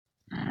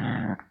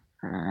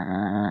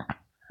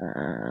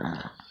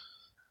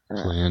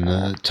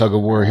Playing tug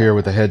of war here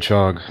with a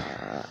hedgehog,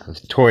 a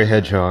toy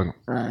hedgehog.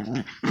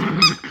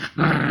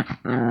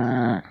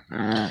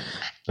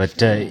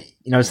 But I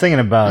was thinking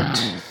about,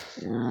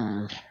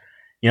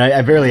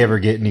 I barely ever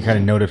get any kind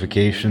of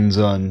notifications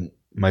on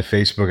my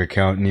Facebook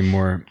account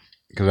anymore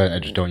because I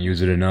just don't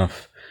use it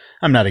enough.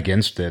 I'm not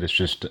against it. It's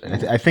just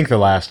I think the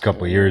last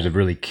couple of years have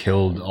really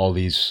killed all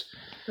these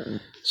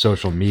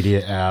social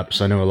media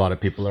apps. I know a lot of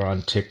people are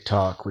on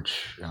TikTok,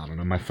 which I don't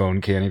know. My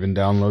phone can't even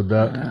download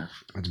that.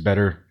 It's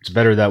better. It's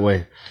better that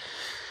way.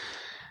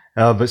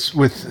 But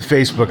with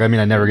Facebook, I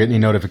never get any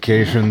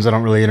notifications. I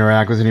don't really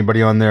interact with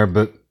anybody on there.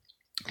 But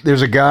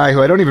there's a guy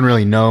who I don't even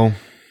really know.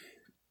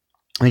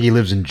 I think he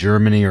lives in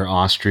Germany or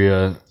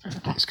Austria.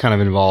 He's kind of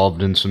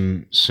involved in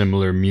some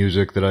similar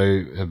music that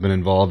I have been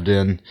involved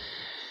in.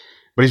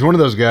 But he's one of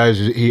those guys.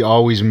 He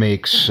always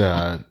makes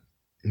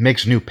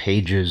new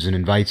pages and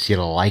invites you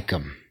to like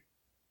them.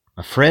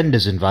 A friend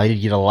has invited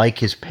you to like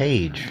his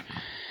page.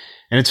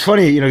 And it's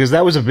funny, because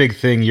that was a big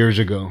thing years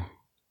ago.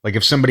 Like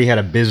if somebody had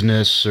a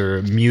business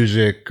or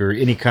music or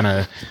any kind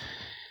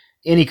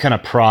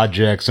of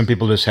project, some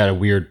people just had a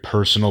weird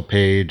personal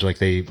page, like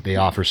they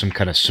offer some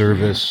kind of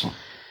service.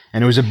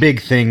 And it was a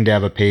big thing to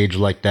have a page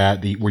like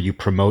that where you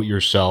promote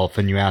yourself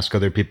and you ask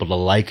other people to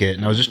like it.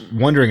 And I was just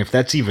wondering if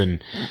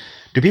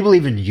do people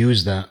even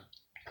use that?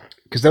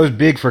 Because that was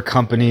big for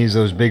companies,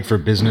 that was big for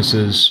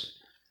businesses.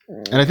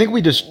 And I think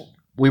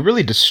we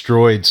really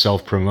destroyed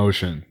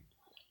self-promotion.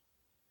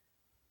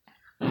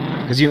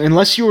 Because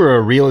unless you were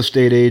a real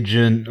estate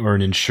agent or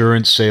an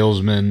insurance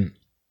salesman,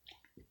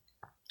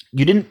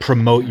 you didn't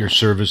promote your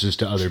services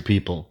to other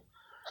people.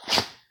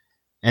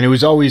 And it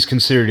was always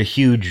considered a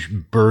huge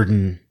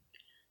burden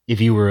if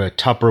you were a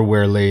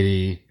Tupperware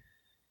lady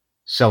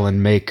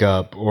selling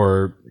makeup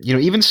or,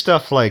 even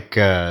stuff like...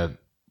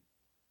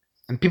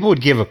 And people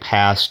would give a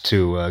pass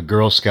to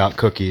Girl Scout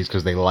cookies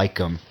because they like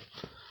them.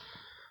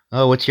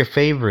 Oh, what's your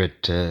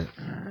favorite?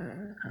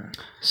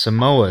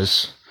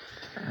 Samoas.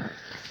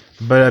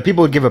 But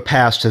people would give a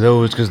pass to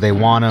those because they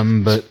want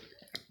them. But,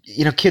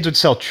 kids would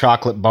sell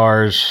chocolate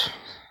bars.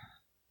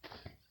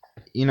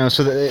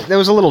 So that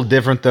was a little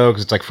different, though,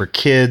 because it's like for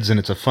kids and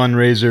it's a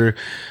fundraiser.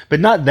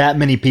 But not that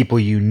many people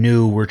you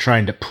knew were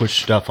trying to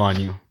push stuff on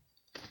you.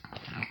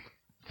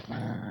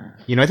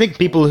 I think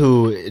people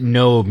who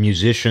know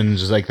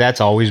musicians, like that's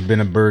always been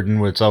a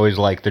burden where it's always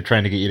like they're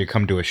trying to get you to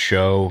come to a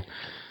show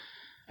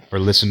or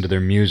listen to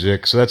their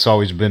music. So that's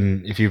always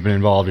been, if you've been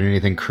involved in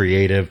anything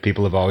creative,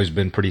 people have always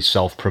been pretty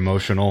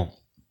self-promotional.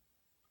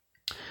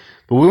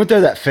 But we went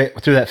through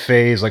that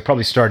phase, like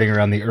probably starting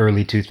around the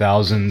early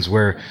 2000s,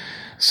 where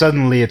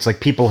suddenly it's like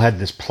people had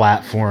this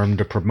platform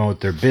to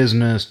promote their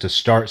business, to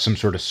start some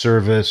sort of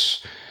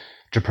service,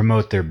 to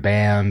promote their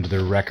band,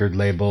 their record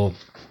label.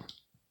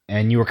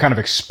 And you were kind of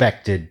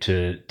expected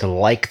to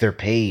like their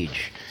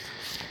page.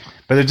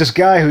 But there's this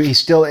guy who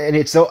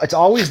it's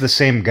always the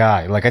same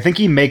guy. Like I think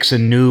he makes a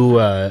new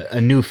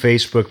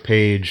Facebook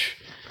page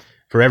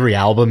for every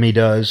album he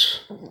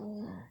does.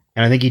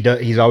 And I think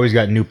he's always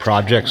got new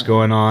projects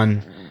going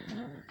on.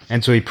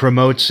 And so he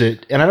promotes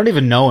it. And I don't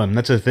even know him.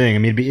 That's the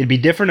thing. It'd be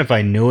different if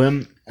I knew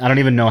him. I don't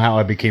even know how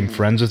I became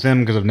friends with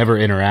him because I've never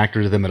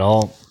interacted with him at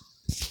all.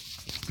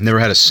 Never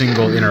had a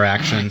single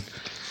interaction.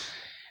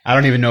 I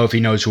don't even know if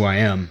he knows who I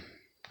am.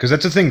 Because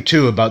that's the thing,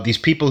 too, about these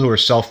people who are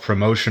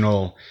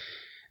self-promotional.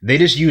 They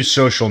just use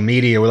social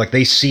media where, like,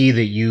 they see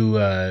that you...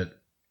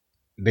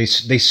 They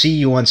see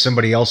you on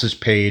somebody else's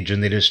page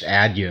and they just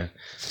add you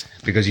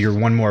because you're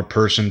one more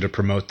person to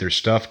promote their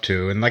stuff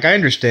to. And, like, I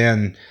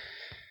understand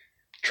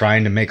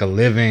trying to make a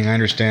living. I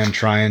understand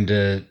trying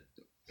to...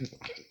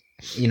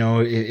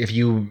 if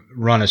you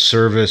run a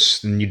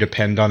service and you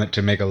depend on it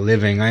to make a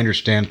living, I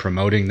understand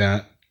promoting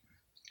that.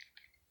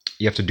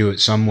 You have to do it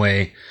some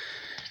way.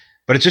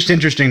 But it's just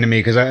interesting to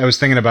me because I was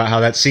thinking about how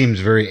that seems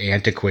very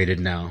antiquated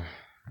now.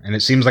 And it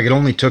seems like it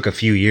only took a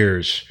few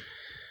years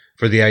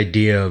for the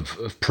idea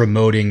of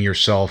promoting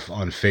yourself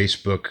on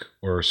Facebook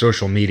or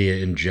social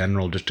media in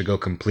general just to go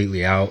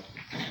completely out.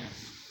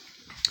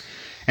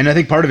 And I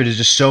think part of it is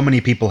just so many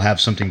people have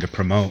something to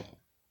promote.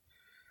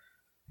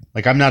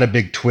 Like I'm not a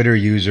big Twitter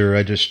user.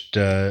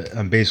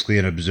 I'm basically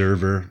an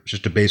observer. It's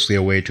just basically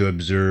a way to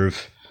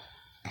observe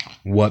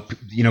what,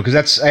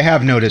 because I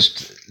have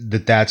noticed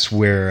that's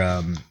where,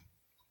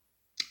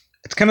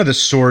 it's kind of the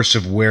source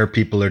of where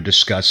people are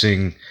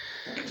discussing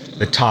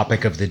the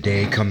topic of the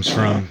day comes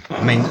from.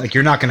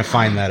 You're not going to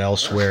find that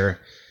elsewhere.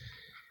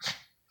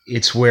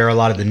 It's where a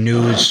lot of the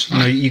news,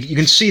 you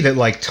can see that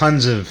like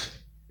tons of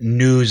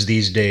news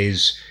these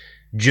days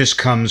just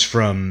comes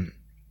from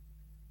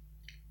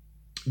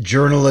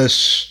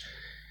journalists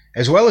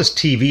as well as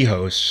TV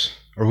hosts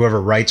or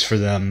whoever writes for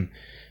them,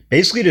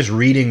 basically just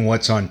reading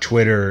what's on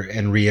Twitter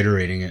and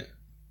reiterating it.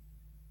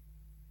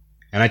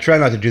 And I try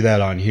not to do that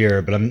on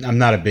here, but I'm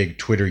not a big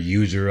Twitter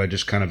user. I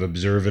just kind of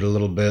observe it a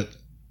little bit.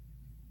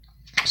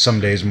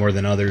 Some days more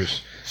than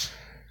others.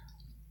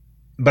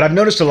 But I've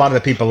noticed a lot of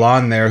the people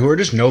on there who are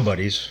just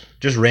nobodies,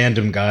 just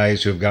random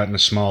guys who have gotten a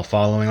small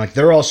following. Like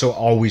they're also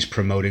always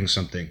promoting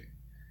something.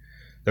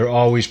 They're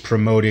always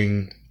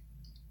promoting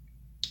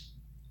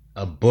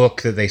a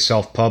book that they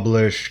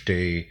self-published,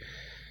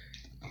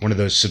 one of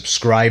those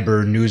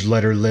subscriber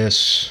newsletter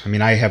lists. I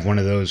mean, I have one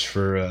of those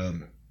for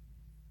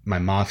my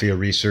mafia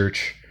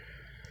research.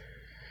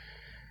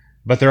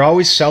 But they're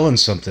always selling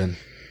something.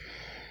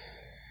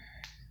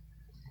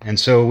 And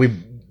so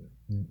we've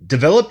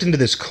developed into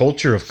this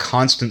culture of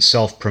constant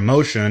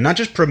self-promotion, and not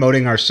just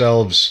promoting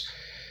ourselves,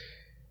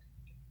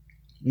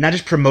 not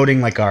just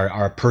promoting like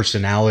our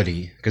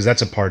personality, because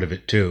that's a part of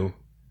it too,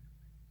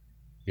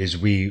 is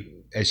we,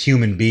 as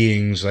human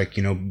beings, like,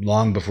 you know,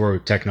 long before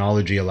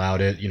technology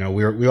allowed it, you know,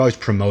 we always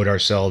promote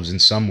ourselves in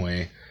some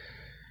way.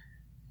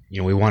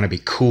 You know, we want to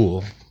be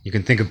cool. You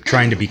can think of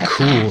trying to be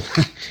cool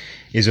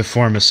is a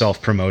form of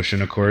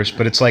self-promotion, of course,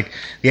 but it's like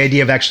the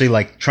idea of actually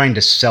like trying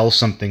to sell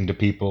something to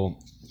people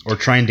or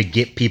trying to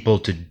get people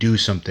to do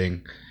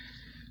something.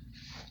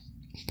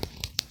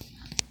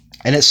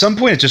 And at some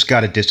point, it's just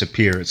got to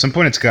disappear. At some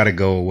point, it's got to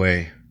go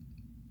away.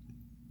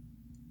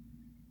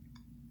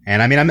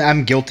 And I mean,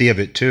 I'm guilty of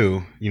it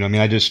too. You know, I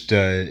mean, I just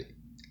a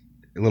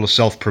little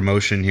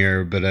self-promotion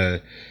here, but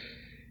I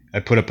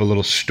put up a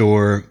little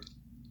store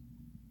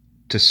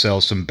to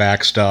sell some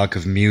back stock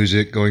of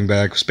music going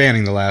back,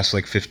 spanning the last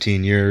like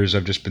 15 years.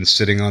 I've just been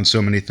sitting on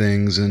so many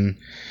things, and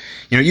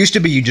you know, it used to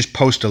be you just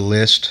post a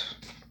list.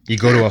 You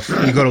go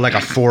to like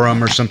a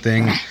forum or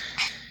something,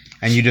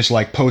 and you just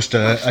like post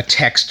a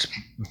text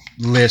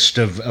list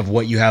of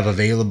what you have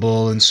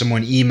available, and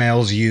someone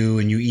emails you,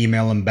 and you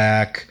email them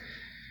back,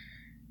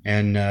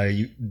 and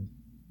you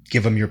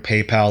give them your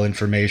PayPal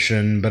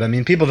information. But I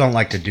mean, people don't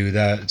like to do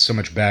that. It's so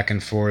much back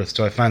and forth.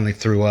 So I finally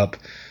puked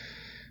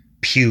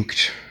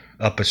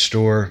up a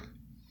store,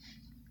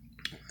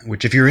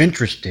 which if you're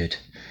interested,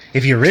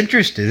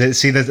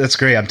 see, that's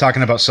great. I'm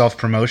talking about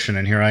self-promotion,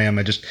 and here I am.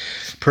 I just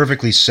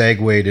perfectly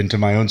segued into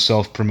my own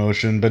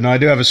self-promotion. But no, I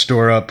do have a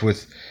store up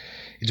with,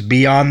 it's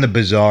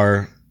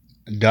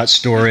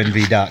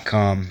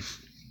beyondthebazaar.storeenvy.com,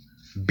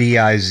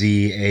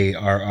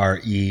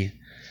 BIZARRE,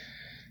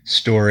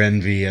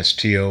 storeenvy,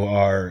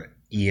 STORENVY,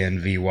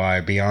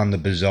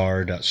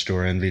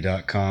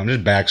 beyondthebazaar.storeenvy.com.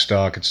 Just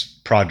backstock. It's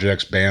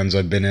projects, bands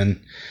I've been in.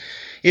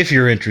 If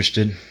you're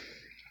interested.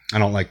 I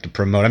don't like to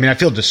promote. I mean, I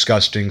feel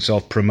disgusting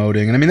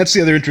self-promoting. And I mean, that's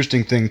the other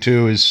interesting thing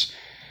too, is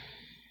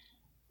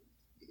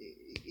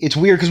it's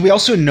weird because we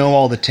also know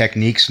all the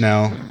techniques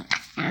now.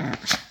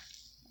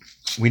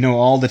 We know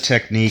all the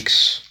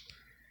techniques.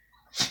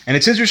 And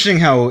it's interesting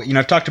how, you know,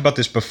 I've talked about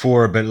this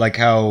before, but like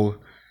how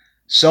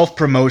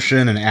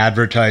self-promotion and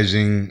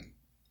advertising,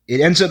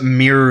 it ends up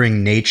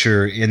mirroring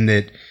nature in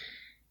that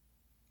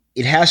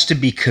it has to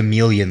be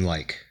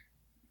chameleon-like.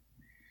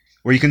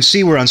 Where you can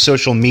see where on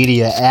social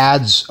media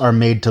ads are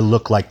made to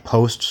look like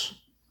posts,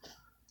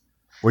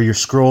 where you're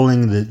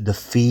scrolling the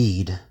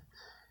feed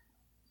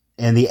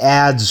and the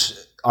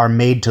ads are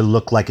made to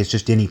look like it's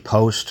just any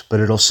post, but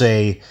it'll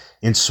say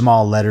in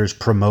small letters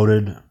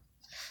promoted,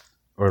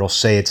 or it'll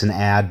say it's an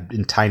ad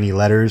in tiny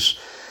letters.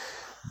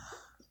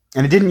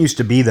 And it didn't used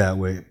to be that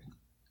way.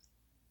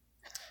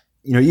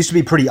 You know, it used to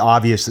be pretty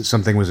obvious that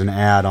something was an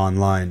ad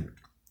online.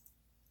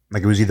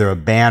 Like it was either a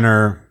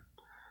banner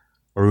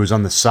or it was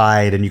on the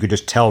side, and you could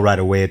just tell right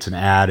away it's an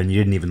ad, and you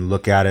didn't even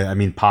look at it. I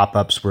mean,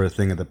 pop-ups were a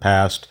thing of the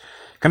past.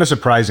 Kind of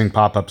surprising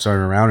pop-ups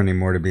aren't around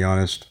anymore, to be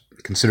honest,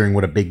 considering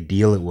what a big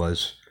deal it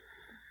was.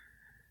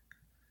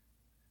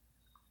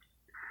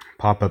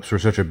 Pop-ups were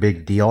such a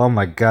big deal. Oh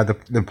my God,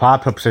 the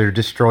pop-ups are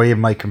destroying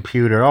my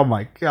computer. Oh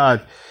my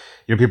God.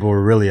 You know, people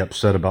were really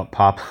upset about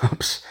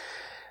pop-ups.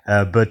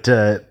 But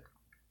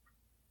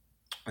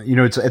you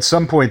know, it's at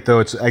some point,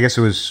 though, I guess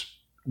it was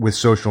with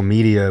social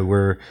media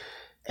where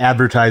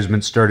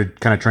advertisements started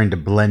kind of trying to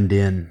blend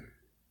in.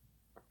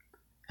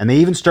 And they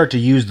even start to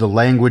use the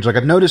language. Like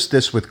I've noticed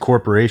this with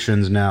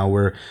corporations now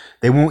where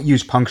they won't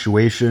use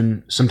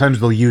punctuation. Sometimes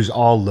they'll use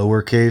all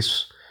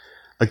lowercase.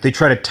 Like they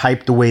try to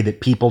type the way that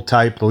people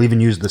type. They'll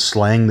even use the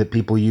slang that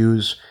people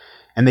use.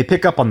 And they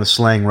pick up on the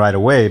slang right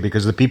away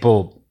because the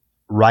people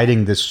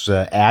writing this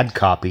ad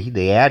copy,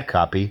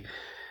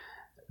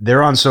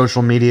 they're on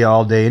social media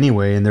all day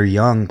anyway, and they're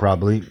young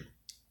probably.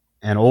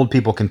 And old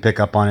people can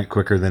pick up on it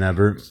quicker than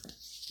ever.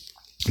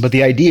 But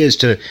the idea is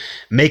to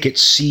make it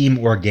seem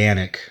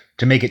organic,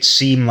 to make it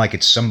seem like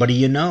it's somebody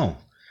you know.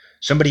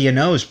 Somebody you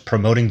know is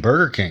promoting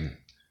Burger King.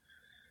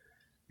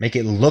 Make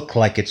it look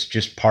like it's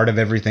just part of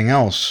everything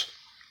else.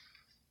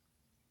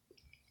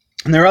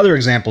 And there are other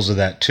examples of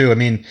that too. I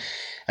mean,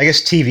 I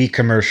guess TV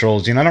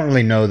commercials, you know, I don't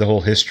really know the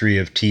whole history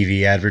of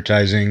TV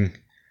advertising.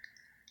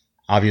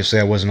 Obviously,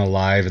 I wasn't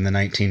alive in the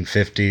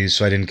 1950s,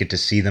 so I didn't get to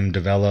see them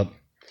develop.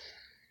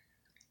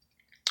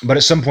 But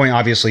at some point,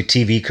 obviously,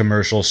 TV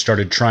commercials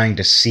started trying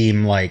to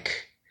seem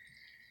like...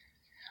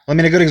 I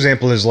mean, a good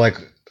example is like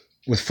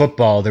with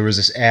football, there was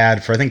this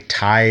ad for, I think,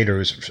 Tide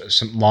or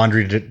some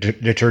laundry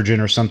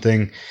detergent or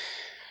something,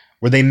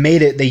 where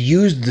they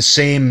used the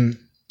same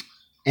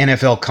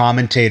NFL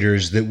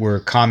commentators that were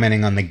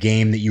commenting on the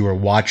game that you were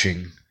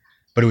watching,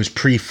 but it was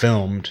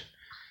pre-filmed.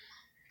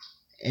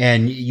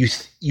 and you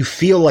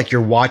feel like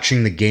you're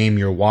watching the game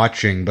you're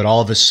watching, but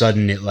all of a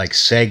sudden it like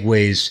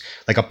segues,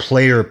 like a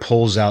player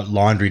pulls out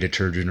laundry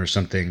detergent or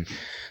something.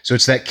 So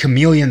it's that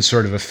chameleon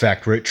sort of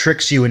effect where it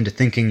tricks you into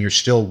thinking you're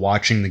still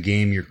watching the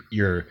game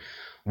you're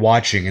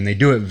watching, and they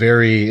do it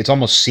it's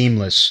almost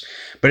seamless,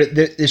 but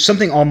there's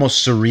something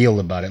almost surreal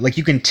about it. Like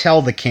you can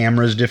tell the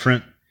camera is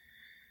different,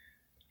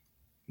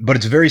 but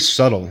it's very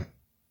subtle.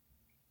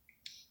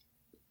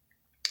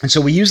 And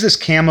so we use this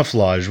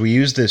camouflage, we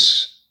use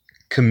this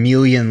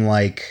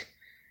chameleon-like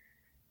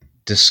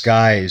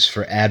disguise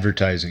for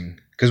advertising,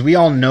 because we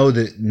all know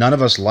that none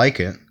of us like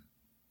it.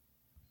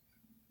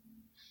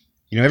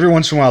 You know, every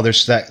once in a while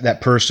there's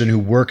that person who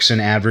works in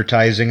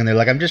advertising and they're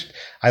like,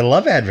 I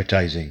love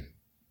advertising.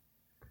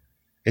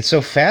 It's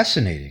so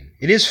fascinating.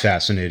 It is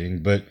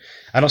fascinating, but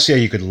I don't see how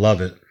you could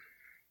love it.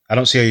 I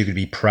don't see how you could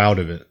be proud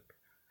of it,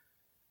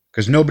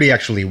 because nobody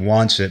actually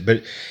wants it.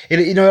 But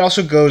it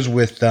also goes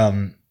with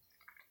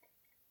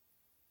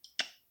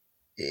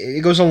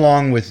it goes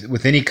along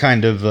with any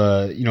kind of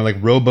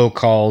like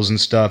robocalls and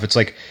stuff. It's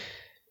like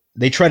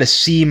they try to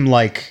seem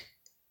like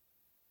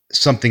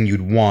something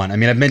you'd want. I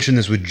mean, I've mentioned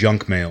this with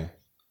junk mail,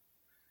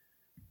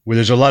 where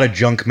there's a lot of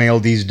junk mail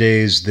these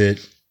days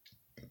that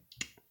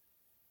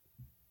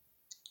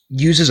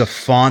uses a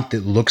font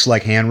that looks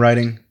like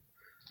handwriting.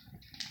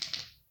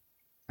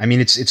 I mean,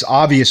 it's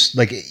obvious.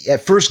 Like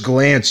at first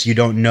glance, you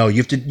don't know.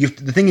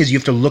 The thing is, you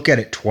have to look at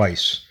it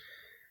twice.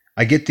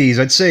 I get these,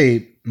 I'd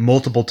say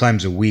multiple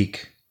times a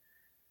week.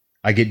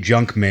 I get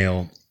junk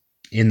mail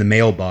in the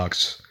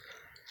mailbox,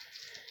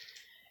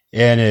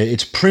 and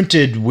it's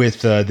printed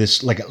with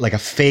this like a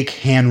fake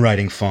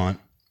handwriting font,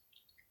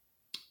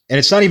 and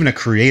it's not even a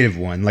creative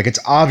one. Like it's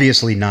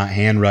obviously not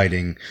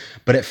handwriting,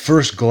 but at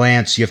first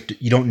glance you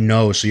don't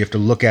know, so you have to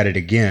look at it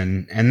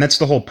again, and that's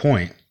the whole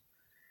point.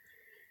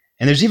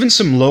 And there's even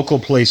some local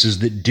places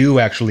that do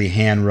actually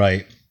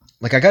handwrite.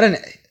 Like I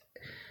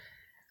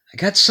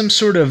got some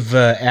sort of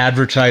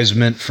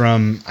advertisement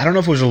from, I don't know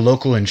if it was a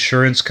local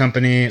insurance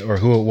company or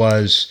who it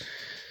was,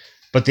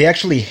 but they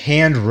actually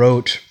hand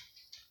wrote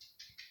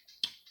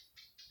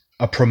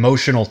a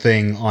promotional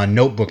thing on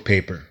notebook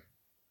paper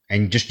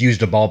and just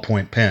used a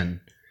ballpoint pen.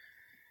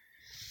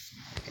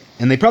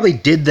 And they probably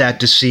did that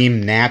to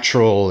seem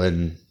natural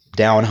and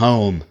down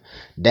home.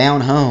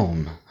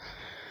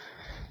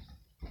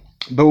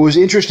 But what was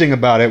interesting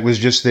about it was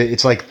just that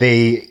it's like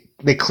they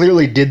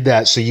clearly did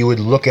that so you would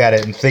look at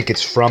it and think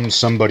it's from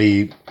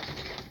somebody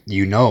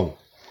you know.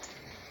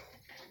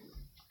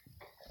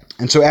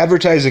 And so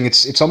advertising,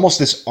 it's almost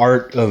this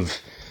art of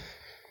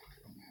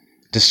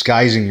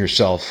disguising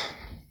yourself,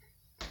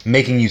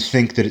 making you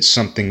think that it's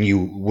something you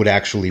would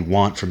actually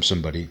want from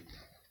somebody.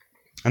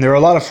 And there are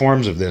a lot of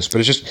forms of this,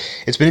 but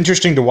it's been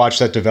interesting to watch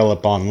that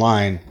develop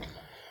online,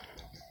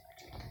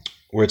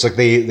 where it's like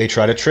they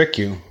try to trick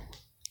you.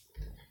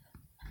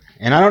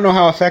 And I don't know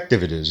how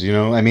effective it is,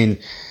 I mean,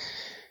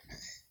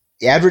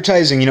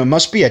 advertising, it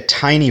must be a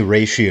tiny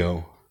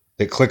ratio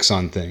that clicks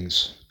on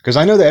things. Because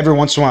I know that every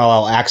once in a while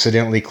I'll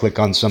accidentally click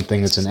on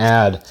something that's an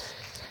ad,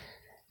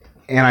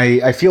 and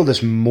I feel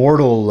this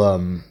mortal,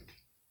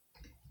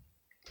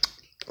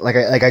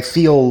 I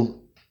feel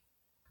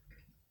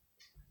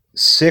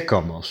sick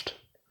almost.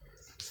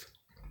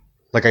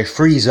 Like I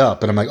freeze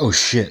up and I'm like, oh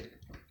shit.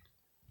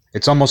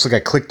 It's almost like I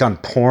clicked on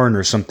porn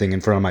or something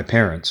in front of my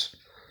parents.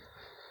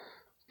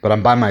 But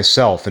I'm by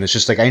myself, and it's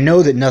just like, I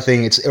know that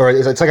nothing, it's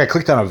like I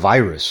clicked on a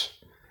virus.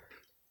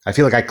 I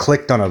feel like I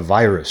clicked on a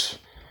virus.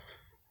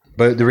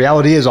 But the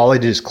reality is all I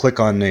did is click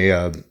on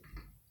an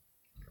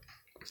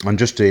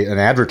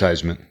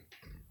advertisement.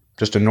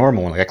 Just a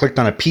normal one. Like I clicked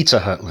on a Pizza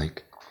Hut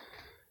link.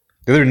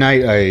 The other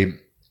night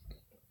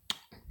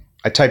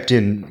I typed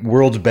in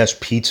world's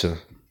best pizza.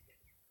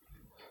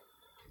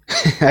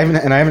 I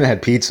haven't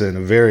had pizza in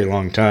a very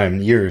long time,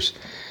 years.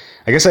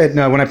 I guess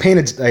when I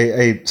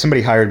painted,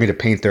 somebody hired me to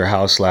paint their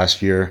house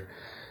last year,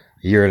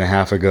 a year and a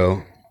half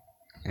ago,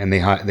 and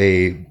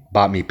they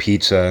bought me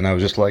pizza, and I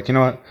was just like, you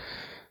know what?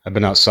 I've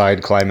been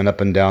outside climbing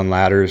up and down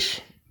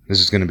ladders. This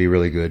is going to be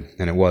really good,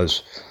 and it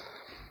was.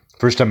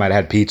 First time I'd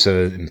had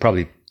pizza in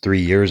probably 3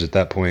 years at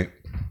that point.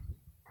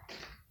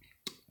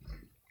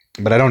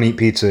 But I don't eat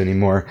pizza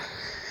anymore.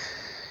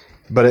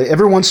 But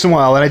every once in a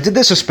while, and I did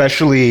this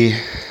especially,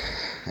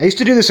 I used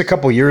to do this a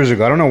couple years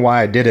ago. I don't know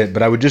why I did it,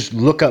 but I would just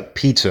look up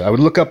pizza. I would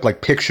look up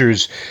like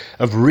pictures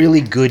of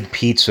really good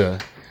pizza,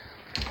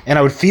 and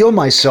I would feel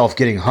myself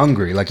getting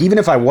hungry. Like even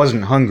if I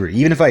wasn't hungry,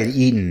 even if I had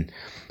eaten,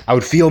 I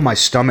would feel my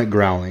stomach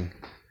growling.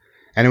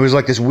 And it was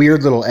like this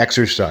weird little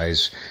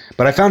exercise,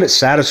 but I found it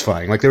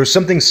satisfying. Like there was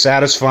something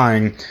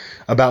satisfying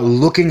about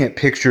looking at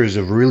pictures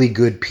of really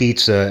good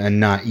pizza and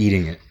not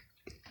eating it.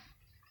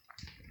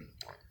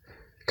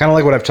 Kind of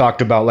like what I've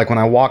talked about, like when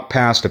I walk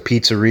past a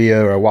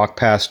pizzeria or I walk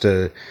past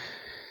a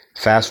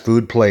fast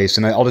food place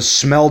and I'll just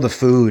smell the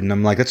food and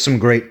I'm like, that's some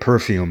great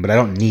perfume, but I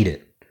don't need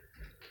it.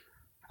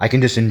 I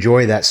can just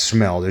enjoy that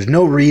smell. There's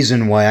no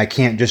reason why I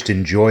can't just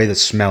enjoy the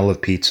smell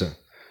of pizza.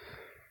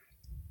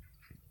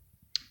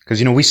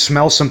 Because, we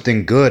smell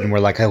something good and we're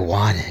like, I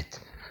want it.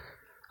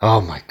 Oh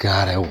my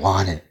God, I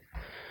want it.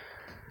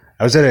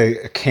 I was at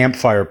a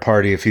campfire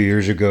party a few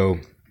years ago.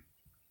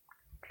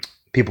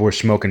 People were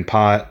smoking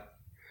pot.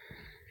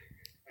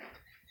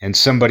 And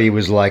somebody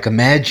was like,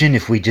 imagine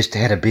if we just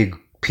had a big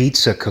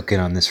pizza cooking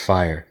on this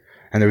fire.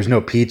 And there was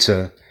no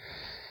pizza.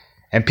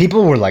 And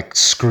people were like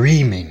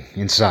screaming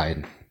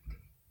inside.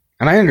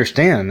 And I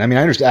understand. I mean,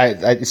 I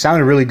understand. It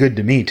sounded really good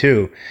to me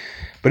too.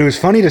 But it was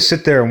funny to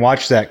sit there and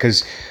watch that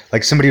because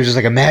like somebody was just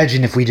like,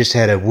 imagine if we just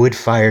had a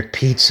wood-fired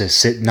pizza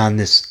sitting on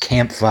this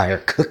campfire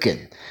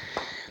cooking.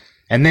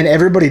 And then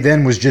everybody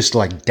then was just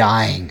like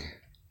dying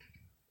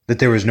that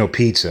there was no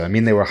pizza. I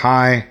mean, they were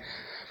high.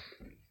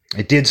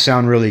 It did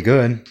sound really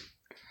good.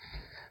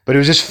 But it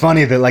was just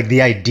funny that like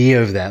the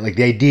idea of that, like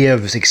the idea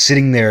of like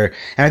sitting there,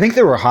 and I think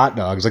there were hot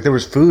dogs, like there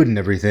was food and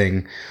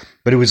everything,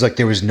 but it was like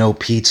there was no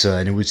pizza,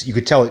 and it was, you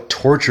could tell it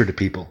torture to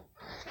people.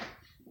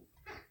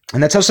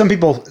 And that's how some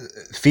people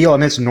feel. I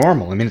mean, it's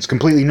normal. I mean, it's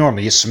completely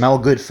normal. You smell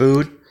good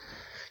food.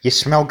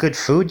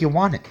 You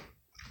want it.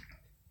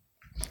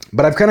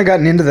 But I've kind of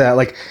gotten into that,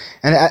 like,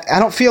 and I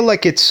don't feel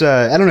like it's,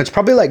 I don't know, it's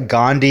probably like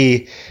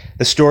Gandhi,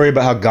 the story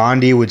about how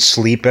Gandhi would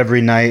sleep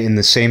every night in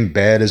the same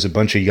bed as a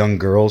bunch of young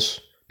girls.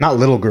 Not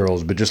little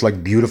girls, but just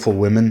like beautiful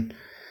women.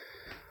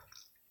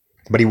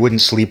 But he wouldn't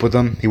sleep with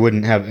them. He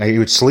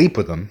would sleep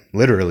with them,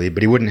 literally,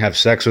 but he wouldn't have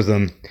sex with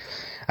them.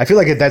 I feel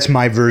like that's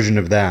my version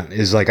of that,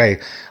 is like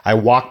I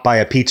walk by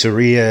a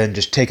pizzeria and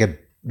just take a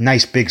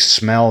nice big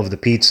smell of the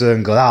pizza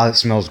and go, oh, that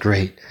smells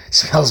great. It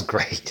smells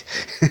great.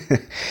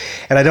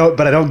 And I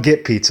don't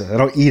get pizza. I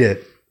don't eat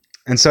it.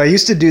 And so I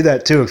used to do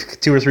that too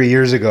 2 or 3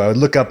 years ago. I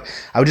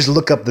would just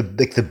look up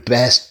the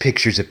best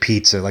pictures of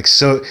pizza, like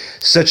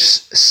such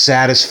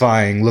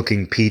satisfying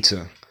looking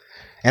pizza.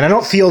 And I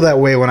don't feel that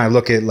way when I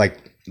look at like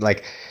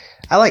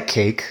I like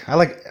cake. I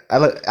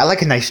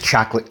like a nice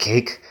chocolate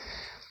cake.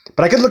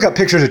 But I could look up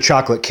pictures of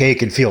chocolate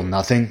cake and feel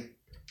nothing.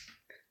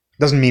 It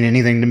doesn't mean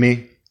anything to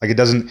me. Like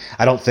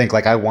I don't think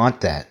like I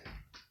want that.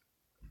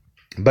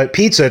 But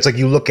pizza, it's like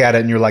you look at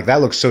it and you're like, that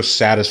looks so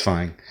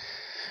satisfying.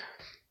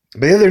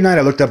 But the other night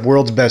I looked up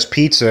world's best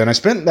pizza, and I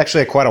spent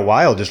actually quite a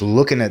while just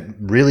looking at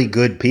really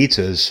good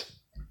pizzas.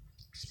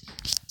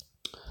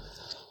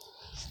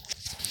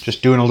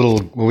 Just doing a little,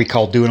 what we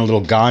call doing a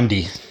little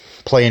Gandhi,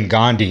 playing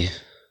Gandhi.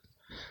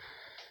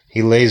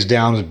 He lays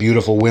down with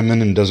beautiful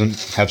women and doesn't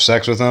have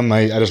sex with them.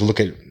 I just look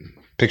at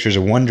pictures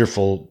of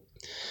wonderful,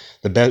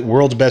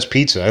 world's best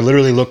pizza. I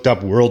literally looked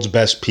up world's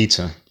best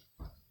pizza.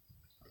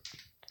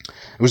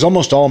 It was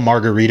almost all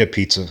margarita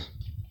pizza.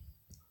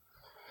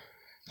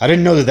 I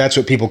didn't know that that's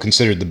what people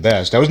considered the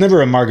best. I was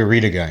never a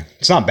margarita guy.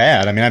 It's not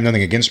bad. I mean, I have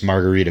nothing against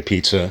margarita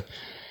pizza.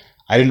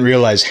 I didn't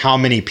realize how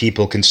many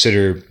people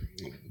consider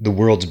the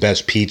world's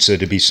best pizza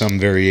to be some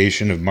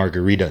variation of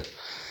margarita.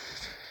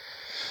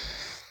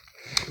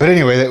 But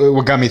anyway,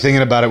 what got me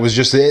thinking about it was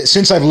just that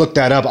since I've looked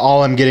that up,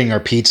 all I'm getting are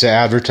pizza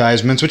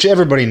advertisements, which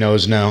everybody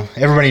knows now.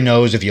 Everybody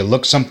knows if you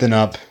look something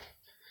up,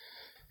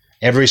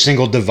 every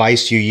single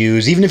device you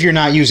use, even if you're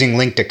not using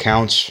linked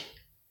accounts,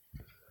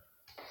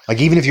 like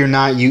even if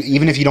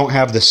you don't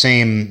have the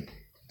same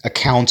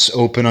accounts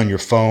open on your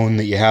phone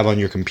that you have on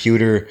your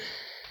computer,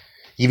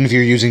 even if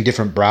you're using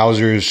different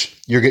browsers,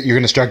 you're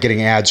going to start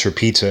getting ads for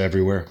pizza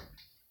everywhere.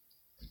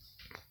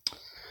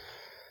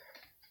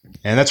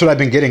 And that's what I've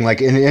been getting. Like,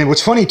 and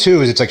what's funny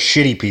too is it's like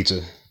shitty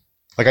pizza.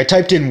 Like I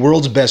typed in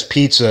world's best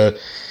pizza,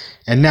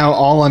 and now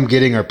all I'm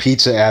getting are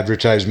pizza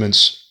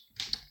advertisements.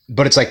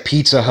 But it's like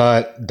Pizza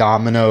Hut,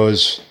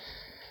 Domino's.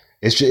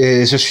 It's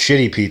just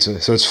shitty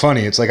pizza. So it's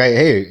funny. It's like,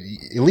 hey,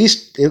 at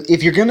least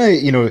if you're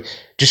gonna,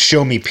 just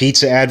show me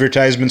pizza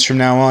advertisements from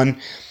now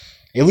on,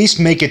 at least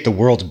make it the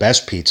world's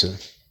best pizza.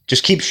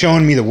 Just keep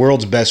showing me the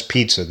world's best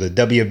pizza, the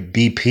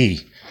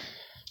WBP.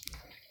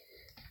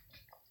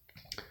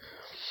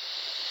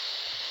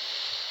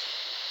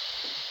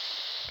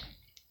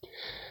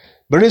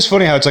 But it is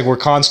funny how it's like we're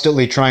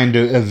constantly trying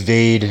to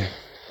evade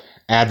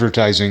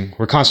advertising.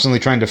 We're constantly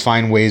trying to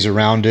find ways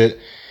around it,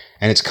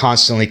 and it's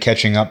constantly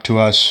catching up to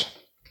us.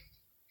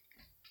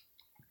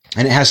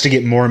 And it has to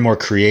get more and more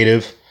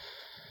creative.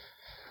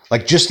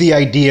 Like just the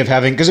idea of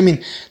having, because I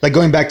mean, like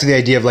going back to the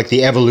idea of like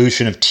the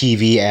evolution of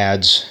TV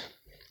ads.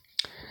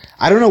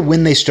 I don't know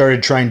when they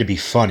started trying to be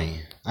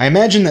funny. I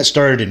imagine that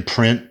started in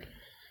print.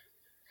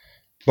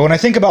 But when I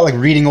think about like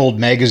reading old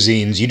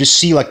magazines, you just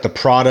see like the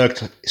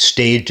product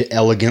staged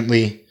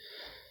elegantly.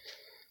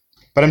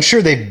 But I'm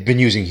sure they've been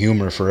using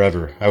humor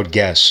forever, I would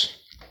guess.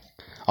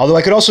 Although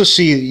I could also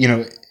see,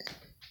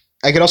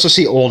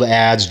 old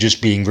ads just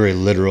being very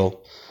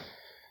literal.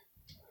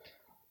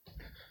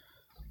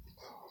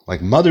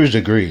 Like mothers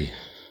agree.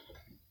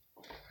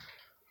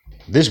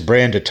 This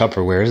brand of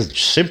Tupperware is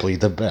simply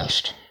the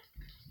best.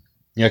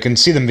 I can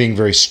see them being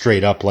very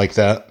straight up like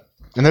that.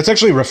 And that's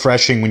actually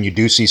refreshing when you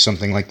do see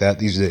something like that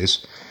these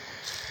days.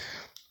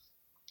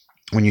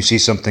 When you see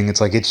something,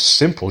 it's like, it's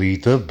simply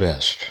the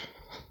best.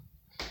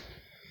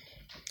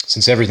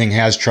 Since everything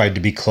has tried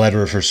to be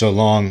clever for so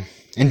long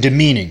and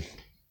demeaning.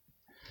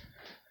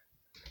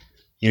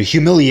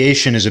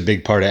 Humiliation is a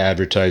big part of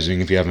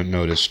advertising, if you haven't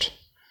noticed.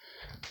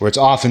 where it's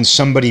often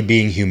somebody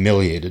being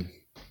humiliated.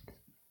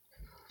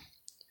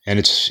 And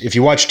if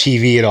you watch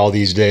TV at all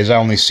these days, I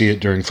only see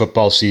it during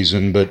football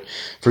season, but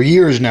for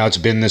years now it's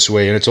been this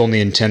way and it's only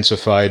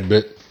intensified,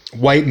 but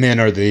white men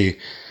are the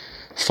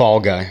fall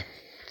guy.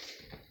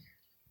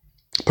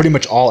 Pretty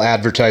much all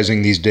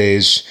advertising these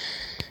days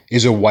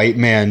is a white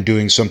man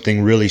doing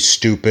something really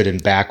stupid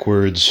and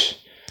backwards,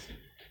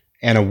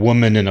 and a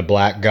woman and a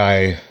black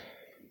guy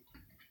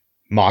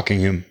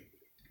mocking him.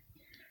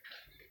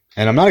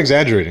 And I'm not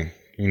exaggerating.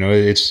 You know,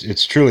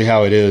 it's truly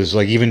how it is.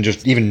 Like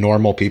even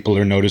normal people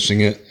are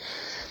noticing it.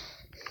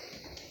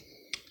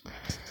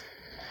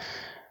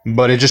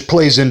 But it just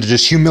plays into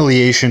just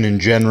humiliation in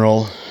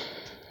general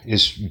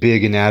is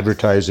big in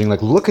advertising.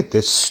 Like, look at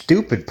this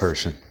stupid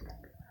person.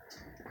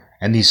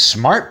 And these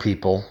smart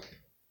people,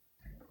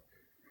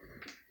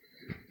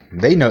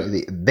 they know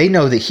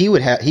that he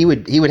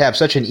would have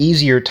such an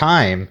easier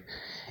time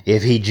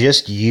if he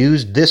just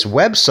used this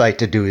website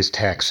to do his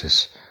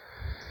taxes.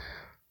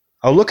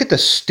 Oh, look at the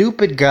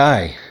stupid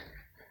guy.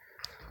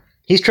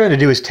 He's trying to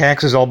do his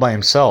taxes all by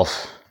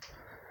himself.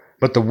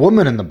 But the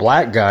woman and the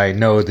black guy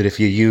know that if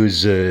you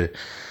use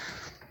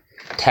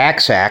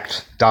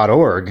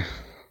taxact.org,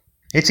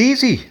 it's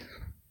easy.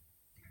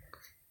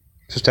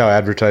 It's just how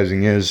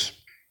advertising is.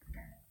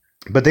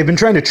 But they've been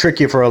trying to trick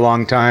you for a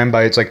long time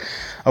by it's like,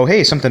 oh,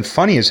 hey, something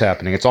funny is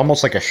happening. It's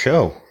almost like a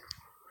show.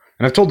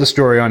 And I've told the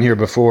story on here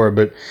before,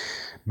 but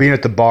being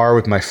at the bar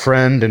with my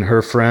friend and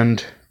her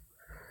friend,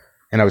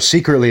 and I was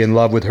secretly in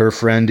love with her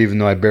friend, even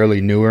though I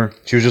barely knew her.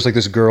 She was just like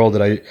this girl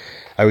that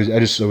I was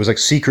like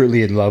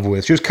secretly in love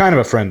with. She was kind of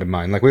a friend of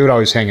mine. Like we would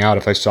always hang out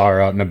if I saw her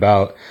out and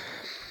about.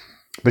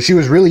 But she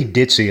was really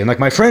ditzy. And like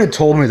my friend had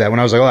told me that when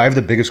I was like, oh, I have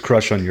the biggest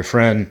crush on your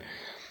friend.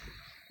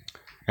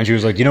 And she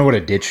was like, do you know what a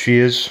ditch she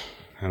is?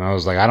 And I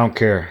was like, I don't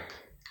care.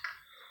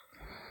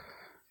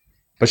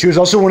 But she was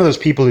also one of those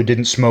people who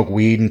didn't smoke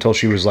weed until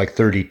she was like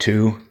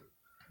 32.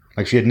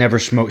 Like she had never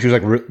smoked. She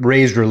was like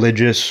raised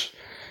religious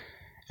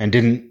and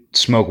didn't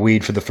smoke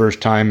weed for the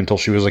first time until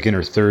she was like in her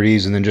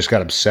 30s and then just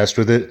got obsessed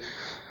with it.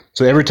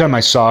 So every time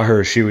I saw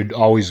her, she would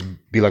always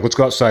be like, let's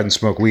go outside and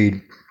smoke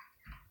weed.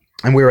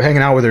 And we were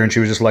hanging out with her and she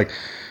was just like,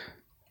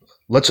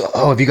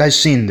 have you guys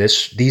seen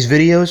these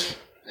videos?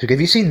 Like,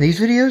 have you seen these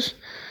videos?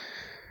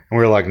 And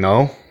we were like,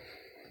 no.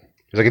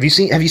 She's like, have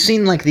you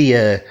seen like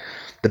the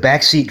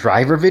backseat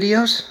driver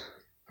videos?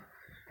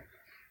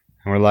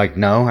 And we're like,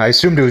 no. I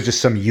assumed it was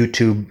just some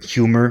YouTube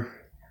humor.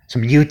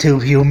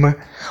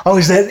 Oh,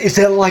 is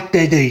that like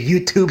the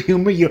YouTube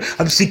humor?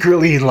 I'm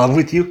secretly in love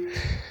with you.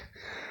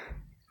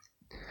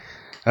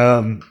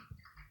 I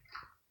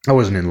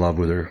wasn't in love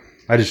with her.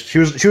 She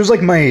was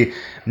like I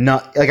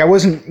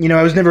was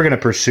never gonna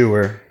pursue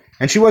her,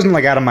 and she wasn't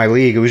like out of my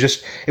league. It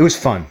was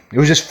fun. It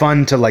was just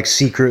fun to like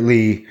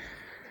secretly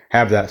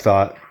have that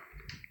thought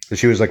that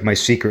she was like my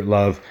secret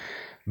love.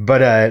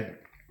 But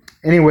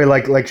anyway,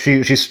 like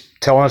she's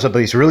telling us about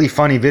these really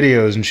funny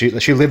videos, and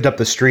she lived up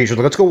the street. She was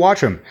like, let's go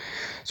watch them.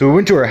 So we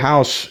went to her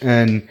house,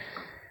 and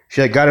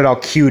she like got it all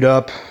queued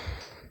up,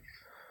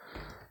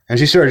 and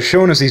she started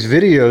showing us these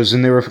videos,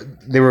 and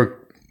they were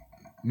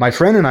my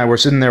friend and I were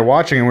sitting there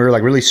watching, and we were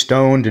like really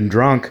stoned and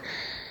drunk,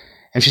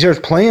 and she starts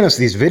playing us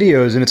these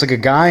videos, and it's like a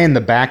guy in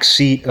the back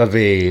seat of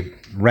a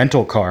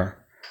rental car.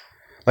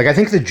 Like I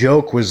think the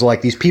joke was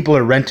like these people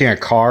are renting a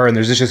car, and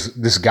there's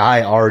just this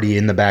guy already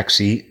in the back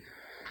seat.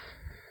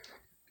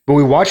 But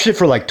we watched it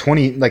for like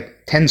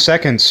 10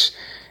 seconds,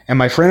 and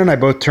my friend and I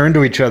both turned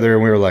to each other,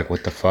 and we were like,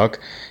 what the fuck?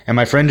 And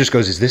my friend just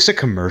goes, is this a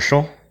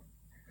commercial?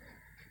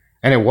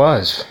 And it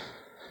was.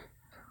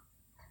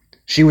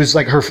 She was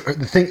like,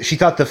 she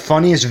thought the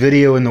funniest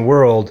video in the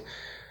world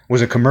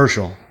was a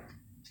commercial.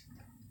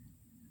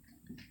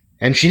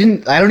 And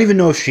I don't even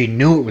know if she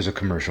knew it was a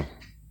commercial.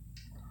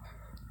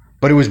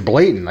 But it was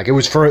blatant. Like it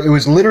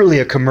was literally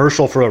a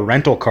commercial for a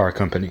rental car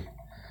company.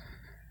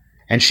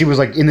 And she was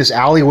like in this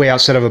alleyway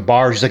outside of a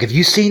bar. She's like, have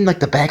you seen like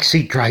the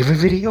backseat driver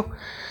video?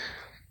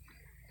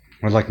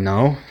 We're like,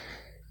 no.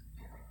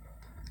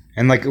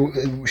 And like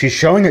she's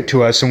showing it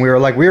to us, and we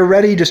were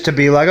ready just to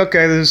be like,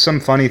 okay, this is some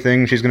funny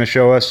thing she's going to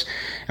show us.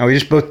 And we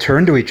just both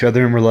turned to each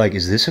other and we're like,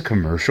 is this a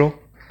commercial?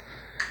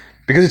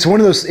 Because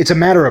it's a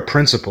matter of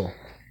principle.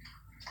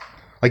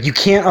 Like you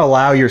can't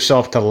allow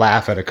yourself to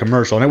laugh at a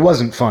commercial, and it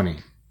wasn't funny,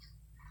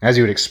 as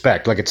you would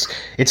expect. Like it's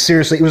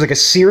seriously, it was like a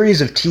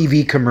series of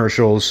TV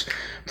commercials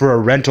for a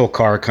rental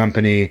car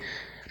company,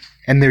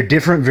 and they're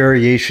different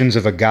variations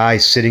of a guy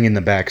sitting in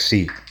the back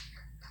seat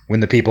when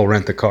the people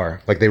rent the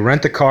car. Like they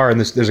rent the car, and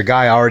there's a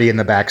guy already in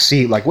the back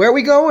seat. Like, where are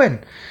we going?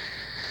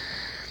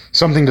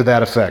 Something to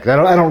that effect. I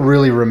don't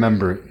really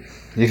remember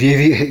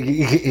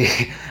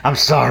it. I'm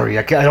sorry,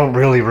 I don't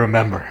really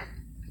remember.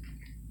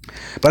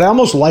 But I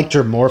almost liked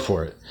her more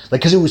for it,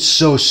 like because it was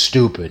so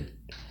stupid.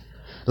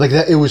 Like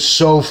that, it was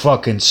so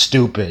fucking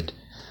stupid.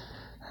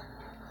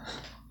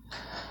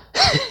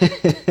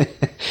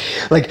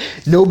 Like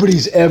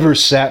nobody's ever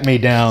sat me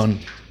down,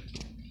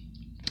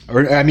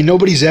 or I mean,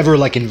 nobody's ever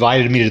like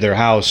invited me to their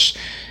house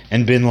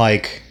and been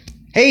like,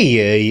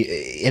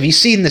 "Hey, have you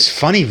seen this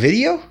funny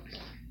video?"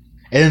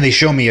 and then they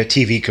show me a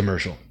TV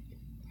commercial.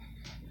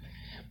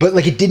 But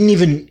like it didn't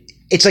even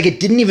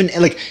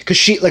like, because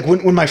she, like,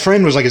 when my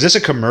friend was like, is this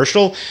a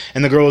commercial?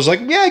 And the girl was like,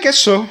 yeah, I guess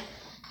so.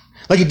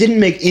 Like, it didn't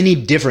make any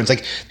difference.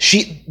 Like,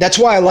 that's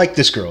why I like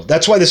this girl.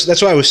 That's why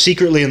I was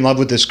secretly in love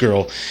with this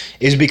girl,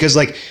 is because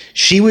like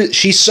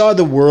she saw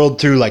the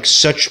world through like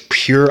such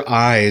pure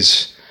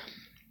eyes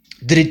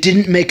that it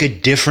didn't make a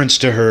difference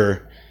to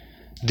her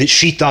that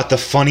she thought the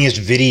funniest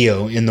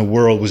video in the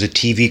world was a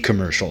TV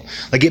commercial.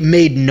 Like, it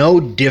made no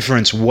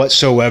difference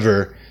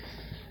whatsoever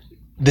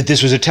that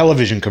this was a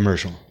television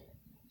commercial.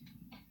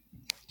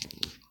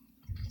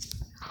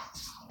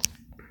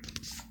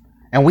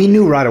 And we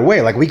knew right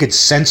away, like we could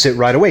sense it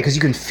right away, because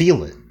you can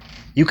feel it.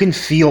 You can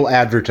feel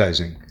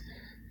advertising.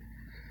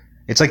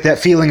 It's like that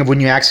feeling of when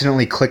you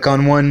accidentally click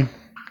on one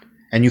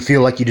and you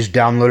feel like you just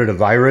downloaded a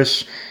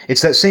virus.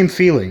 It's that same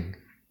feeling.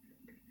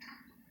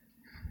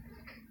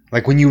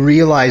 Like when you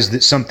realize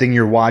that something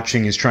you're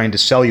watching is trying to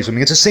sell you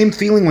something. It's the same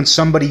feeling when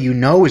somebody you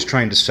know is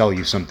trying to sell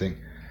you something.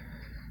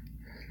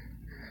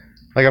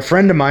 Like a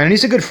friend of mine, and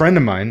he's a good friend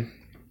of mine,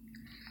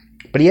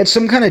 but he had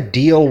some kind of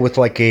deal with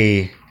like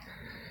he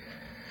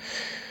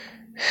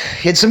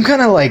had some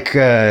kind of like,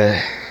 I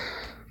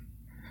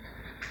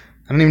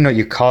don't even know what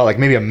you call it, like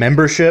maybe a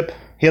membership.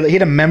 He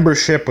had a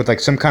membership with like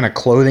some kind of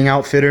clothing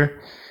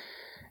outfitter.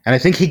 And I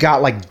think he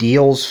got like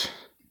deals.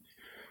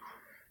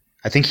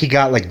 I think he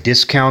got like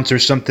discounts or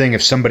something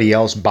if somebody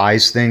else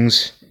buys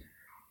things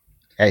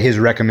at his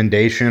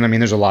recommendation. I mean,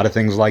 there's a lot of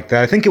things like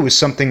that. I think it was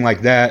something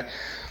like that.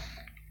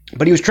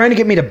 But he was trying to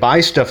get me to buy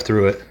stuff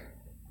through it.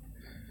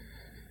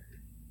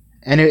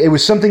 And it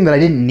was something that I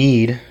didn't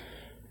need.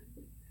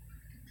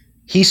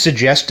 He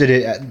suggested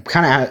it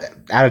kind of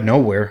out of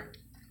nowhere.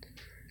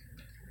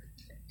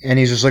 And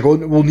he's just like,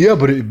 well, yeah,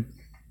 but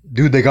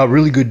dude, they got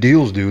really good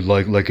deals, dude.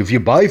 Like if you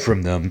buy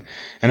from them.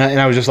 And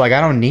I was just like, I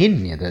don't need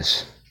any of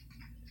this.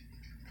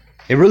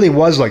 It really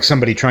was like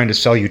somebody trying to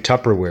sell you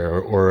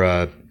Tupperware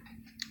or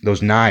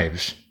those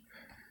knives.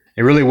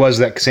 It really was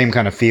that same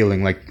kind of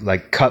feeling,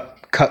 like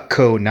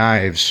Cutco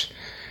knives.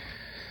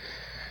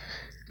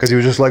 Because he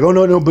was just like, oh,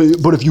 no,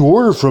 but if you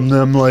order from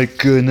them,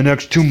 like, in the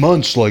next 2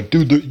 months, like,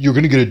 dude, you're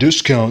going to get a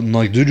discount, and,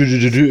 like,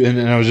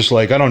 and I was just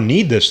like, I don't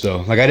need this,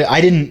 though. Like,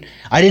 I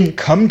didn't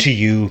come to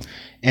you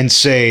and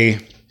say,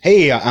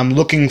 hey, I'm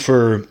looking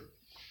for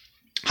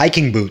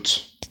hiking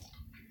boots.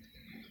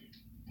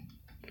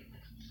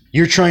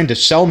 You're trying to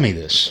sell me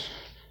this.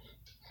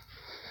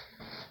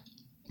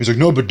 He's like,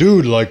 no, but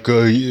dude, like,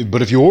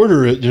 but if you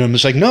order it, I'm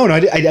just like, no, I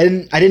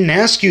didn't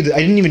ask you that. I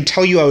didn't even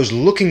tell you I was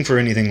looking for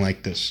anything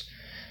like this.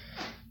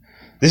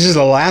 This is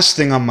the last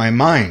thing on my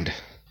mind.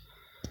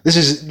 This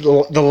is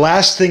the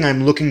last thing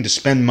I'm looking to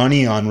spend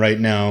money on right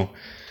now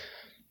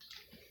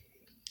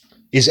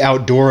is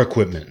outdoor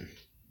equipment.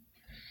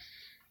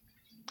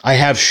 I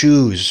have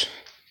shoes.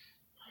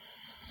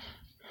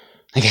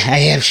 Like, I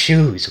have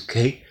shoes,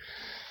 okay?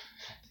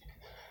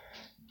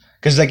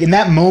 Because, like, in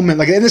that moment,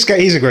 like, and this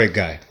guy, he's a great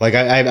guy. Like,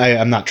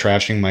 I'm not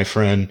trashing my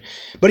friend,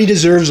 but he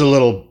deserves a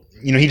little,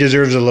 he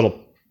deserves a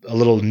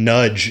little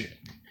nudge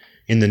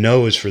in the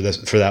nose for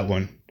that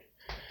one.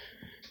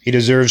 He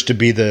deserves to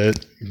be the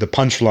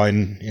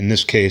punchline in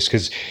this case,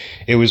 because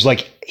it was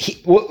like,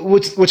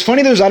 what's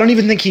funny though is I don't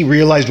even think he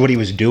realized what he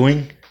was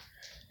doing.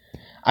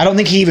 I don't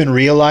think he even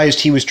realized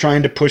he was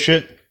trying to push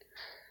it.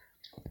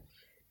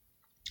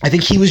 I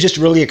think he was just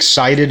really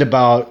excited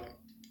about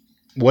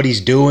what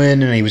he's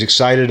doing, and he was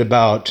excited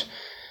about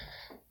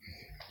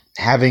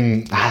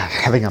having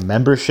a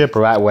membership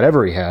or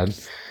whatever he had,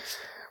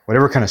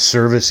 whatever kind of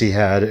service he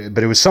had.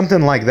 But it was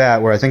something like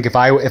that where I think if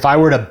I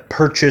were to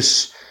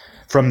purchase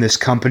from this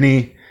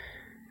company,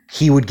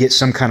 he would get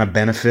some kind of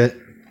benefit,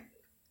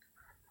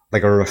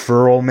 like a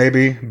referral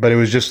maybe. But it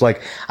was just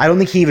like, I don't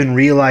think he even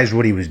realized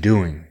what he was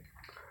doing.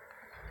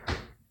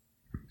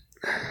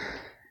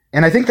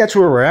 And I think that's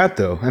where we're at,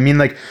 though. I mean,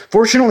 like,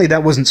 fortunately,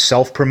 that wasn't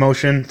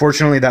self-promotion.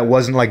 Fortunately, that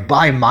wasn't like,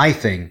 buy my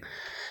thing.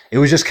 It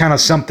was just kind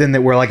of something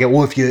that we're like,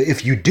 well,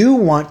 if you do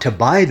want to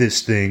buy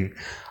this thing,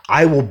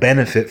 I will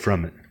benefit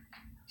from it.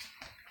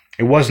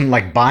 It wasn't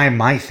like, buy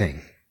my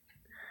thing.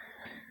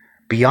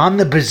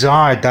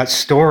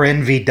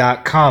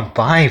 BeyondTheBazaar.storeenvy.com.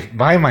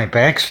 Buy my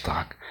back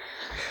stock.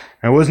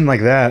 And it wasn't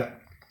like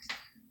that.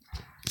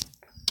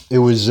 It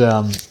was,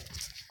 I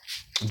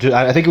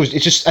think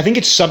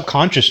it's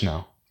subconscious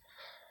now.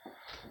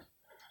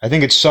 I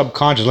think it's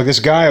subconscious. Like this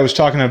guy I was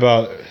talking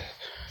about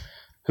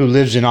who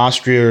lives in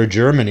Austria or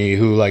Germany,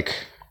 who, like,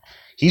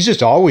 he's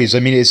just always, I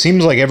mean, it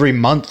seems like every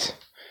month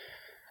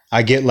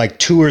I get like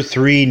 2 or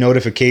 3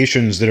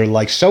 notifications that are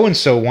like,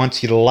 so-and-so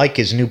wants you to like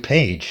his new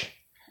page.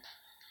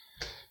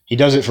 He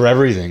does it for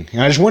everything.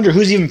 And I just wonder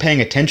who's even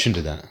paying attention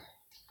to that.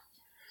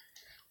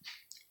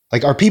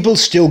 Like, are people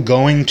still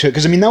going to,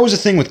 because I mean, that was the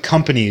thing with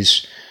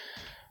companies,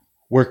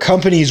 where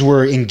companies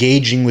were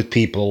engaging with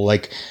people.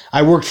 Like,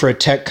 I worked for a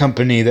tech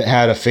company that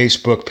had a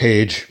Facebook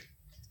page,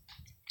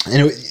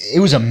 and it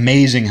was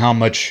amazing how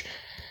much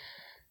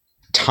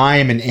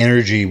time and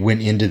energy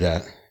went into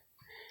that.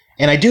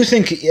 And I do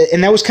think,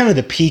 and that was kind of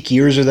the peak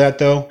years of that,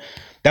 though.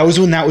 That was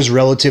when that was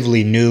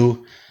relatively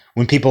new,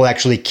 when people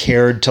actually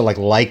cared to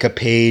like a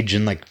page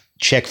and like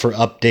check for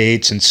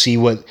updates and see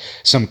what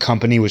some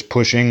company was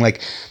pushing.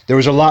 Like there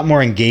was a lot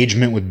more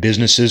engagement with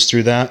businesses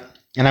through that.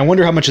 And I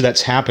wonder how much of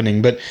that's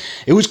happening, but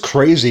it was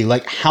crazy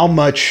like how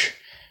much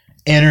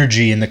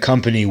energy in the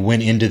company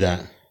went into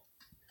that.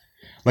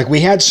 Like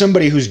we had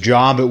somebody whose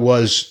job it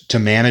was to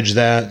manage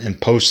that and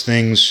post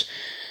things.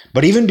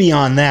 But even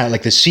beyond that,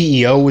 like the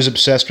CEO was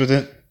obsessed with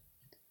it.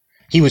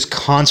 He was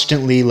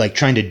constantly like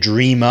trying to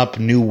dream up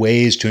new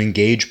ways to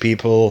engage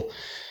people.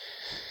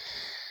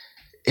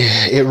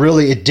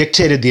 It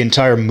dictated the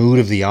entire mood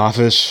of the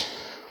office.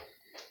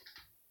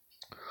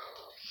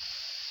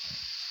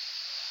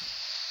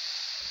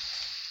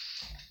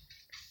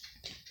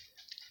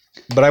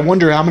 But I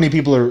wonder how many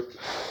people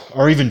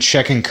are even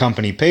checking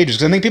company pages,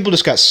 because I think people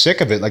just got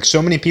sick of it. Like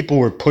so many people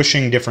were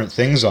pushing different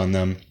things on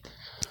them.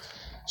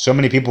 So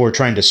many people were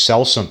trying to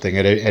sell something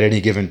at any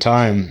given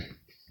time.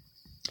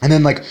 And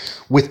then like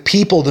with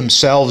people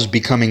themselves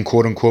becoming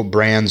quote unquote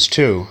brands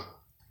too.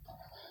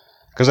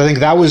 Because I think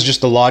that was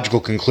just the logical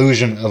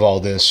conclusion of all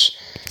this,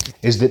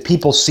 is that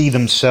people see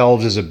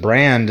themselves as a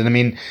brand. And I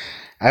mean,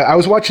 I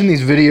was watching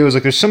these videos,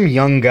 like there's some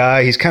young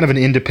guy, he's kind of an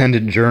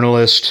independent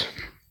journalist.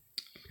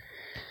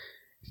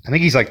 I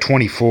think he's like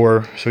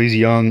 24, so he's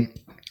young.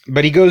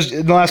 But he goes,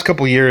 in the last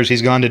couple of years,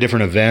 he's gone to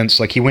different events.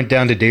 Like he went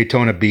down to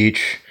Daytona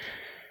Beach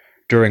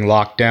during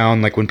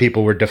lockdown, like when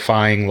people were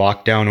defying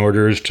lockdown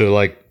orders to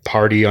like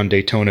party on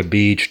Daytona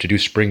Beach, to do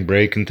spring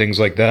break and things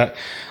like that.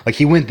 Like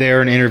he went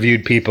there and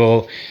interviewed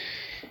people.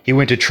 He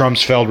went to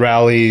Trumpsfeld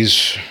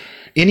rallies,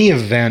 any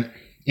event,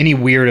 any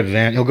weird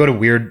event. He'll go to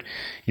weird,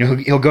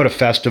 he'll go to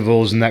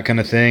festivals and that kind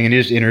of thing. And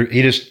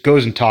he just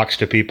goes and talks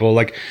to people.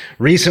 Like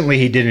recently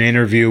he did an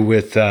interview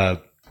with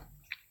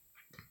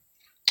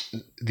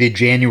the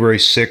January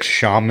 6th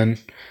shaman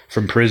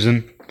from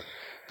prison.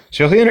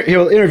 So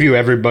he'll interview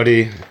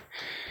everybody.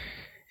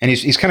 And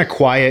he's kind of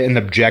quiet and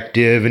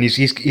objective, and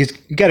he's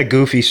got a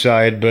goofy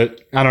side, but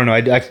I don't know.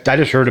 I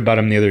just heard about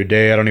him the other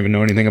day. I don't even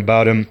know anything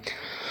about him.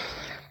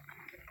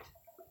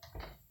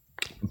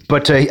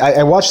 But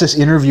I watched this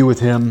interview with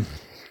him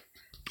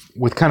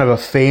with kind of a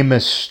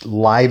famous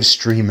live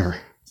streamer.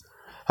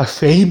 A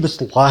famous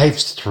live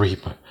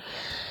streamer.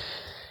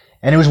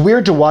 And it was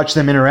weird to watch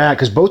them interact,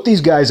 because both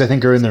these guys, I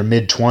think, are in their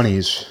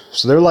mid-20s.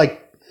 So they're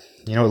like,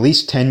 at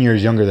least 10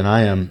 years younger than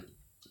I am.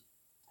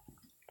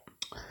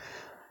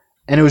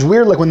 And it was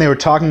weird, like, when they were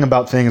talking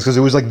about things, because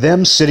it was like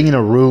them sitting in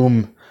a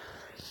room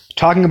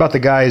talking about the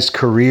guy's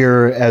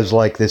career as,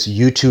 like, this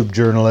YouTube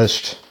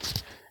journalist,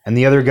 and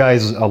the other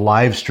guy's a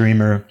live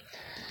streamer.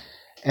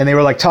 And they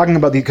were, like, talking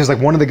about because, like,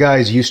 one of the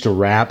guys used to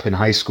rap in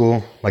high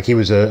school. Like, he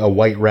was a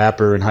white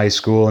rapper in high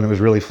school, and it was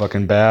really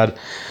fucking bad.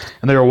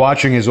 And they were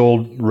watching his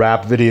old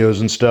rap videos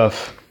and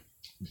stuff.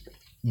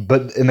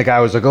 And the guy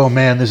was like, oh,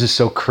 man, this is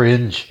so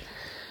cringe.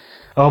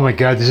 Oh, my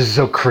God, this is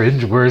so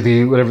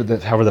cringe-worthy,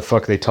 however the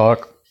fuck they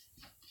talk.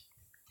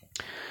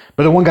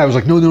 But the one guy was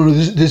like, no,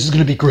 this is going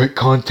to be great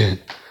content.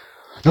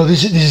 No,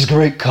 this is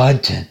great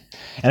content.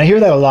 And I hear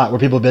that a lot, where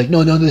people will be like,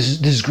 no,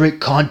 this is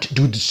great content.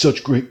 Dude, this is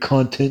such great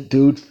content,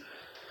 dude.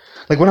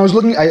 Like when I was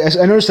looking, I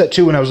noticed that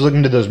too when I was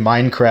looking to those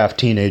Minecraft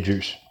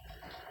teenagers.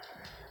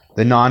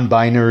 The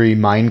non-binary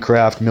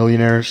Minecraft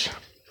millionaires.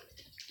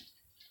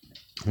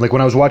 Like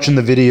when I was watching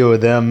the video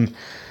of them,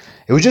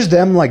 it was just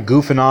them like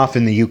goofing off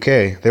in the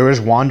UK. They were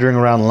just wandering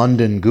around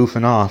London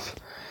goofing off.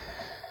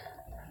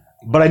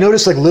 But I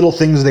noticed like little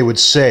things they would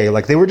say.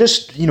 Like they were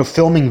just,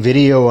 filming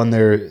video on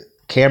their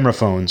camera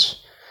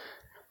phones.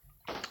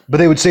 But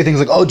they would say things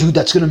like, oh, dude,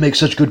 that's going to make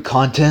such good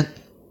content.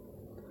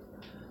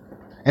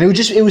 And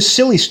it was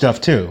silly stuff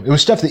too. It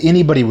was stuff that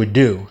anybody would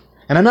do.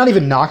 And I'm not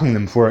even knocking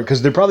them for it,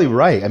 because they're probably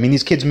right. I mean,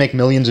 these kids make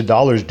millions of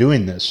dollars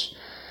doing this.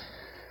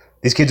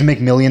 These kids make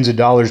millions of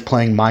dollars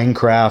playing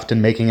Minecraft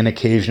and making an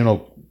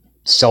occasional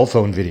cell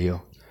phone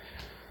video.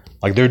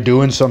 Like they're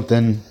doing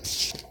something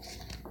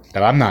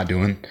that I'm not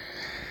doing.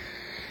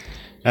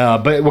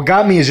 But what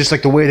got me is just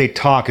like the way they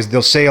talk, is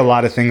they'll say a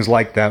lot of things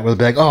like that. Where they'll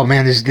be like, oh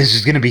man, this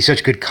is going to be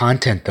such good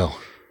content though.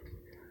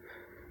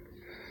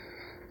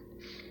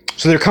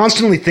 So they're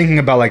constantly thinking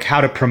about like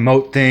how to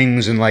promote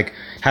things and like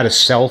how to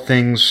sell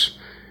things.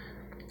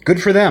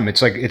 Good for them.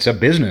 It's like, it's a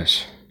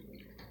business.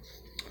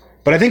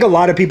 But I think a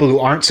lot of people who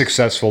aren't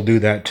successful do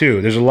that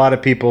too. There's a lot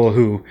of people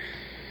who,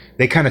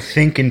 they kind of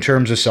think in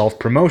terms of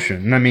self-promotion.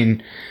 And I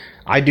mean,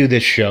 I do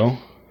this show.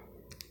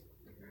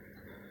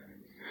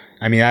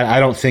 I mean, I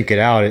don't think it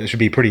out. It should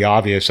be pretty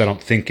obvious. I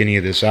don't think any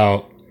of this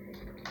out.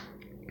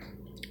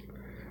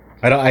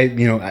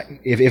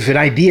 If an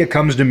idea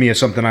comes to me as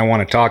something I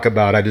want to talk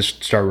about, I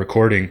just start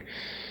recording.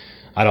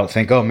 I don't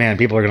think, oh man,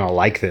 people are going to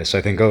like this.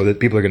 I think, oh, that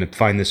people are going to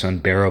find this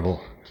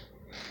unbearable.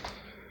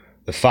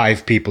 The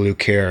 5 people who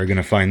care are going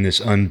to find this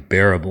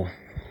unbearable.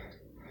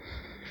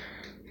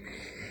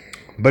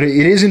 But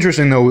it is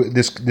interesting, though,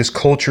 this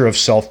culture of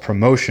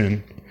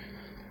self-promotion,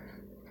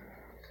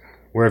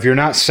 where if you're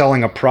not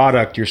selling a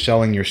product, you're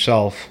selling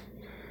yourself.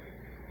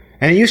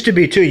 And it used to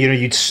be, too,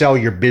 you'd sell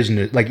your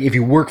business. Like, if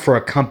you work for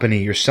a company,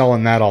 you're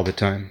selling that all the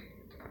time.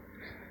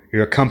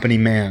 You're a company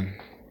man.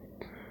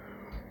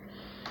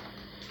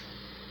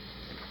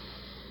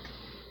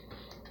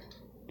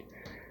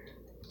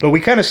 But we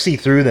kind of see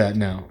through that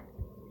now.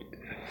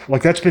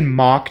 Like, that's been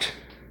mocked.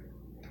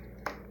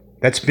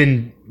 That's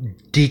been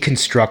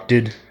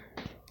deconstructed.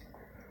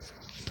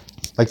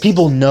 Like,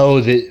 people know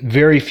that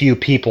very few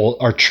people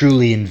are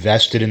truly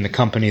invested in the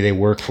company they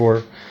work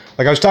for.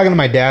 Like, I was talking to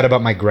my dad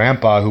about my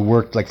grandpa who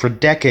worked, like, for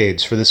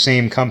decades for the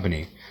same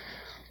company.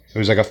 It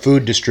was like a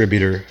food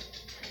distributor.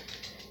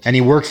 And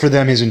he worked for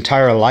them his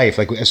entire life.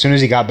 Like, as soon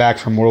as he got back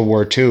from World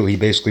War II, he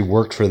basically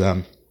worked for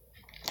them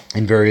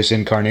in various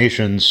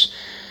incarnations.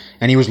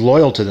 And he was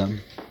loyal to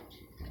them.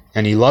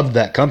 And he loved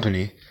that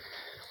company.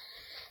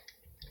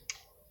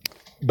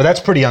 But that's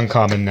pretty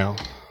uncommon now.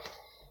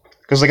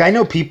 Because, like, I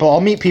know people,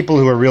 I'll meet people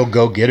who are real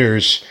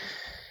go-getters,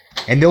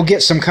 and they'll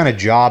get some kind of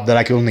job that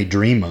I could only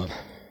dream of.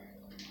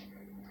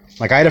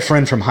 Like, I had a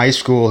friend from high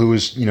school who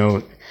was, you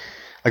know,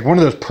 like one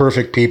of those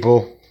perfect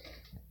people.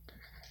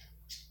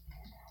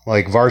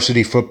 Like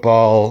varsity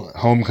football,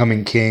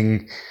 homecoming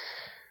king.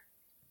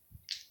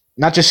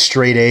 Not just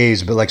straight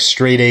A's, but like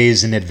straight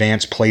A's in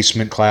advanced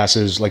placement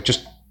classes. Like,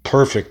 just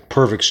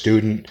perfect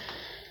student.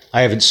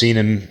 I haven't seen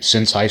him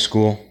since high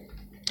school.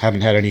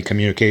 Haven't had any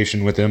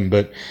communication with him,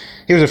 but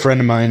he was a friend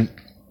of mine.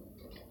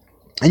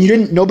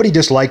 And nobody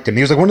disliked him.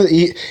 He was like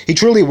he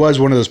truly was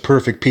one of those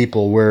perfect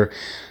people where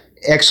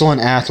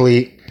excellent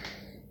athlete,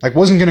 like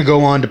wasn't going to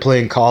go on to play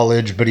in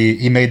college, but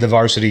he made the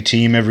varsity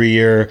team every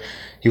year.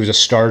 He was a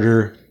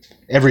starter,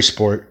 every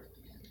sport.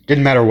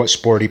 Didn't matter what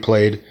sport he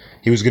played.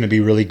 He was going to be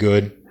really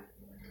good.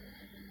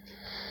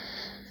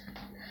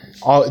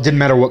 It didn't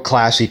matter what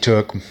class he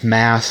took,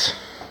 math,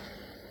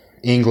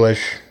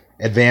 English,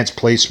 advanced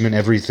placement,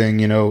 everything,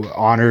 you know,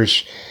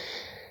 honors.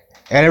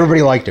 And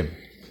everybody liked him.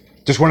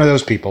 Just one of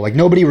those people. Like,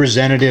 nobody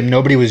resented him.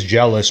 Nobody was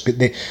jealous.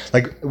 But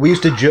we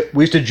used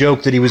to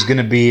joke that he was going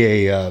to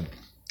be a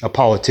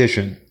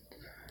politician.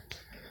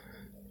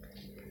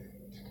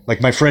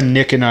 Like, my friend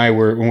Nick and I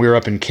when we were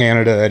up in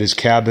Canada at his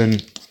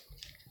cabin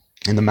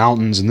in the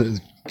mountains, in the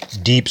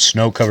deep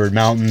snow-covered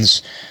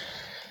mountains.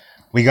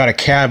 We got a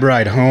cab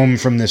ride home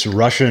from this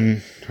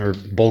Russian or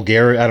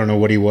Bulgarian, I don't know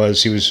what he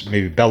was. He was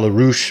maybe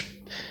Belarusian.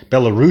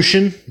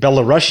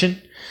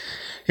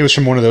 He was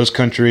from one of those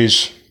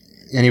countries.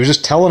 And he was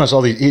just telling us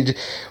all these.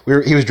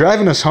 He was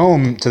driving us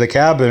home to the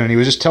cabin, and he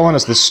was just telling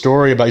us this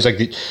story about. He's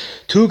like,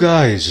 two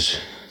guys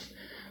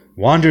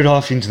wandered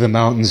off into the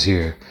mountains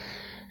here,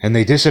 and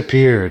they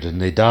disappeared,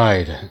 and they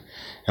died.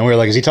 And we were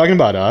like, is he talking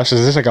about us?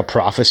 Is this like a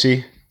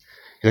prophecy?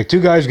 He's like,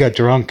 two guys got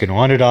drunk and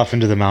wandered off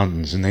into the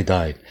mountains, and they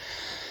died.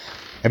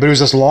 But it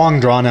was this long,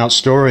 drawn-out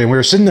story, and we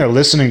were sitting there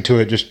listening to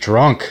it, just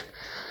drunk.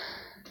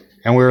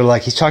 And we were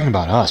like, he's talking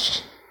about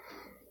us.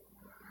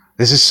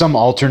 This is some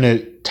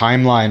alternate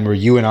timeline where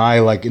you and I,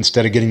 like,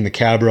 instead of getting the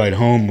cab ride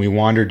home, we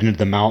wandered into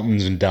the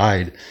mountains and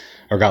died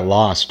or got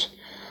lost.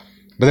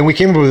 But then we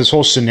came up with this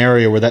whole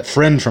scenario where that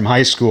friend from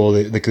high school,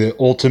 the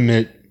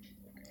ultimate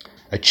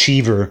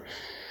achiever,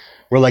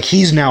 where, like,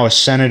 he's now a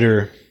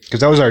senator,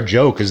 because that was our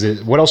joke, is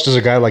that what else does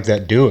a guy like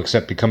that do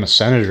except become a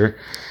senator?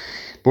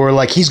 But we're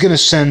like, he's going to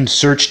send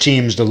search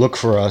teams to look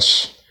for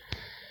us.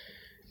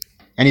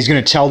 And he's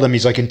going to tell them,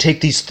 he's like, and take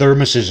these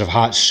thermoses of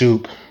hot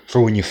soup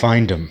for when you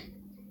find them.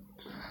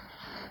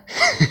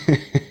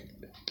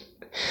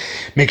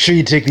 Make sure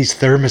you take these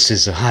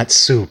thermoses of hot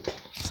soup.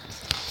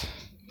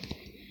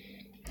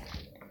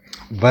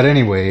 But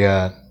anyway,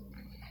 there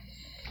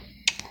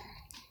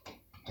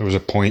was a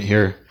point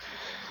here.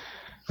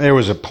 There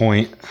was a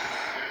point.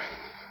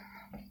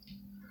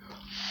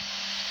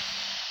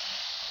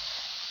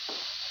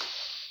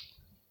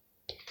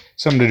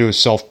 Something to do with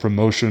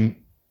self-promotion.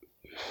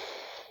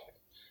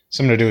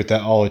 Something to do with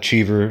that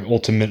all-achiever,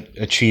 ultimate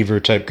achiever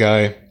type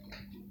guy.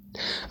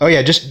 Oh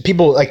yeah, just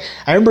people, like,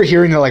 I remember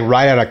hearing that, like,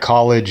 right out of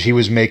college, he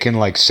was making,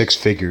 like, 6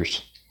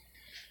 figures.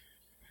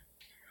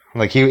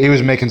 Like, he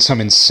was making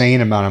some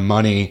insane amount of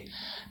money,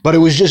 but it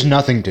was just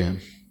nothing to him.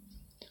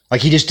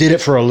 Like, he just did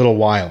it for a little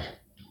while.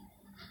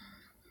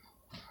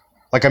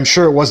 Like, I'm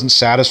sure it wasn't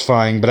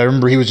satisfying, but I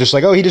remember he was just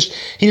like, oh, he just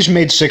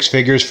made 6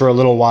 figures for a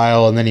little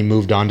while, and then he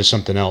moved on to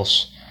something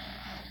else.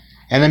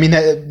 And I mean,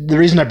 the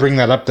reason I bring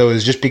that up, though,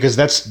 is just because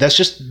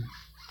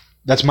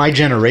that's my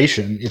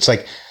generation. It's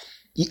like,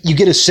 you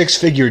get a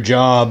 6-figure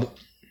job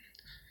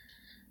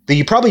that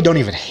you probably don't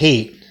even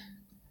hate.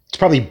 It's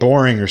probably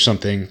boring or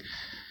something.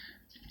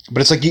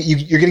 But it's like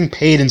you're getting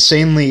paid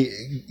insanely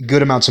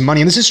good amounts of money.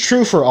 And this is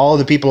true for all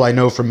the people I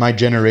know from my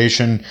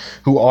generation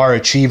who are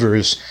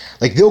achievers.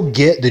 Like, they'll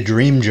get the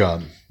dream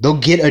job. They'll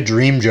get a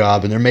dream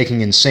job and they're making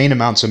insane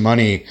amounts of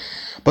money,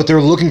 but they're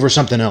looking for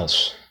something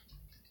else.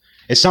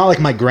 It's not like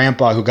my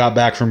grandpa who got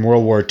back from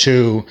World War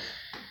II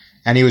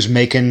and he was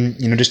making,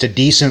 you know, just a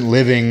decent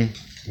living,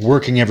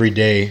 working every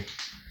day,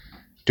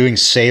 doing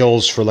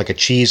sales for like a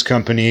cheese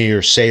company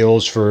or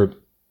sales for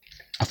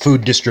a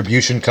food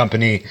distribution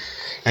company.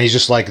 And he's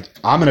just like,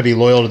 I'm going to be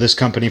loyal to this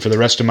company for the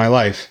rest of my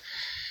life.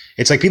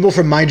 It's like people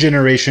from my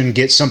generation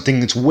get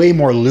something that's way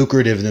more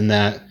lucrative than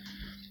that.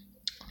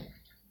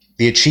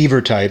 The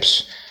achiever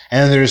types.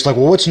 And then they're just like,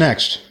 well, what's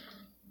next?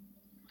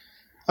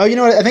 oh, you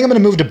know what? I think I'm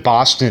going to move to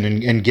Boston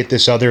and get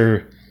this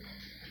other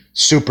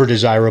super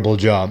desirable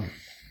job.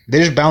 They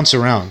just bounce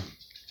around.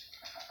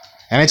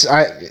 And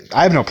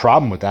I have no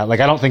problem with that. Like,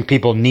 I don't think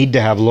people need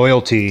to have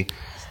loyalty,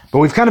 but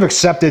we've kind of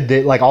accepted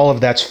that, like, all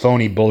of that's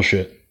phony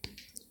bullshit.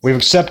 We've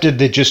accepted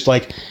that just,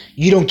 like,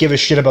 you don't give a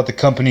shit about the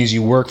companies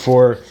you work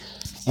for,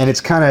 and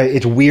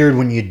it's weird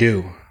when you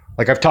do.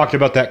 Like, I've talked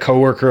about that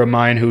coworker of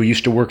mine who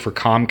used to work for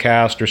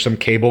Comcast or some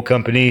cable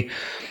company,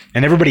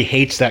 and everybody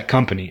hates that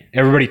company.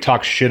 Everybody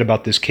talks shit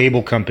about this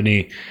cable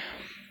company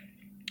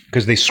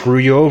because they screw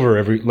you over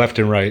every left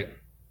and right.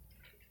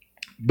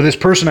 But this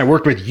person I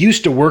worked with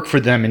used to work for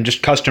them in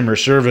just customer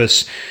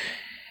service,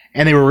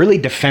 and they were really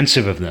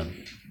defensive of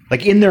them.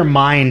 Like, in their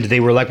mind, they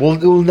were like, well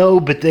no,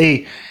 but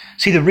they...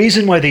 See, the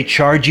reason why they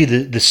charge you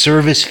the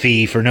service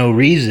fee for no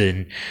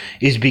reason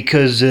is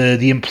because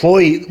the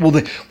employee...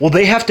 Well,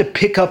 they have to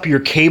pick up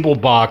your cable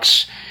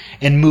box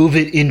and move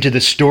it into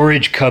the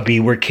storage cubby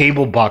where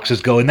cable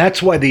boxes go, and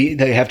that's why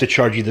they have to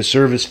charge you the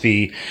service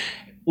fee.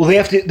 Well, they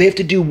have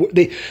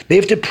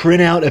to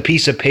print out a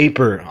piece of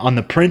paper on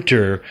the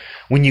printer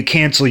when you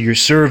cancel your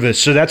service,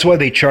 so that's why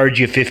they charge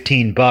you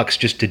 $15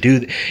 just to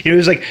do. It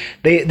was like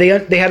they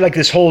had like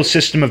this whole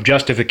system of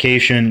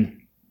justification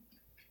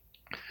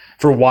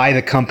for why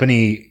the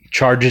company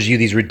charges you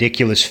these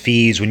ridiculous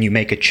fees when you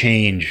make a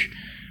change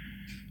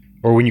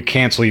or when you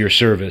cancel your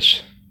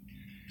service.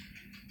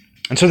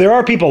 And so there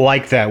are people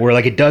like that where,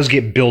 like, it does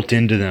get built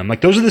into them.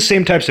 Like, those are the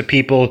same types of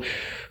people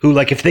who,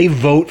 like, if they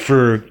vote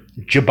for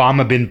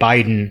Obama bin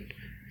Biden,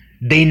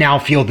 they now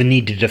feel the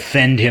need to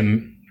defend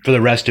him for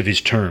the rest of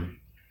his term.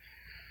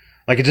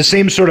 Like, it's the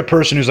same sort of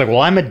person who's like,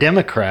 well, I'm a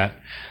Democrat,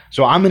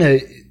 so I'm going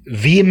to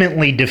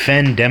vehemently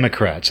defend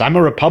Democrats. I'm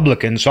a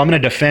Republican, so I'm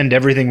going to defend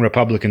everything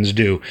Republicans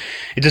do.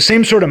 It's the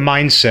same sort of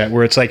mindset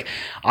where it's like,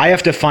 I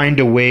have to find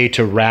a way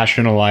to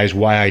rationalize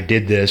why I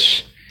did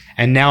this,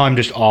 and now I'm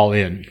just all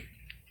in.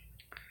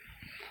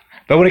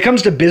 But when it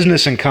comes to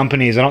business and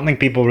companies, I don't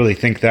think people really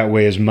think that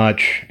way as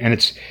much. And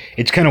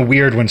it's kind of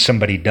weird when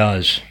somebody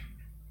does.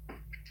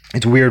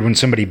 It's weird when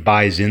somebody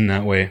buys in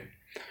that way.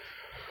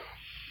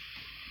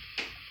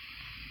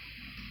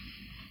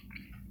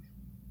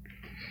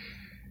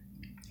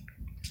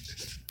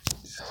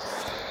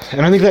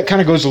 And I think that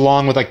kind of goes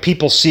along with, like,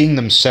 people seeing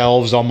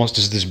themselves almost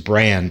as this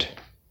brand.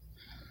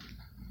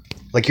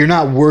 Like, you're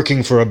not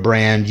working for a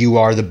brand, you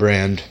are the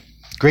brand.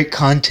 Great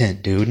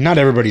content, dude. Not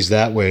everybody's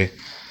that way.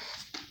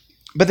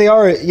 But they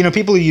are,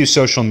 people who use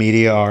social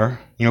media are,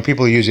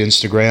 people who use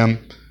Instagram.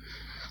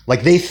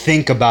 Like, they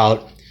think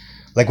about,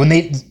 like, when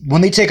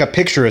they take a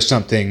picture of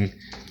something,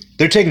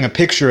 they're taking a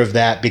picture of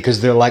that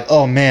because they're like,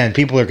 oh man,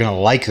 people are going to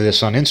like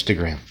this on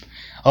Instagram.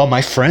 Oh,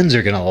 my friends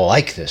are going to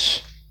like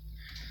this.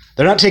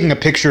 They're not taking a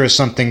picture of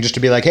something just to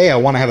be like, hey, I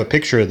want to have a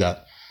picture of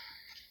that.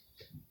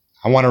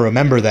 I want to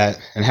remember that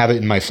and have it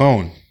in my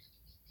phone.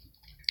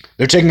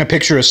 They're taking a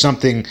picture of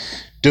something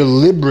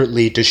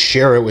deliberately to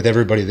share it with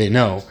everybody they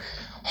know,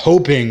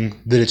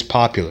 hoping that it's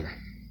popular.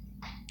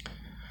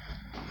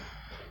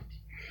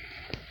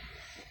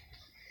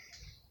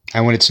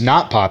 And when it's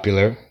not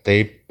popular,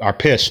 they are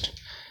pissed.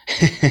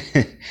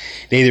 They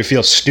either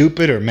feel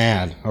stupid or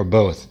mad, or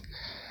both.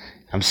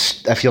 I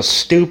feel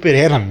stupid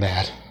and I'm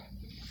mad.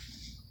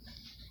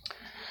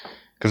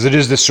 Because it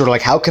is this sort of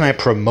like, how can I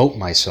promote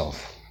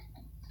myself?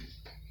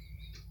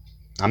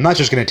 I'm not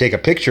just going to take a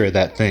picture of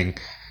that thing.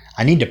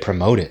 I need to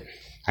promote it.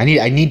 I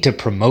need to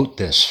promote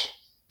this.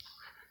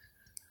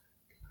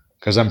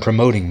 Because I'm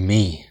promoting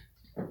me.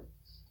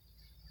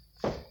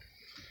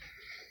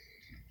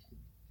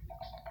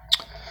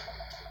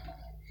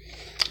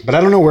 But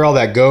I don't know where all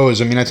that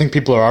goes. I mean, I think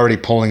people are already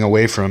pulling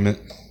away from it.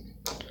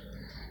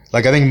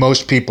 Like, I think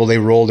most people, they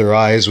roll their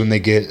eyes when they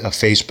get a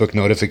Facebook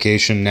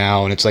notification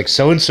now. And it's like,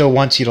 so-and-so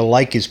wants you to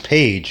like his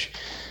page.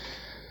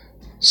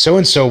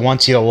 So-and-so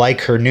wants you to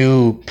like her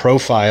new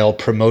profile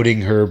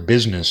promoting her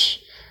business.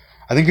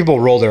 I think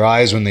people roll their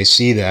eyes when they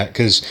see that,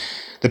 because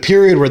the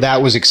period where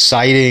that was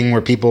exciting,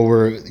 where people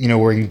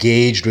were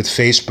engaged with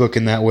Facebook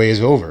in that way, is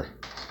over.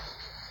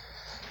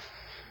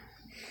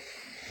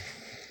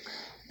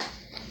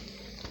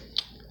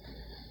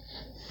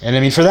 And I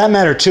mean, for that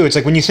matter too, it's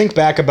like when you think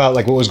back about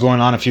like what was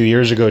going on a few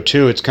years ago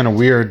too, it's kind of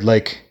weird.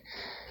 Like,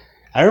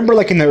 I remember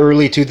like in the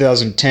early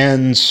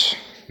 2010s,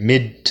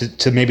 mid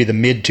to maybe the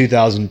mid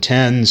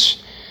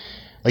 2010s,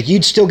 like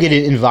you'd still get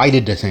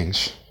invited to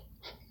things.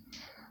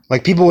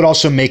 Like, people would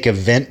also make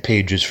event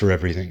pages for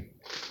everything.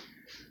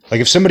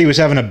 Like, if somebody was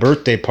having a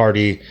birthday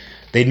party,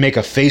 they'd make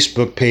a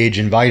Facebook page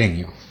inviting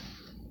you.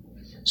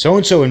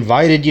 So-and-so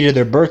invited you to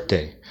their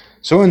birthday.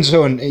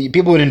 So-and-so, and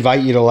people would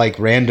invite you to like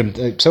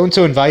random,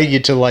 so-and-so invited you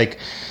to like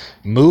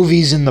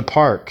movies in the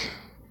park.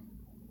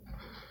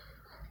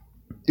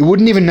 It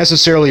wouldn't even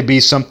necessarily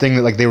be something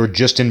that like they were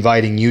just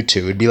inviting you to.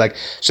 It'd be like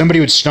somebody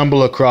would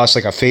stumble across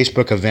like a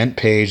Facebook event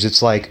page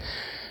that's like,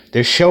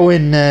 they're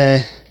showing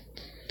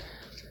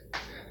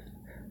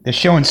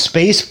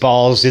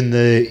Spaceballs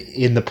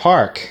in the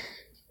park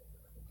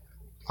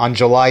on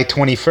July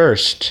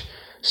 21st.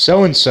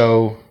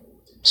 So-and-so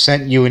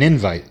sent you an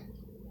invite.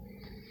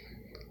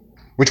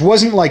 Which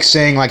wasn't like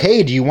saying like,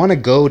 hey, do you want to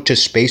go to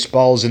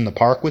Spaceballs in the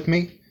park with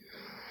me?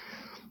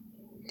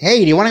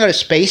 Hey, do you want to go to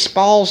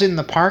Spaceballs in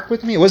the park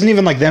with me? It wasn't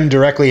even like them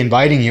directly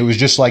inviting you. It was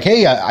just like,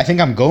 hey, I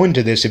think I'm going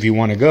to this if you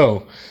want to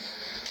go.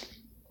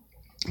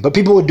 But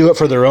people would do it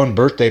for their own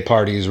birthday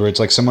parties, where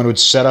it's like someone would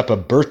set up a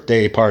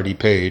birthday party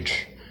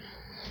page.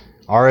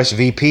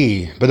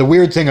 RSVP. But the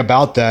weird thing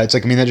about that, it's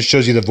like, I mean, that just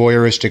shows you the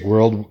voyeuristic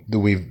world that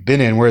we've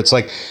been in, where it's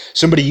like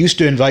somebody used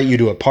to invite you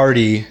to a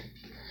party,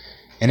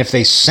 and if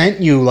they sent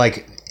you,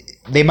 like,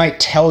 they might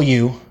tell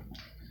you,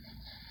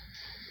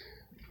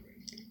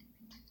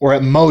 or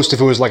at most, if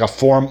it was like a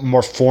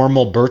more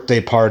formal birthday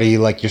party,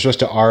 like you're supposed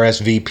to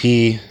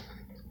RSVP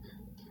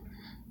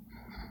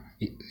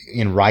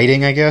in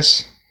writing, I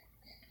guess.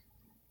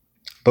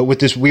 But with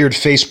this weird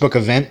Facebook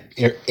event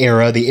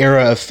era, the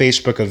era of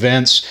Facebook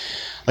events,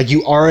 like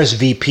you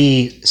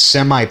RSVP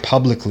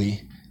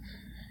semi-publicly,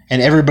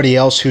 and everybody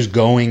else who's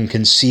going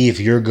can see if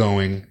you're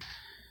going.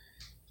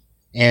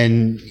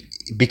 And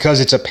because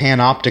it's a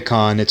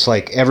panopticon, it's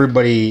like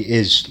everybody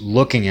is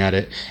looking at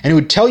it. And it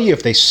would tell you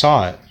if they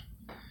saw it.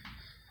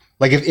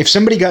 Like if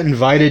somebody got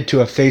invited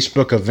to a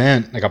Facebook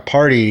event, like a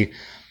party,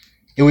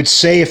 it would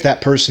say if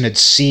that person had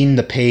seen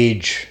the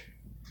page,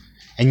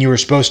 and you were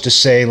supposed to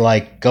say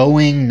like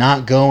going,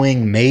 not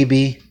going,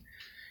 maybe.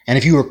 And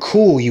if you were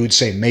cool, you would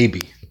say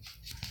maybe.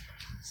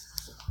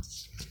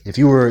 If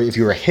you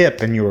were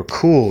hip and you were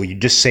cool,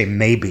 you'd just say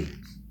maybe.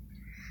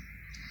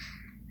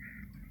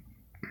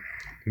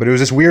 But it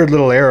was this weird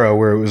little era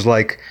where it was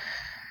like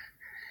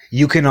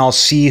you can all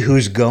see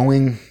who's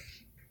going,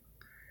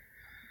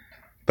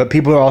 but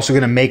people are also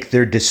going to make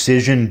their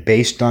decision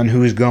based on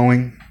who's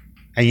going,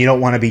 and you don't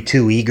want to be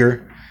too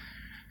eager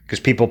because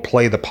people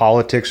play the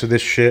politics of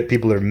this shit.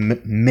 People are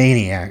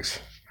maniacs.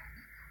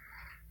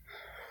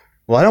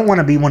 Well, I don't want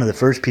to be one of the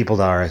first people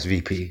to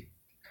RSVP.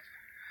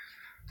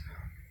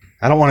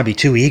 I don't want to be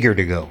too eager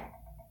to go.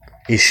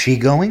 Is she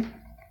going?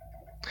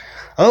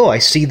 Oh, I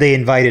see they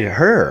invited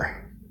her.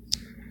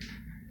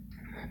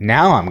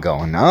 Now I'm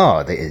going.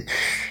 Oh,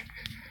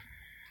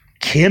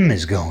 Kim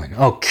is going.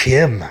 Oh,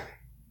 Kim.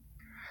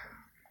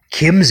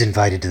 Kim's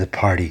invited to the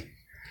party.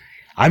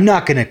 I'm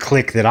not going to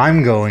click that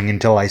I'm going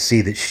until I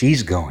see that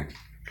she's going.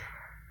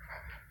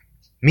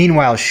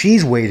 Meanwhile,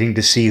 she's waiting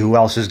to see who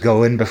else is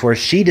going before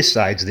she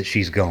decides that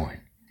she's going.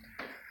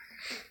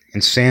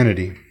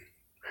 Insanity.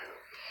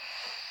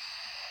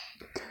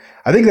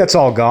 I think that's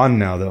all gone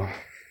now, though.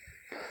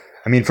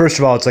 I mean, first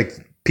of all, it's like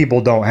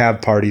people don't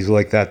have parties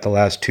like that the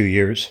last 2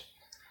 years.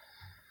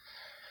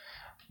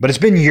 But it's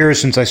been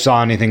years since I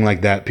saw anything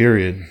like that,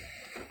 period.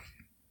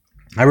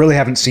 I really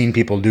haven't seen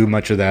people do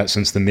much of that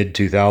since the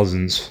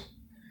mid-2000s.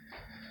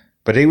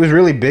 But it was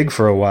really big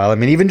for a while. I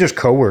mean, even just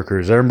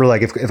coworkers. I remember,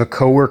 like, if a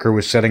coworker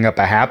was setting up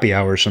a happy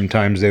hour,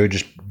 sometimes they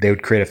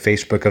would create a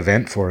Facebook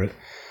event for it.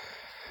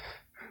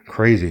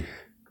 Crazy.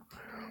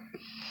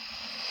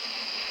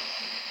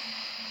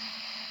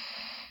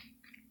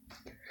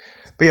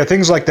 But yeah,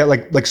 things like that,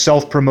 like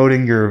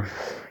self-promoting your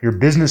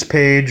business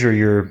page or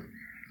your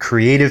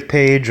creative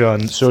page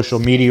on social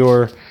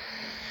meteor.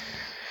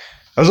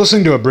 I was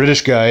listening to a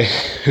British guy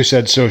who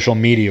said social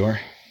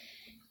meteor.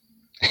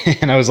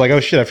 And I was like,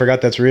 oh shit, I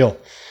forgot that's real.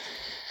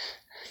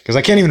 Because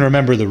I can't even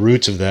remember the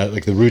roots of that,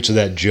 like the roots of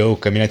that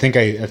joke. I mean, I think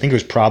it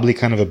was probably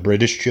kind of a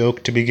British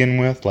joke to begin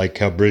with, like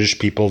how British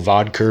people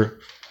vodka.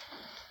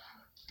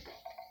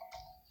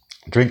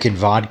 Drinking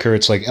vodka,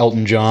 it's like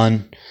Elton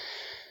John,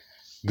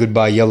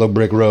 Goodbye Yellow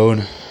Brick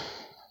Road,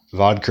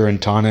 vodka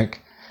and tonic.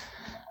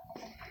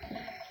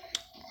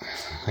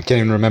 I can't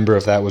even remember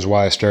if that was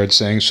why I started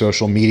saying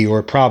social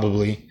meteor,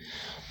 probably.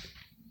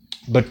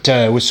 But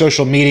with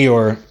social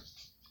meteor,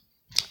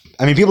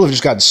 I mean, people have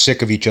just gotten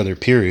sick of each other,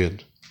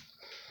 period.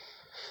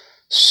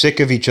 Sick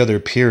of each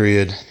other,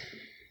 period.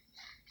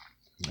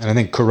 And I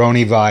think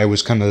Coronavi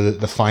was kind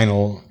of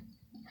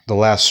the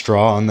last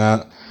straw on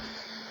that.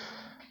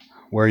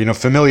 Where, you know,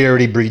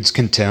 familiarity breeds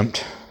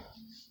contempt.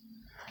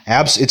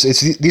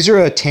 These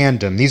are a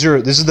tandem. This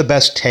is the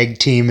best tag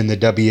team in the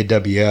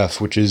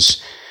WWF, which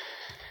is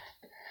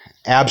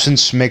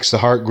absence makes the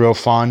heart grow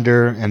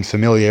fonder and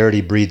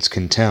familiarity breeds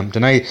contempt.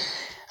 And I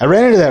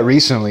ran into that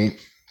recently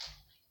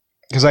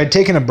because I'd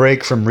taken a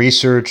break from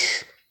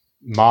research,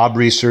 mob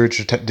research,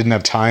 didn't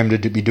have time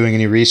to be doing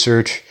any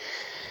research.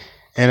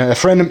 And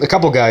a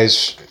couple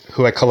guys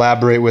who I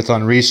collaborate with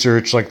on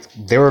research, like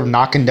they were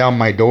knocking down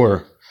my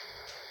door.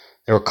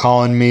 They were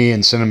calling me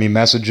and sending me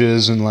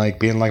messages and like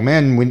being like,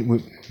 man,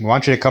 we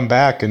want you to come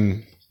back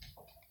and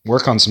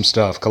work on some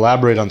stuff,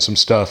 collaborate on some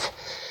stuff.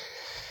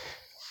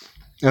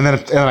 And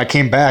then I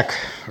came back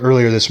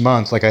earlier this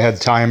month, like I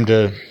had time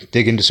to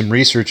dig into some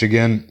research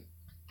again.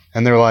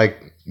 And they're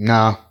like,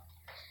 nah.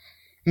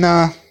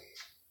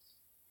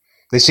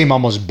 They seem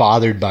almost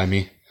bothered by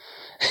me.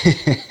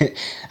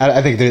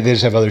 I think they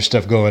just have other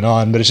stuff going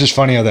on, but it's just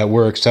funny how that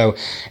works. So,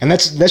 and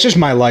that's just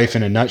my life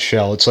in a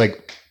nutshell. It's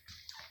like,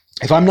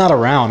 if I'm not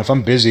around, if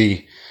I'm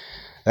busy,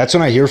 that's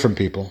when I hear from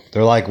people.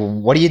 They're like, well,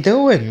 what are you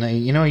doing?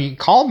 You know, you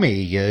call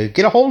me,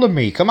 get a hold of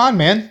me. Come on,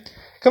 man.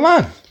 Come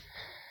on.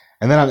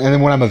 And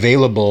then when I'm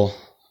available,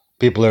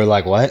 People are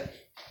like, what?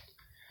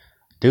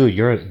 Dude,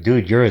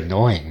 you're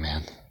annoying,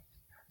 man.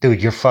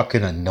 Dude, you're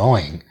fucking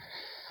annoying.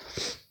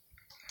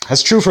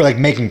 That's true for like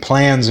making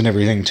plans and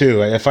everything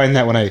too. I find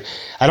that when I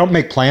don't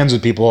make plans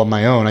with people on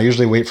my own. I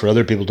usually wait for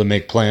other people to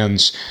make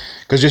plans,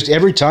 because just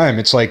every time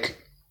it's like,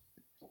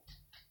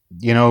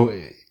 you know,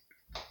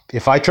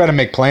 if I try to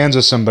make plans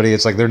with somebody,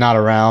 it's like they're not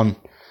around.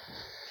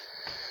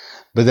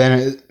 But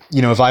then,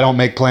 you know, if I don't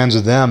make plans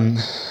with them,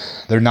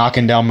 they're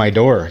knocking down my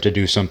door to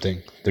do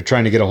something. They're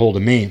trying to get a hold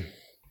of me.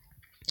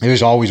 It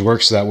just always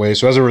works that way.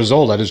 So as a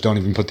result, I just don't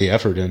even put the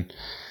effort in.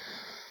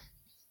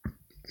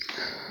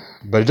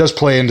 But it does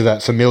play into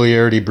that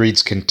familiarity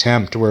breeds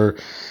contempt, where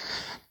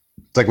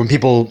like when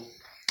people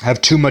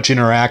have too much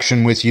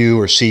interaction with you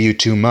or see you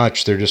too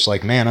much, they're just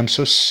like, man, I'm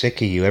so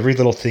sick of you. Every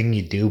little thing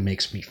you do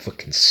makes me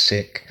fucking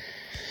sick.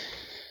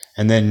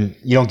 And then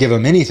you don't give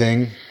them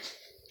anything,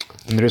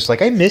 and they're just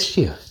like, I miss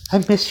you.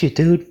 I miss you,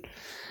 dude.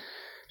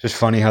 Just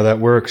funny how that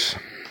works.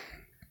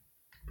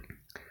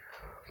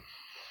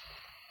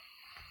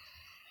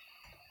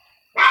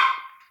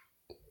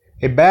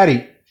 Hey,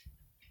 Batty.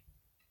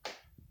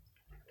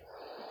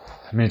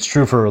 I mean, it's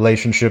true for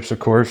relationships, of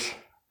course.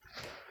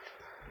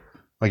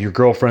 Like your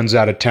girlfriend's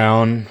out of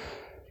town,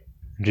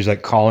 and she's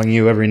like calling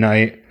you every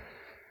night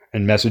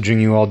and messaging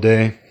you all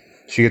day.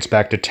 She gets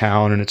back to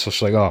town, and it's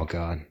just like, oh,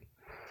 God.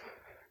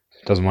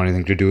 Doesn't want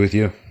anything to do with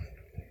you.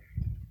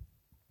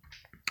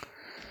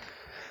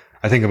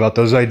 I think about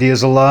those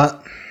ideas a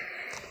lot.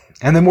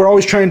 And then we're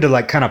always trying to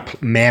like kind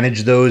of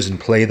manage those and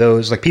play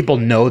those. Like people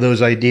know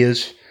those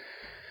ideas.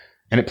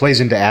 And it plays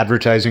into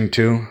advertising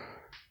too.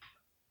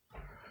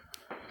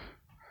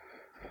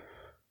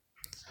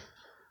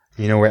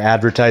 You know, where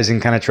advertising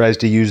kind of tries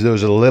to use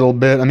those a little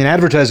bit. I mean,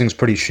 advertising is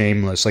pretty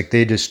shameless. Like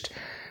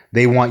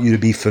they want you to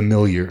be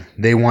familiar.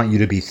 They want you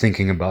to be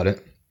thinking about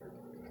it.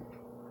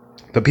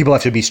 But people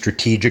have to be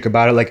strategic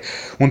about it. Like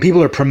when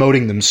people are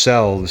promoting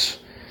themselves,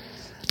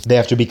 they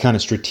have to be kind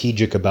of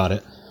strategic about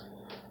it.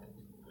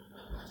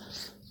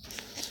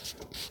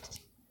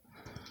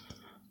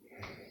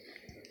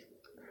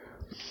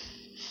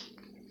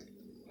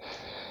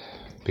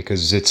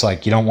 Because it's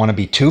like you don't want to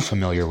be too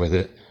familiar with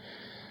it.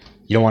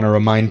 You don't want to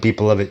remind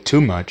people of it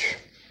too much.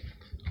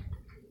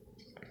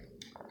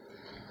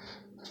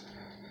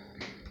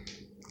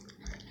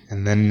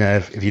 And then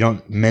if you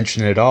don't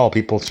mention it at all,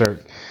 people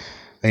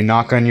they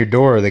knock on your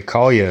door, they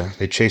call you,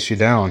 they chase you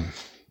down.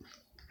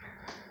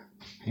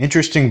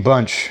 Interesting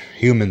bunch,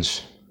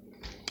 humans.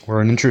 We're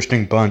an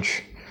interesting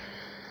bunch.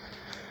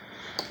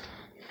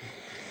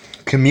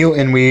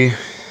 And we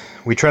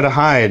try to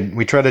hide,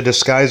 we try to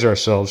disguise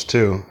ourselves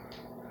too.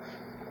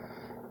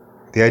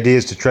 The idea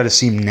is to try to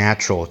seem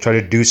natural, try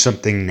to do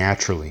something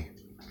naturally.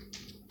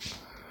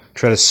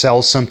 Try to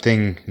sell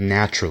something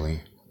naturally.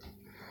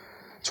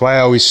 That's why I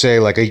always say,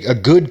 like, a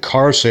good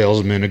car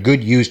salesman, a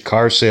good used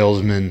car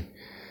salesman,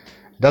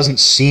 doesn't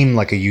seem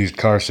like a used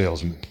car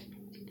salesman.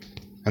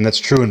 And that's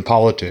true in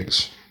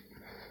politics.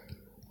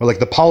 Or like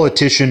the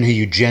politician who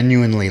you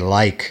genuinely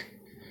like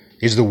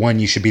is the one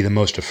you should be the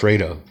most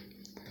afraid of.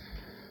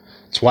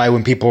 That's why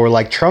when people were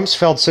like, Trump's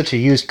such a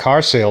used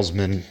car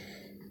salesman,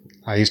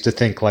 I used to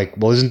think like,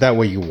 well, isn't that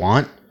what you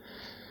want?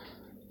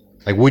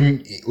 Like,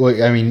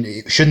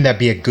 shouldn't that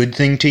be a good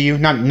thing to you?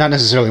 Not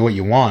necessarily what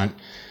you want,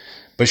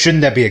 but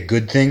shouldn't that be a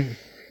good thing?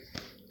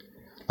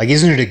 Like,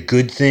 isn't it a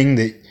good thing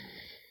that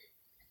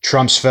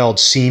Trumpsfeld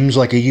seems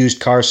like a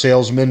used car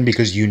salesman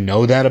because you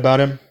know that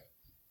about him?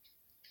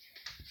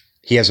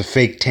 He has a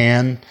fake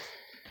tan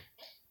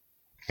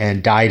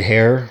and dyed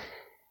hair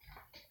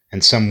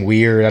and some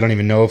weird, I don't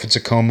even know if it's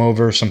a comb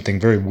over, something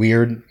very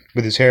weird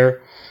with his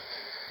hair.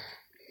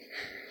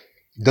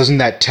 Doesn't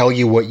that tell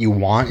you what you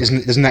want?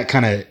 Doesn't that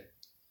kind of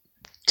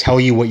tell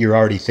you what you're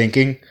already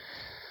thinking?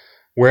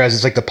 Whereas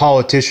it's like the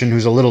politician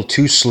who's a little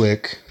too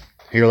slick,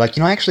 you're like,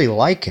 I actually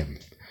like him,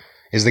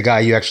 is the guy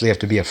you actually have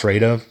to be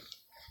afraid of.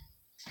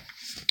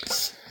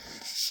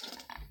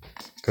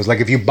 Because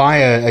like if you buy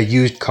a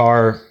used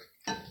car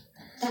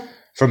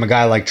from a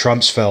guy like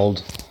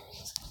Trumpsfeld,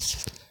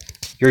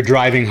 you're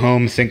driving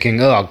home thinking,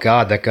 oh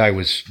God, that guy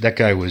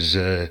was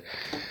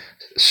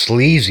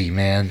sleazy,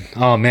 man.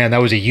 Oh man,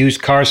 that was a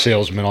used car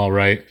salesman, all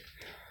right.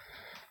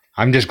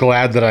 I'm just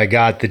glad that I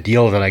got the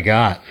deal that I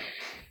got.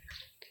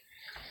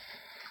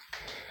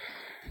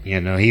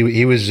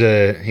 He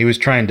was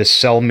trying to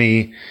sell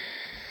me.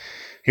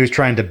 He was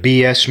trying to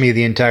BS me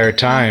the entire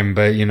time,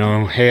 but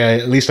hey,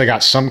 at least I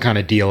got some kind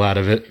of deal out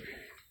of it.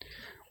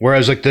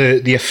 Whereas like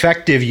the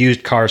effective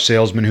used car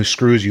salesman who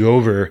screws you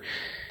over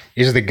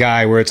is the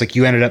guy where it's like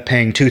you ended up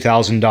paying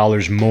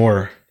 $2,000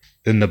 more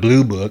than the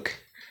blue book.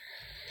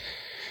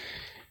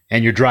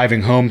 And you're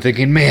driving home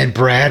thinking, man,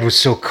 Brad was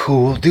so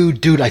cool.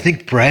 Dude, I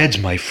think Brad's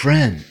my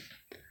friend.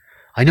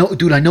 I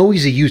know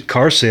he's a used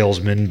car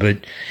salesman, but,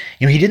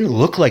 he didn't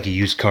look like a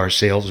used car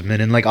salesman.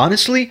 And, like,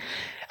 honestly,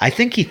 I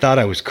think he thought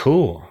I was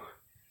cool.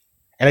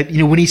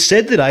 And, when he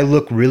said that I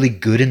look really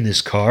good in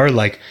this car,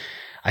 like,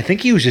 I think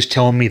he was just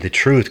telling me the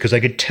truth because I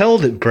could tell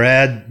that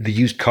Brad, the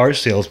used car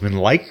salesman,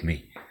 liked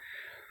me.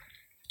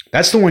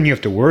 That's the one you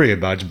have to worry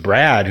about. It's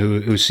Brad,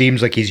 who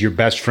seems like he's your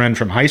best friend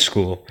from high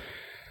school,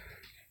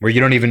 where you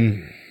don't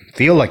even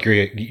feel like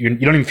you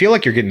don't even feel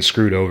like you're getting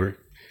screwed over,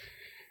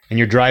 and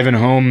you're driving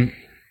home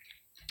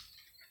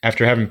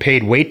after having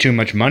paid way too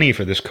much money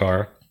for this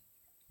car.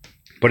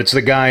 But it's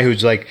the guy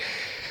who's like,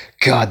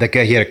 God, that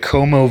guy, he had a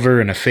comb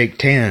over and a fake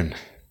tan.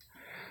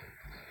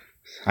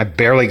 I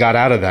barely got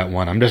out of that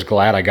one. I'm just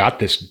glad I got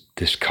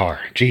this car.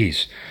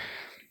 Jeez.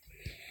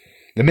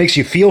 That makes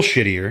you feel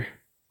shittier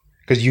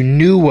because you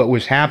knew what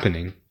was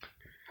happening.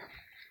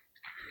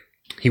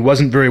 He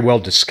wasn't very well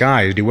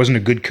disguised. He wasn't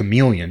a good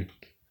chameleon.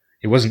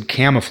 He wasn't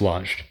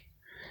camouflaged.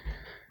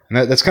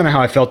 And that's kind of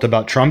how I felt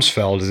about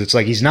Trumpsfeld. Is it's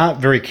like he's not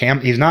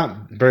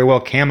very well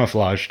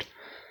camouflaged.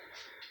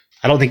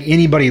 I don't think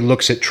anybody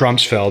looks at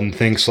Trumpsfeld and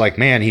thinks like,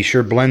 man, he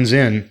sure blends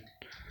in.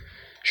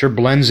 Sure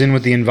blends in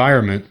with the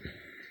environment.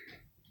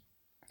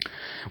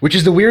 Which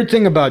is the weird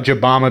thing about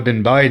Obama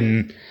bin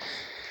Biden,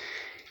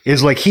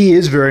 is like he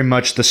is very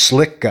much the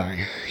slick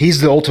guy.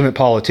 He's the ultimate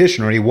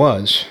politician, or he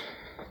was.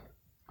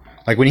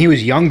 Like when he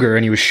was younger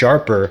and he was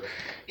sharper,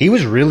 he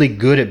was really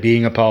good at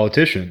being a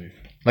politician.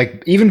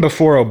 Like even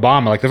before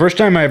Obama, like the first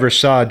time I ever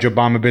saw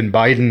Obama bin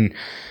Biden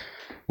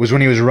was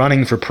when he was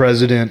running for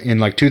president in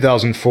like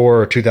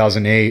 2004 or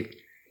 2008.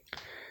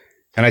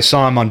 And I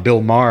saw him on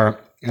Bill Maher.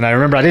 And I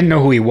remember I didn't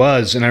know who he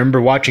was. And I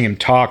remember watching him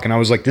talk. And I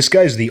was like, this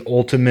guy's the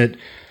ultimate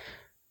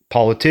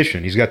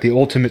politician. He's got the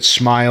ultimate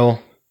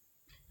smile.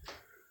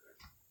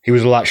 He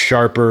was a lot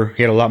sharper.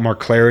 He had a lot more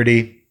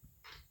clarity.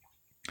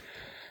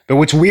 But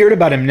what's weird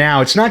about him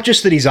now, it's not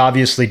just that he's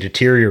obviously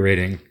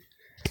deteriorating.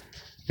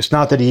 It's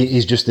not that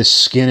he's just this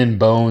skin and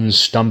bones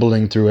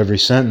stumbling through every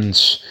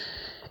sentence.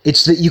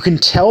 It's that you can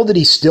tell that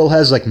he still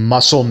has like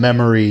muscle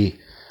memory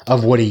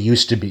of what he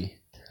used to be.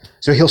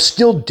 So he'll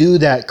still do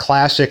that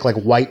classic like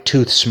white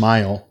tooth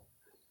smile.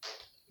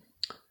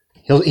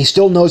 He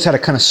still knows how to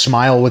kind of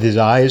smile with his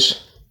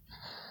eyes.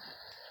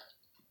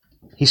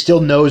 He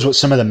still knows what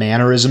some of the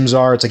mannerisms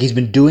are. It's like he's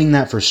been doing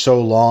that for so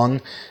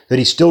long that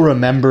he still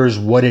remembers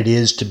what it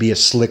is to be a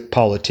slick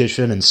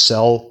politician and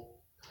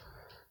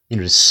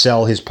to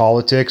sell his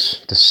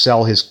politics, to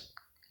sell his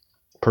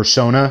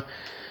persona.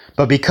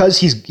 But because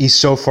he's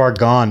so far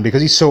gone,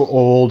 because he's so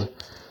old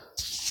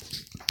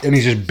and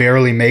he's just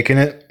barely making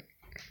it,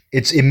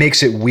 it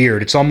makes it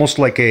weird. It's almost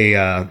like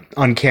a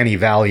uncanny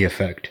valley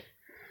effect,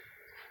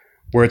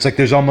 where it's like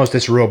there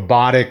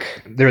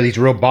are these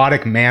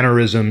robotic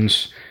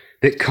mannerisms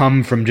that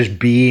come from just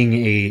being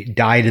a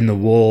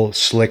dyed-in-the-wool,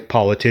 slick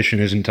politician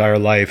his entire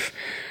life,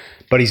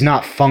 but he's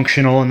not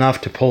functional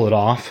enough to pull it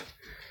off.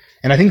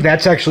 And I think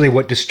that's actually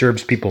what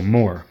disturbs people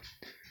more.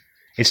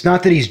 It's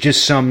not that he's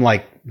just some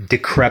like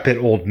decrepit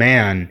old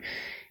man.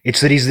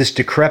 It's that he's this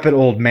decrepit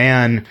old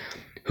man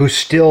who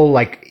still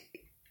kind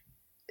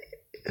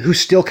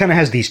of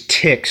has these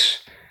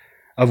tics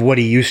of what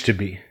he used to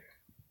be.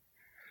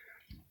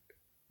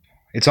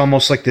 It's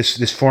almost like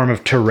this form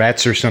of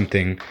Tourette's or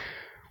something,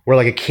 where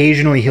like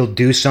occasionally he'll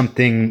do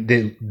something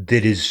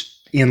that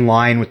is in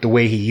line with the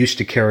way he used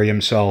to carry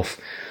himself,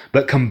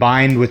 but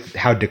combined with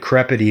how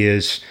decrepit he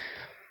is,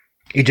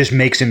 it just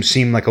makes him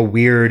seem like a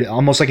weird,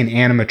 almost like an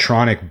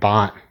animatronic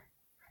bot.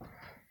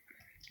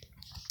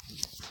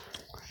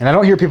 And I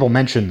don't hear people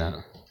mention that.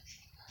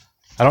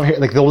 I don't hear,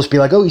 like, they'll just be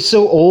like, oh, he's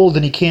so old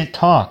and he can't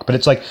talk. But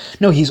it's like,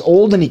 no, he's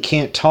old and he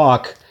can't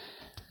talk,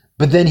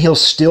 but then he'll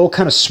still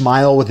kind of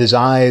smile with his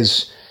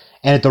eyes,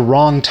 and at the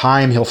wrong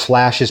time, he'll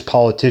flash his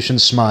politician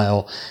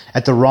smile.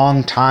 At the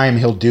wrong time,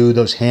 he'll do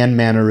those hand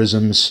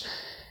mannerisms.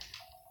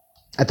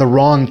 At the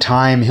wrong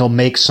time, he'll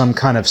make some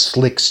kind of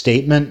slick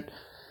statement.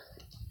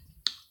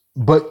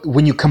 But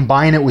when you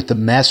combine it with the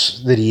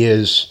mess that he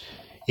is,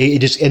 it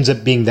just ends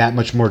up being that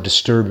much more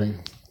disturbing.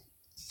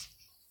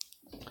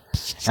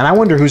 And I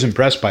wonder who's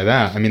impressed by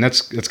that. I mean,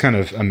 that's kind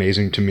of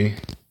amazing to me.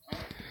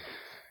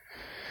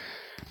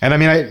 And I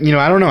mean,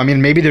 I don't know. I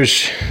mean, maybe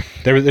there's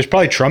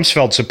probably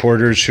Trumpsfeld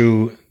supporters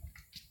who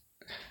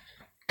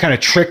kind of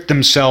tricked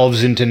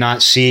themselves into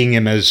not seeing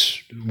him as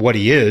what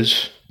he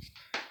is.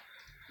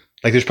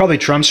 Like, there's probably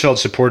Trumpsfeld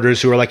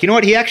supporters who are like, you know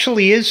what, he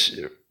actually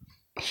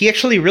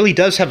really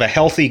does have a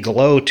healthy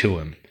glow to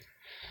him.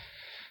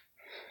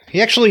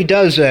 He actually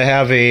does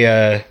have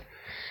a,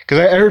 because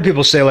I heard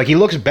people say, like, he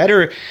looks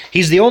better.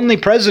 He's the only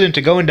president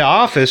to go into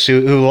office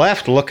who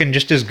left looking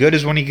just as good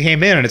as when he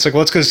came in. And it's like,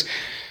 well, it's because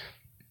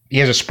he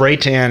has a spray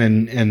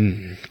tan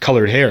and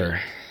colored hair.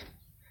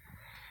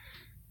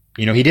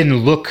 You know,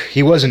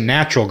 he wasn't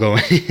natural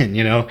going in,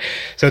 you know?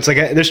 So it's like,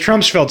 there's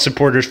Trumpsfeld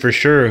supporters for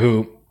sure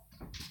who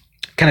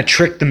kind of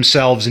tricked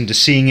themselves into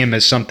seeing him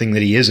as something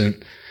that he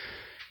isn't.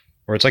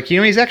 Or it's like, you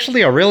know, he's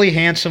actually a really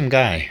handsome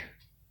guy.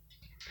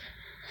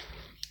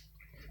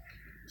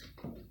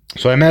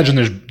 So I imagine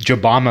there's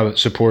Obama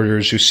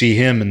supporters who see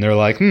him and they're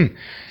like,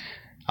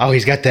 oh,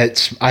 he's got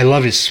that, I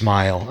love his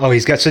smile. Oh,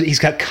 he's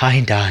got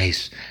kind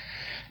eyes.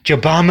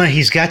 Obama,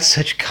 he's got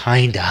such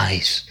kind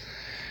eyes.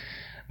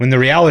 When the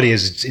reality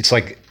is, it's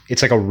like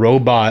a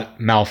robot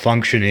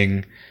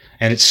malfunctioning,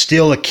 and it's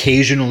still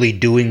occasionally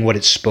doing what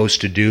it's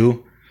supposed to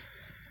do.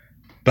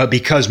 But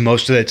because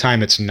most of the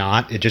time it's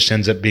not, it just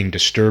ends up being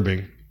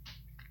disturbing.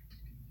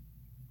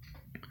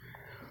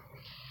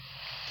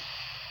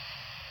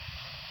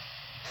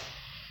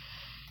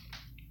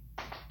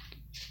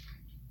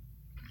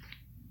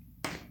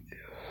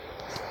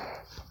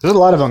 There's a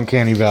lot of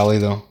uncanny valley,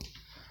 though.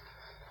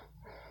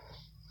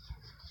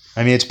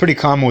 I mean, it's pretty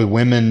common with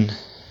women,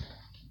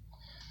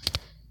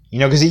 you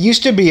know, because it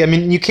used to be. I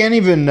mean, you can't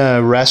even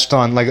rest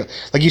on like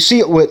you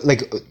see what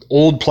like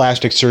old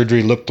plastic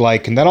surgery looked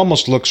like, and that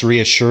almost looks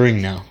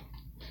reassuring now.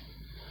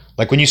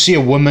 Like when you see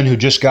a woman who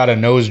just got a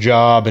nose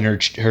job and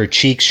her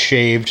cheeks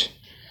shaved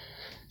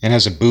and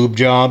has a boob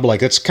job,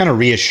 like that's kind of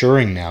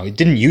reassuring now. It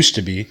didn't used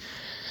to be.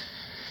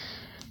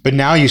 But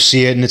now you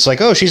see it and it's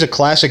like, oh, she's a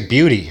classic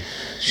beauty.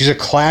 She's a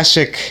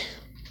classic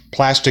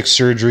plastic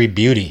surgery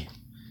beauty.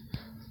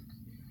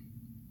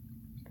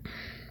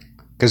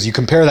 Because you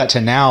compare that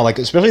to now, like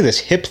especially this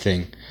hip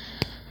thing.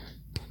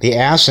 The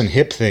ass and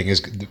hip thing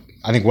is,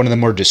 I think, one of the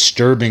more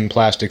disturbing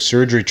plastic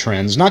surgery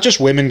trends. Not just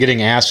women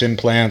getting ass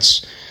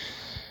implants.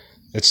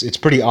 It's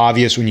pretty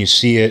obvious when you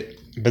see it.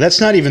 But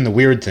that's not even the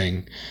weird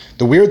thing.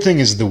 The weird thing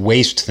is the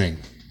waist thing.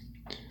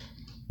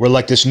 Where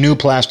like this new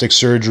plastic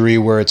surgery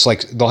where it's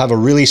like they'll have a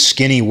really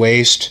skinny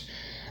waist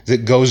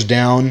that goes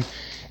down.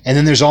 And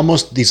then there's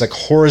almost these like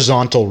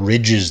horizontal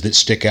ridges that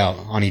stick out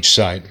on each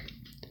side.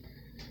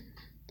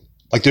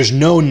 Like there's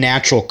no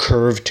natural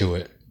curve to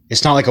it.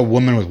 It's not like a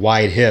woman with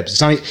wide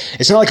hips.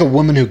 It's not like a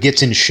woman who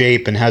gets in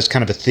shape and has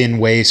kind of a thin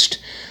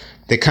waist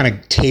that kind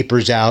of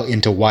tapers out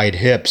into wide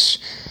hips.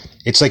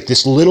 It's like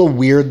this little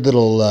weird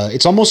little,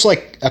 it's almost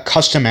like a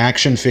custom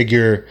action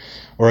figure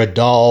or a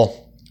doll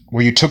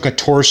where you took a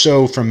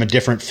torso from a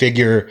different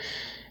figure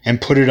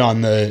and put it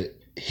on the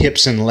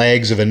hips and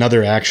legs of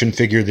another action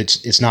figure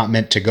that's it's not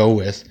meant to go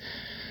with.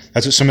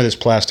 That's what some of this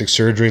plastic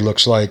surgery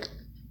looks like.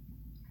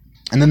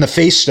 And then the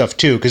face stuff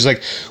too, because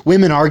like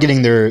women are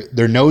getting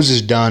their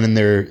noses done and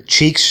their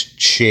cheeks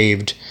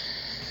shaved,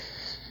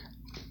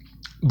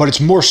 but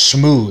it's more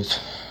smooth.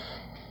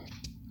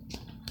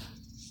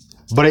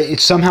 But it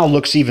somehow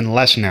looks even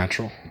less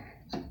natural.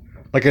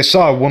 Like I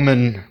saw a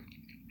woman,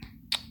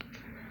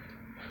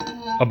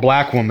 a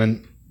black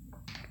woman,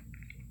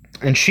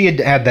 and she had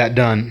had that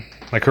done.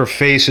 Like her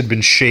face had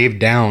been shaved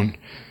down.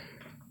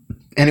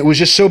 And it was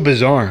just so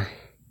bizarre.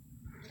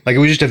 Like it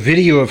was just a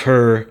video of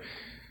her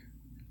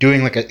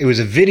doing like it was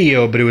a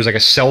video, but it was like a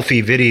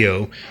selfie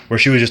video where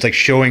she was just like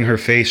showing her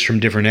face from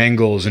different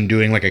angles and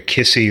doing like a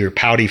kissy or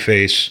pouty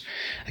face.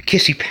 A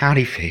kissy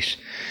pouty face.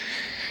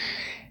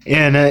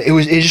 And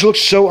it just looked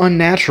so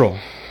unnatural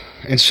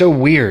and so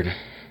weird.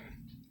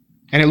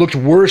 And it looked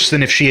worse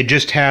than if she had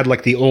just had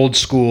like the old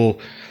school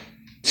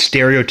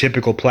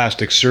stereotypical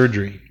plastic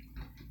surgery.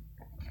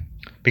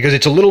 Because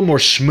it's a little more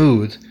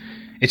smooth,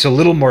 it's a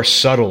little more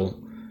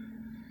subtle,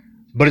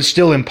 but it's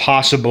still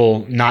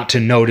impossible not to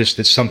notice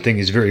that something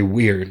is very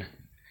weird.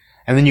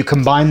 And then you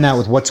combine that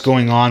with what's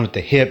going on with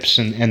the hips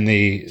and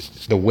the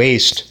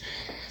waist,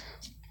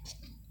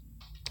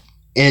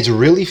 and it's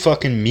really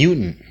fucking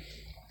mutant.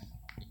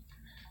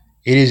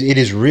 It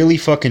is really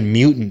fucking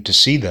mutant to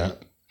see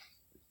that.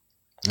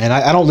 And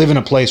I don't live in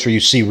a place where you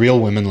see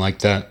real women like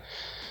that.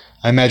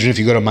 I imagine if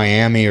you go to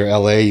Miami or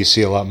LA, you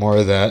see a lot more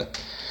of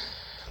that.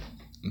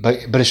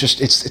 But it's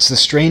just, it's the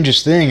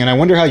strangest thing. And I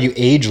wonder how you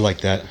age like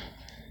that.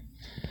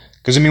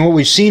 Because, I mean, what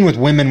we've seen with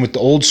women with the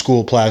old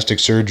school plastic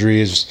surgery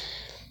is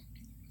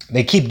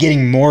they keep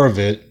getting more of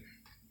it.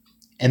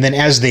 And then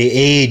as they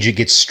age, it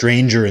gets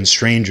stranger and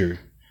stranger.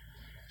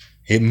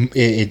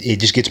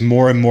 It just gets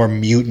more and more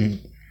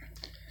mutant.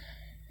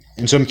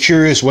 And so I'm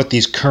curious what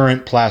these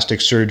current plastic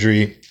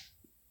surgery,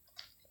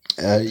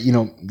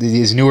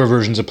 these newer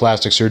versions of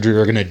plastic surgery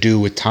are going to do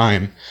with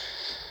time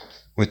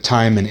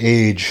and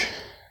age,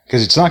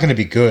 because it's not going to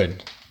be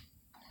good.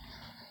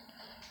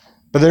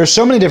 But there are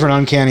so many different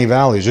uncanny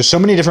valleys. There's so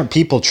many different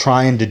people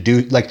trying to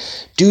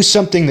do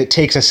something that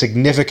takes a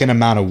significant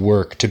amount of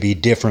work to be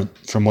different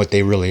from what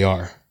they really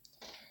are.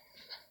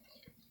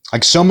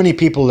 Like so many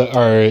people that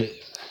are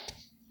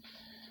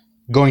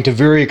going to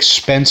very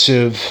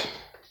expensive,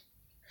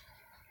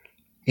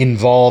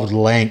 involved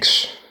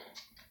lengths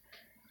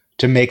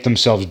to make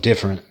themselves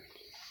different.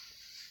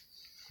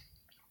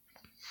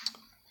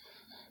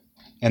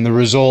 And the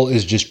result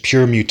is just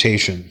pure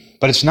mutation.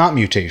 But it's not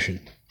mutation.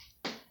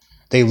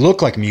 They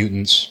look like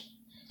mutants,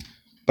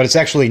 but it's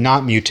actually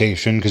not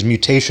mutation, because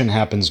mutation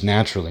happens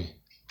naturally.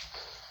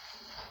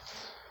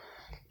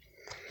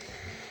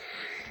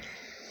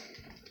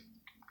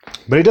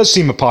 But it does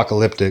seem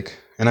apocalyptic.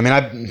 And I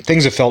mean,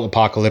 things have felt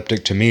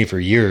apocalyptic to me for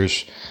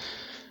years.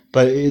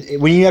 But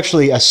when you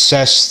actually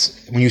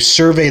when you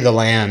survey the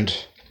land,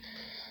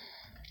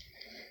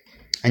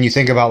 and you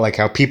think about like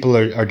how people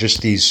are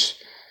just these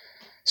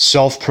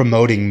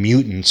self-promoting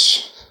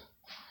mutants,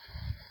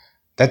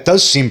 that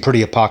does seem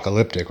pretty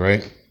apocalyptic,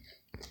 right?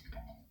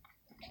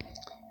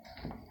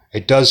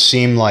 It does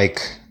seem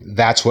like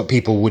that's what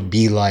people would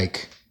be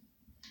like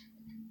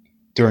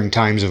during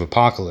times of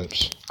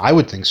apocalypse. I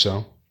would think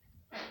so.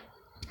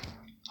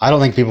 I don't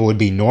think people would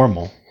be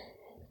normal.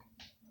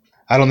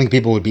 I don't think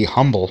people would be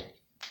humble.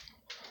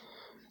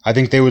 I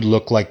think they would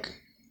look like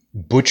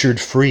butchered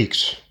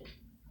freaks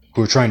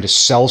who are trying to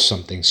sell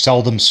something,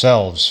 sell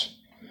themselves,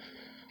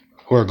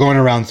 who are going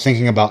around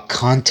thinking about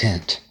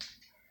content,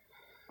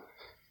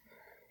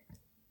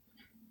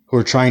 who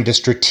are trying to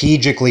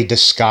strategically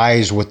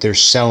disguise what they're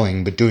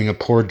selling, but doing a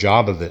poor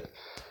job of it.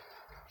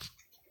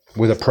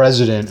 With a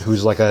president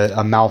who's like a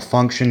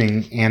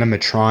malfunctioning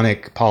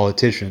animatronic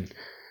politician.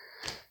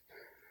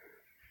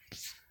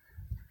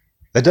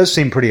 That does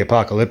seem pretty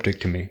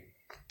apocalyptic to me.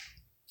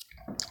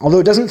 Although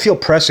it doesn't feel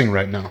pressing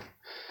right now.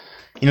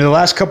 You know, the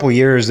last couple of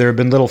years, there have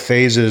been little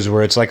phases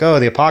where it's like, oh,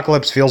 the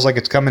apocalypse feels like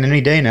it's coming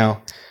any day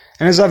now.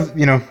 And as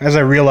I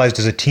realized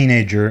as a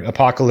teenager,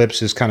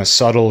 apocalypse is kind of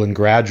subtle and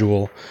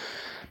gradual.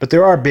 But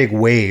there are big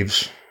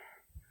waves.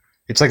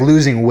 It's like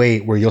losing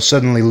weight, where you'll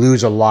suddenly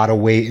lose a lot of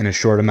weight in a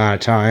short amount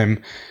of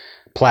time,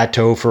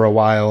 plateau for a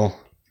while,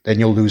 then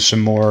you'll lose some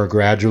more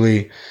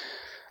gradually.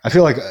 I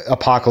feel like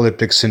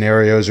apocalyptic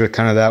scenarios are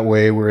kind of that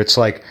way, where it's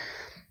like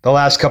the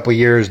last couple of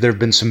years, there have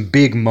been some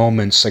big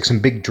moments, like some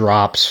big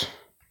drops,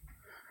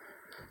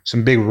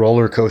 some big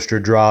roller coaster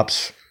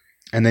drops,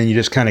 and then you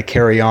just kind of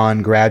carry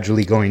on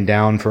gradually going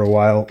down for a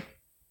while.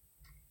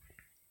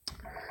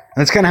 And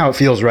that's kind of how it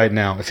feels right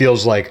now. It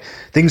feels like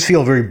things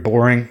feel very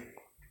boring.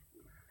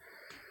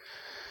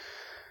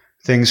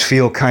 Things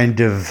feel kind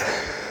of,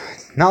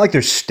 not like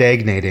they're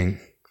stagnating,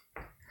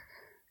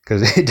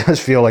 because it does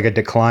feel like a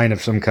decline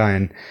of some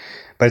kind,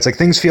 but it's like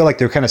things feel like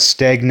they're kind of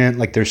stagnant,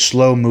 like they're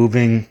slow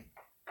moving.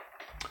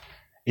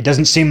 It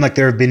doesn't seem like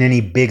there have been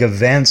any big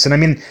events. And I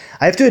mean,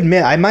 I have to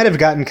admit, I might have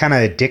gotten kind of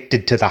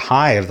addicted to the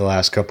high of the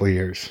last couple of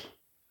years.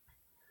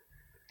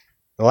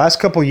 The last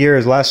couple of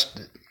years,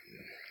 last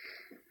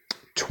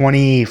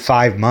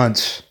 25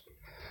 months,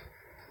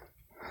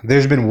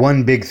 there's been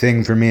one big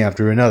thing for me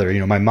after another. You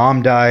know, my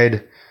mom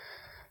died.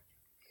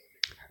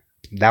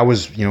 That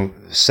was,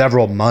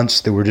 several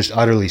months that were just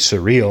utterly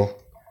surreal.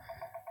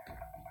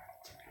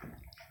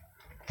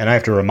 And I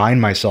have to remind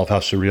myself how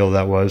surreal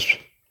that was.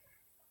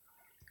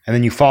 And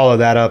then you follow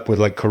that up with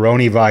like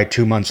coronavirus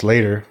 2 months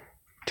later,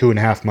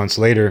 2.5 months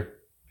later.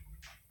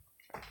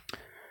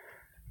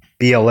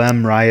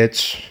 BLM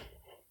riots.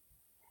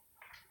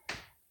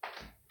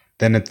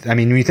 Then,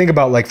 when you think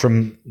about like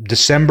from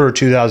December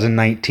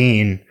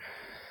 2019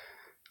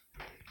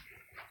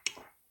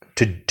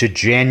 to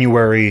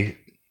January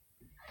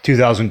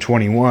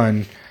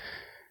 2021,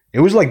 it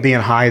was like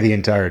being high the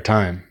entire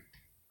time.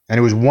 And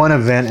it was one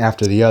event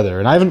after the other.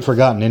 And I haven't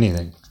forgotten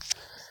anything.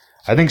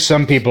 I think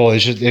some people,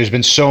 there's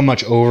been so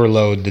much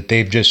overload that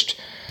they've just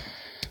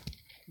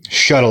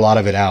shut a lot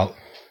of it out.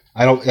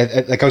 I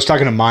was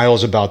talking to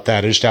Miles about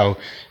that, just how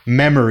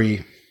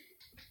memory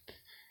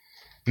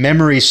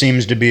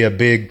seems to be a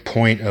big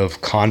point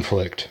of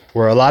conflict,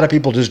 where a lot of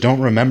people just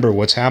don't remember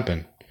what's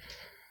happened.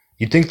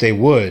 You'd think they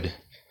would.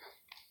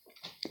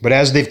 But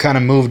as they've kind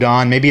of moved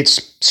on, maybe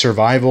it's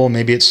survival,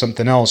 maybe it's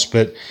something else,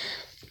 but it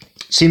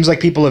seems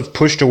like people have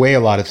pushed away a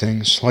lot of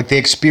things. Like they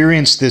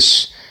experienced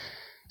this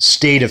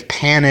state of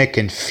panic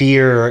and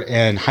fear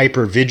and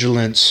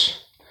hypervigilance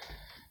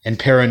and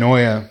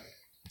paranoia.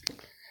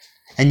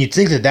 And you'd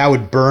think that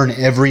would burn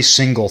every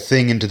single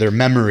thing into their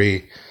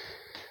memory,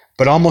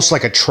 but almost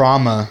like a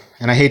trauma,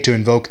 and I hate to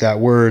invoke that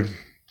word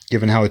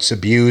given how it's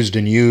abused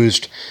and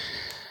used,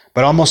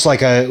 but almost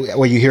like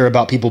what you hear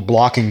about people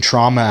blocking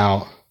trauma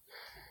out.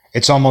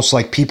 It's almost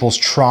like people's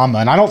trauma,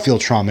 and I don't feel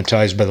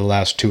traumatized by the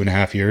last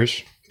 2.5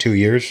 years, 2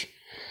 years,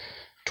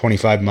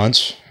 25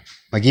 months.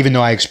 Like even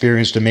though I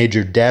experienced a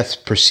major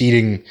death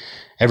preceding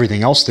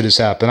everything else that has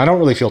happened, I don't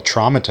really feel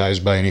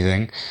traumatized by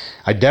anything.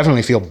 I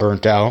definitely feel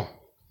burnt out.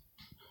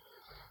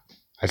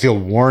 I feel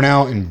worn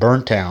out and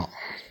burnt out.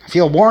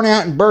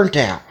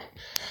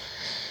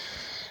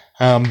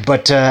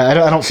 But I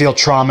don't feel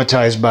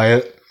traumatized by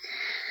it.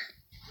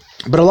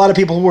 But a lot of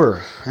people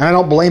were, and I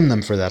don't blame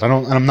them for that.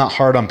 I'm not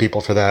hard on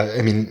people for that.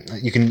 I mean,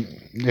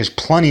 there's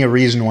plenty of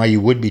reason why you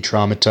would be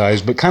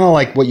traumatized, but kind of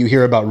like what you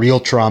hear about real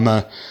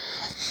trauma,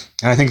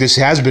 and I think this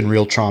has been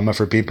real trauma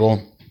for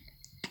people.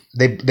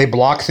 They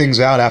block things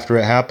out after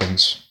it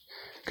happens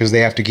because they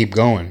have to keep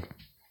going.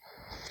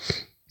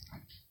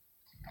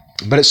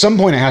 But at some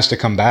point it has to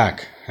come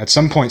back. At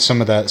some point some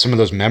of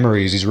those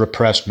memories, these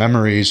repressed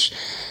memories,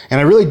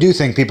 and I really do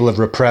think people have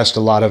repressed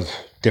a lot of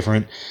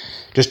different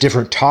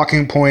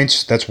talking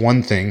points. That's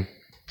one thing.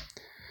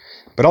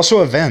 But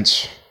also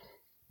events.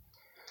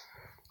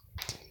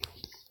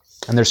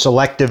 And they're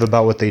selective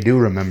about what they do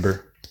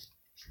remember.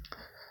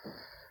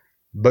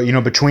 But,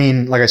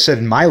 between, like I said,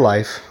 in my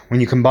life,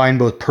 when you combine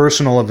both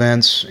personal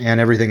events and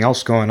everything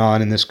else going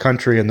on in this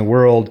country and the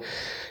world,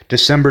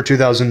 December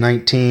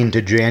 2019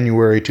 to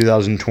January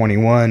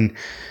 2021,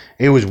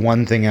 it was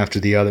one thing after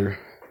the other.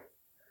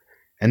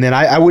 And then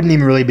I wouldn't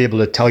even really be able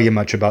to tell you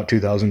much about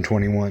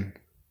 2021.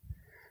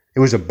 It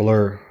was a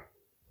blur.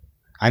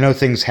 I know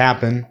things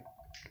happen.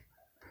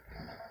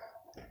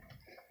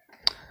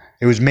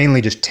 It was mainly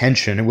just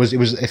tension.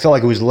 It felt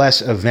like it was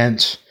less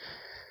events.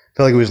 It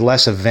felt like it was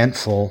less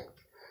eventful.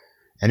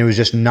 And it was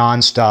just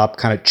nonstop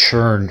kind of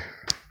churn.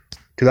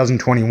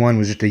 2021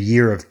 was just a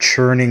year of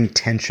churning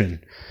tension.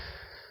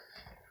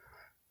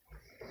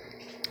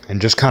 and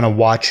just kind of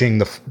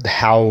watching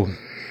how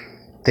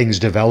things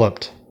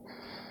developed.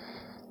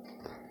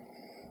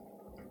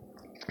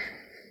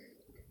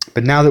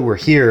 But now that we're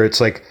here,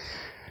 it's like,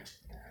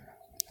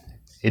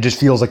 it just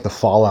feels like the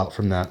fallout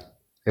from that.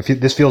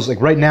 This feels like,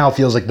 right now,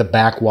 feels like the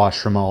backwash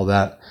from all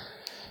that.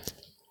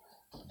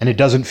 And it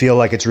doesn't feel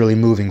like it's really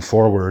moving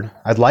forward.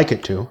 I'd like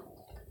it to.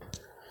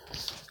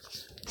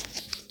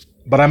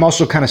 But I'm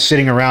also kind of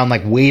sitting around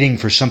like waiting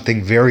for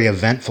something very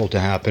eventful to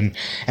happen.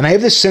 And I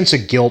have this sense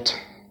of guilt.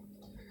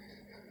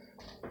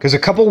 Because a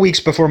couple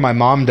weeks before my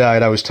mom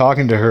died, I was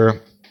talking to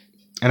her.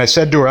 And I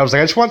said to her, I was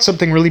like, I just want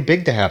something really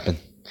big to happen.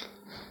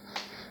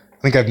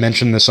 I think I've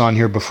mentioned this on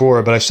here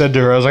before, but I said to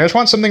her, I was like, I just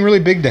want something really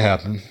big to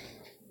happen.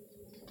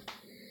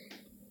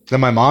 Then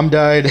my mom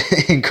died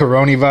and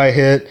coronavirus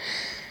hit.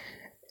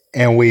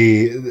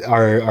 And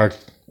our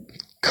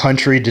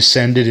country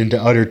descended into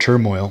utter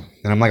turmoil.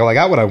 And I'm like, well, I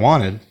got what I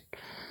wanted.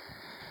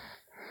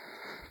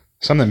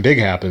 Something big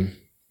happened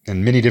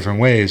in many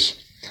different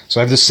ways. So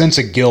I have this sense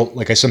of guilt,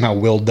 like I somehow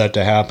willed that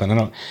to happen.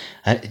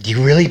 Do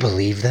you really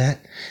believe that?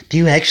 Do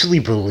you actually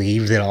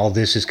believe that all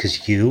this is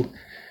because you?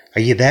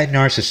 Are you that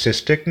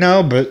narcissistic?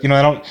 No, but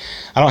I don't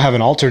have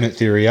an alternate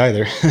theory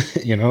either.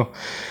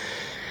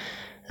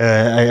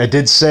 I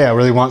did say I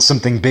really want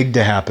something big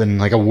to happen,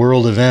 like a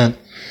world event.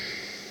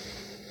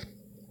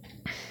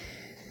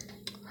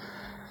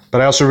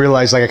 But I also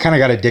realized like I kind of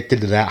got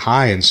addicted to that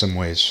high in some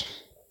ways.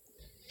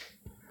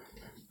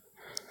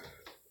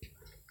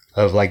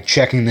 Of like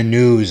checking the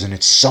news and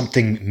it's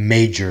something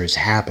major is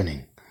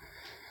happening.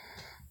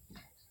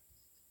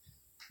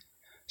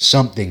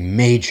 Something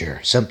major.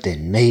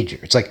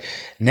 It's like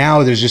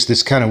now there's just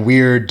this kind of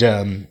weird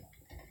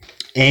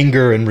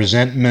anger and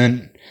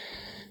resentment.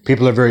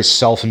 People are very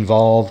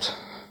self-involved.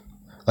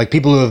 Like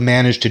people who have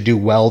managed to do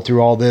well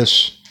through all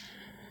this,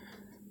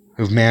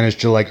 who've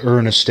managed to like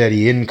earn a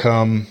steady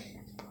income,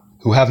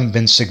 who haven't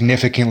been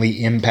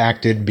significantly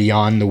impacted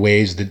beyond the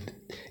ways that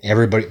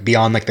everybody,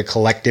 beyond like the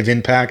collective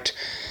impact.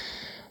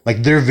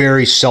 Like they're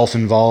very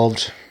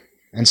self-involved.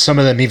 And some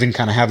of them even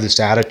kind of have this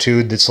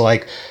attitude that's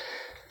like,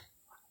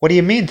 what do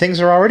you mean?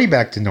 Things are already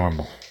back to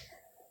normal.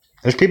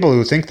 There's people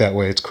who think that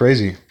way. It's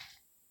crazy.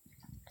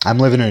 I'm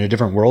living in a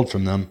different world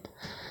from them.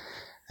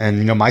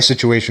 And, my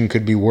situation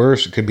could be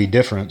worse. It could be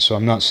different. So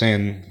I'm not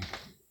even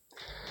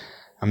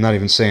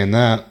saying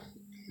that.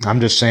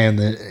 I'm just saying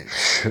that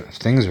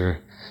things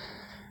are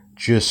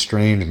just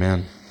strange,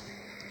 man.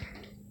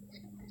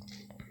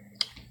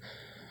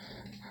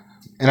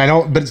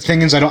 And but the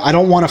thing is, I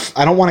don't want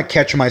to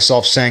catch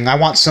myself saying, I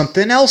want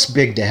something else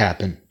big to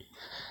happen.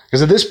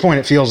 Because at this point,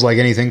 it feels like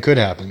anything could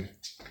happen.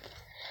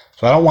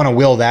 So I don't want to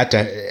will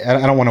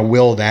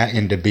that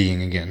into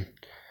being again.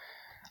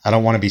 I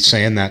don't want to be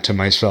saying that to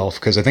myself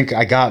because I think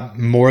I got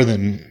more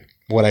than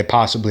what I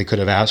possibly could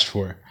have asked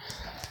for.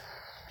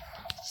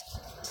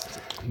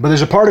 But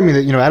there's a part of me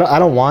that, I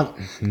don't want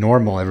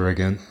normal ever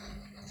again.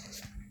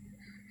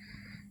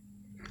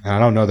 And I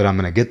don't know that I'm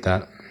going to get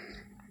that.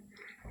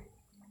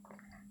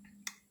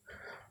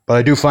 But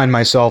I do find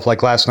myself,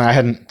 like last night,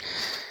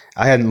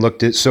 I hadn't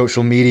looked at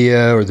social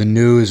media or the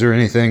news or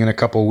anything in a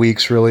couple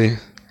weeks, really.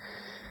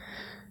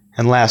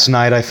 And last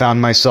night I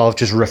found myself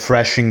just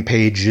refreshing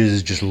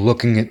pages, just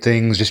looking at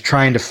things, just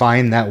trying to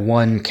find that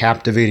one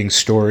captivating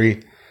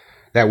story,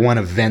 that one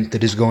event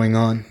that is going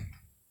on.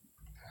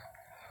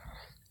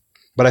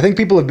 But I think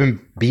people have been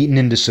beaten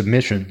into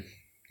submission,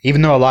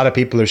 even though a lot of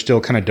people are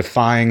still kind of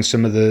defying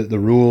some of the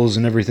rules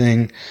and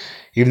everything,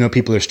 even though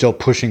people are still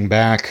pushing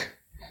back.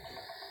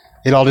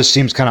 It all just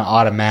seems kind of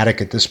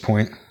automatic at this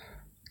point.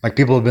 Like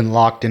people have been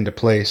locked into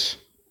place.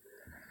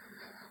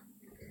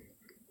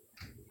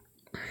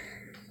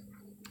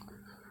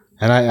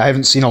 And I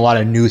haven't seen a lot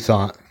of new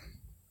thought.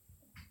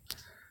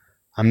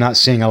 I'm not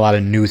seeing a lot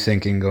of new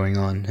thinking going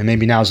on. And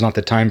maybe now is not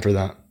the time for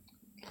that.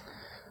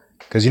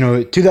 Because,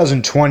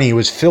 2020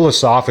 was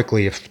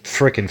philosophically a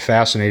freaking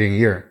fascinating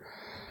year.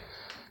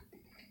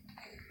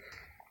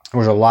 There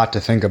was a lot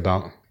to think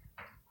about.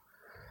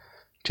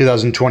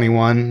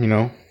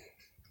 2021,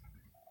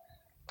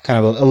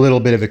 kind of a little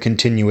bit of a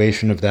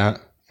continuation of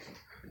that.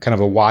 Kind of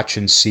a watch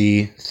and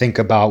see, think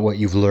about what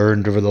you've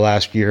learned over the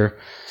last year.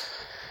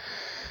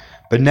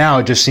 But now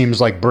it just seems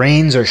like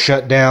brains are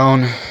shut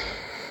down.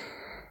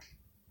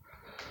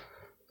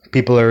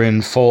 People are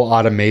in full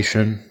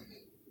automation.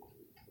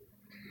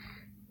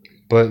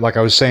 But like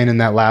I was saying in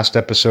that last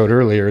episode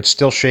earlier, it's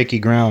still shaky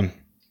ground.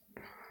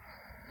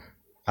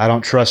 I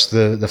don't trust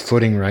the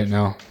footing right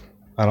now.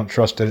 I don't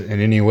trust it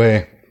in any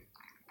way.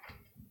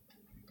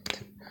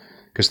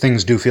 Because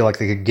things do feel like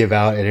they could give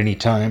out at any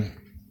time.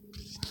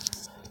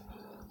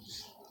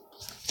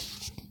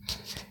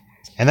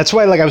 And that's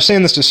why, I was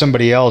saying this to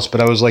somebody else, but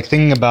I was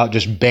thinking about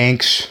just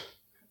banks,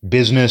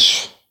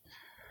 business,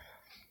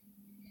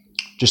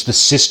 just the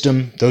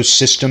system, those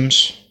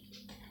systems,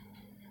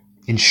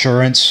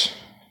 insurance.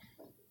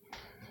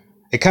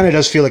 It kind of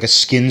does feel like a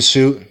skin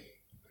suit.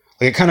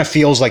 Like it kind of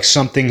feels like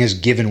something has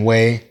given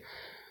way,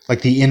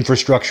 like the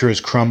infrastructure has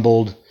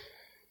crumbled,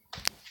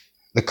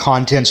 the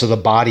contents of the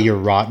body are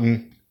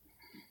rotten.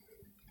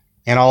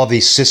 and all of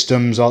these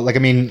systems. Like, I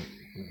mean,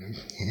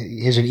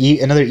 here's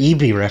another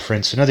eBay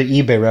reference,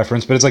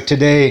 but it's like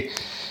today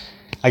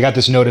I got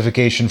this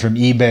notification from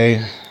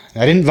eBay.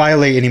 I didn't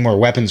violate any more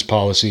weapons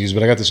policies,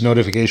 but I got this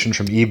notification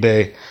from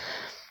eBay.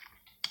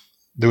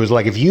 There was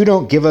like, if you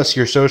don't give us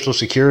your social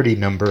security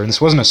number, and this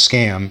wasn't a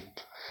scam,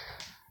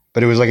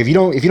 but it was like, if you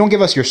don't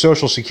give us your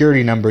social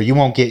security number, you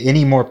won't get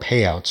any more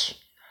payouts.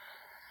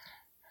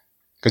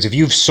 Because if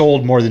you've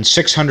sold more than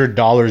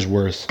 $600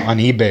 worth on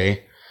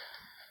eBay,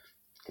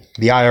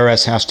 the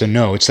IRS has to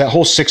know. It's that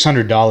whole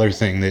 $600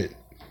 thing that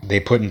they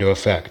put into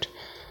effect.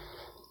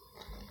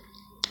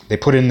 They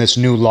put in this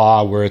new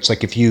law where it's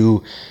like, if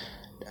you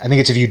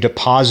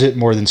deposit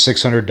more than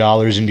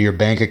 $600 into your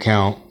bank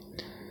account,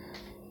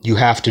 you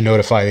have to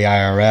notify the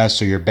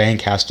IRS, or your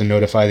bank has to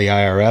notify the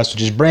IRS,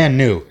 which is brand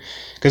new.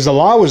 Because the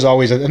law was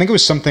always, I think it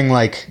was something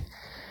like,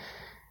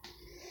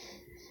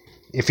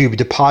 if you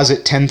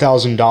deposit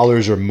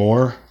 $10,000 or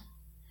more,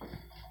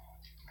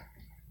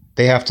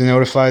 they have to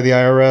notify the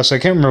IRS. I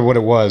can't remember what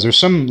it was. There's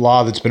some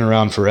law that's been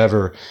around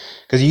forever.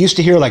 Because you used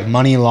to hear like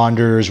money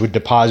launderers would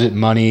deposit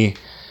money.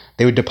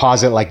 They would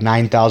deposit like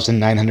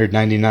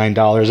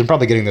 $9,999. I'm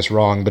probably getting this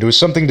wrong, but it was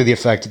something to the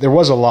effect. There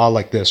was a law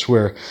like this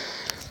where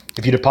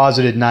if you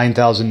deposited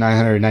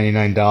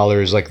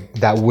 $9,999, like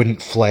that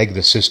wouldn't flag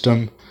the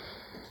system.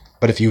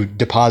 But if you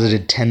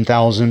deposited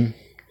 $10,000,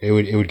 it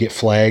would get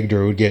flagged,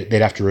 or they'd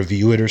have to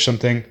review it or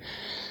something.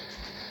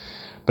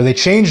 But they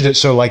changed it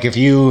so like if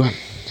you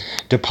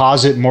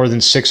deposit more than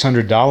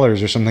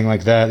 $600 or something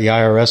like that, the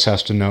IRS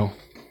has to know.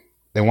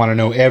 They want to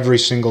know every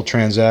single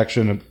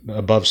transaction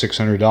above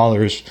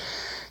 $600.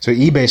 So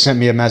eBay sent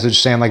me a message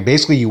saying like,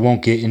 basically you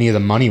won't get any of the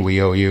money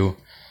we owe you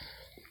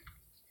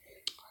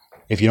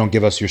if you don't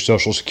give us your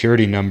social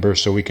security number,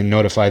 so we can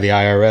notify the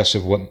IRS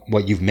of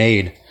what you've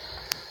made.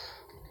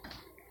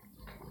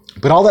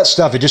 But all that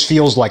stuff, it just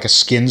feels like a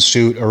skin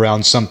suit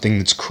around something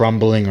that's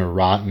crumbling or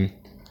rotten.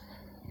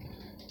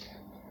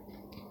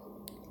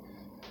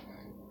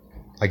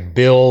 Like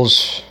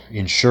bills,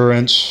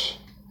 insurance,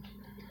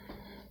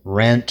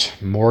 rent,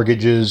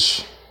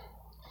 mortgages,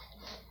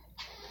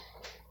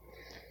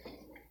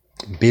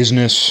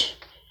 business.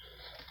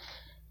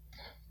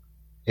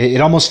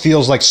 It almost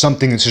feels like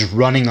something that's just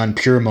running on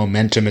pure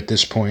momentum at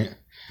this point.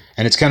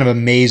 And it's kind of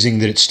amazing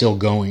that it's still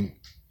going.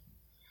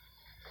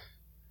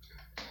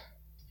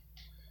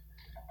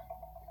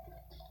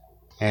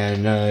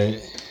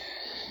 And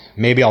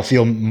maybe I'll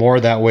feel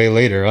more that way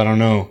later. I don't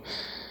know.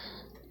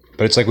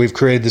 But it's like we've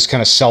created this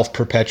kind of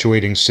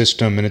self-perpetuating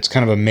system, and it's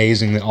kind of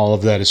amazing that all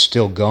of that is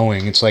still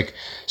going. It's like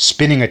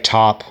spinning a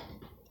top,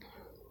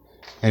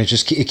 and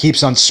it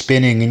keeps on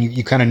spinning, and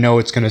you kind of know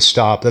it's going to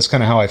stop. That's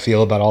kind of how I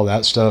feel about all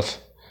that stuff.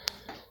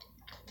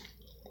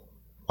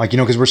 Like,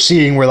 because we're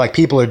seeing where like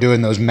people are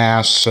doing those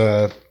mass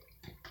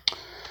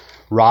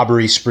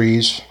robbery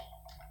sprees.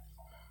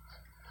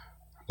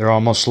 They're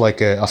almost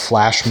like a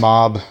flash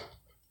mob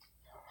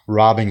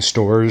robbing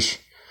stores,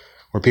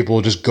 where people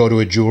will just go to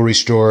a jewelry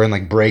store and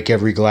like break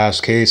every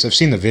glass case. I've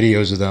seen the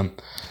videos of them.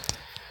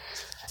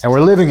 And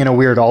we're living in a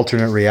weird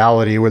alternate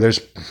reality where there's,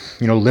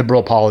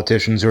 liberal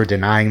politicians who are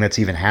denying that's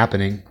even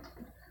happening.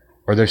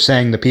 Or they're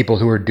saying the people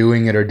who are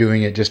doing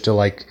it just to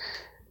like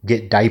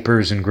get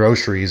diapers and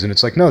groceries. And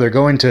it's like, no, they're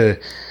going to,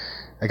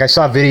 like I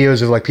saw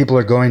videos of like people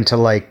are going to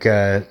like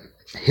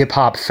hip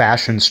hop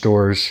fashion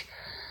stores,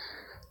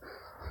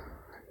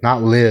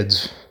 not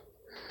lids.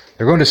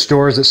 They're going to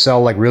stores that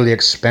sell like really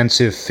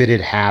expensive fitted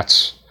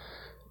hats,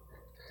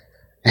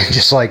 and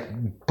just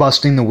like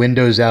busting the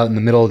windows out in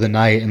the middle of the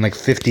night, and like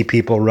 50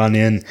 people run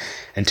in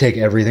and take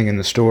everything in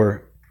the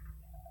store.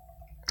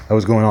 That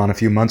was going on a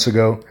few months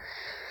ago.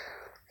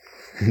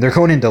 They're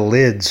going into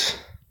lids.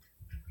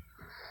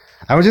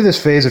 I went through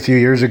this phase a few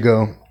years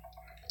ago.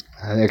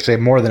 Actually,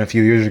 more than a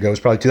few years ago. It was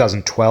probably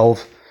 2012.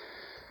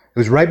 It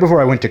was right before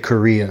I went to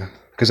Korea,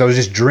 because I was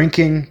just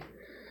drinking.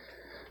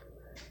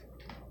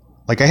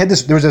 Like there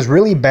was this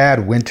really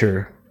bad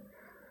winter,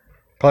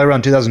 probably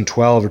around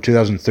 2012 or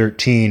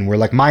 2013, where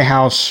like my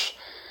house,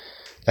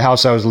 the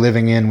house I was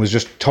living in, was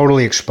just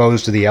totally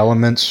exposed to the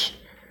elements,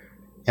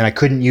 and I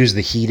couldn't use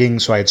the heating,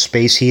 so I had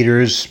space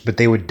heaters, but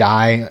they would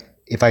die.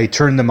 If I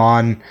turned them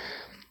on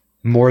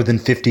more than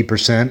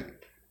 50%,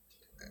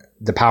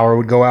 the power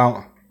would go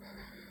out.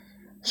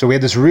 So we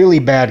had this really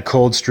bad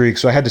cold streak,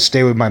 so I had to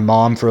stay with my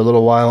mom for a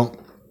little while.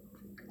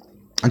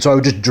 And so I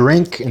would just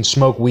drink and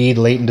smoke weed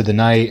late into the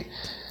night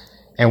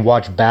and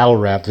watch battle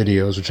rap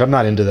videos, which I'm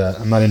not into that.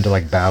 I'm not into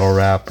like battle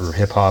rap or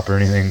hip hop or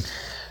anything.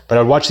 But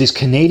I'd watch these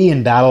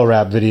Canadian battle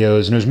rap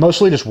videos, and it was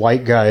mostly just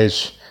white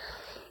guys.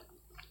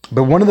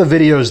 But one of the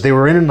videos, they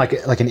were in like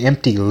an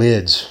empty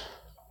lids.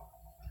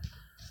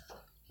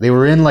 They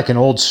were in like an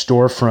old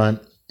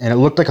storefront, and it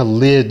looked like a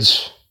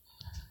Lids,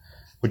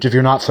 which if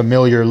you're not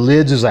familiar,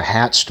 Lids is a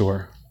hat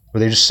store where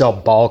they just sell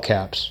ball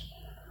caps.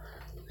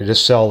 They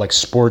just sell like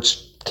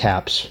sports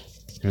caps.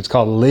 And it's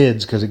called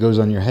Lids because it goes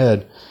on your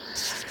head.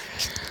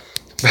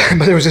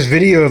 But there was this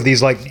video of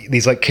these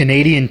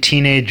Canadian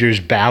teenagers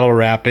battle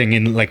rapping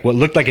in like what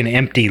looked like an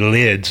empty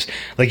Lids.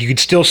 Like you could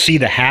still see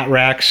the hat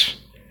racks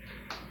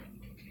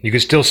You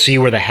could still see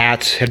where the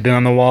hats had been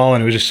on the wall,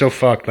 and it was just so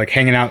fucked. Like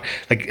hanging out,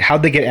 like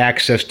how'd they get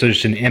access to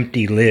just an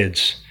empty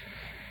lids?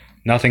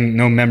 Nothing,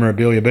 no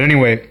memorabilia. But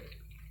anyway,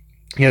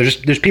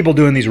 there's people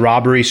doing these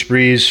robbery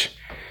sprees.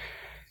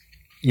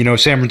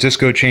 San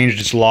Francisco changed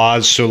its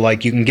laws so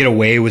like you can get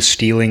away with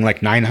stealing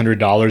like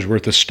 $900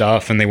 worth of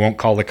stuff and they won't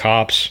call the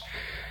cops.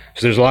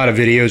 So there's a lot of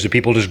videos of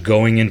people just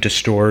going into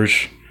stores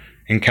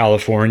in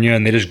California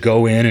and they just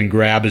go in and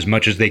grab as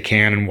much as they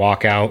can and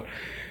walk out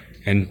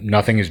and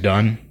nothing is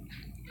done.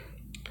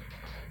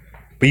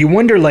 But you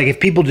wonder like if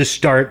people just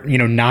start,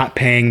 not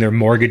paying their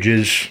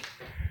mortgages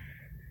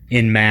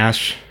in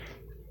mass.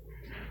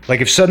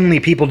 Like if suddenly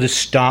people just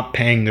stop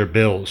paying their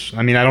bills.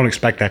 I mean, I don't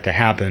expect that to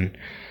happen.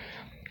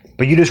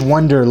 But you just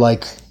wonder,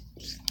 like,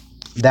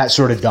 that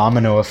sort of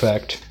domino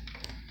effect.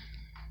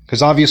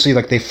 Because obviously,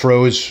 like, they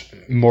froze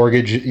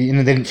mortgage. They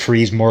didn't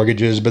freeze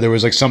mortgages, but there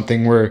was, like,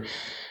 something where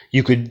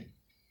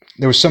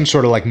there was some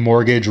sort of, like,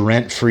 mortgage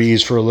rent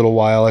freeze for a little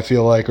while, I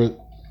feel like. Or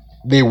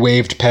they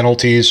waived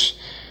penalties.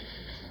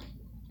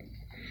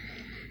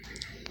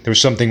 There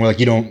was something where, like,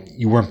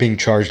 you weren't being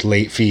charged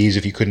late fees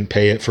if you couldn't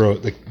pay it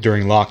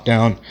during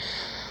lockdown.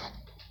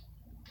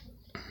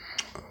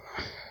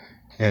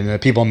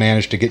 And people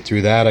managed to get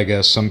through that, I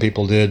guess. Some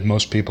people did,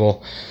 most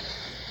people.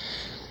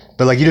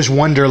 But, like, you just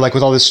wonder, like,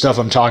 with all this stuff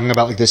I'm talking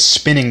about, like, this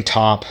spinning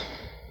top,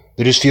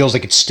 it just feels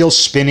like it's still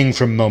spinning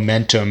from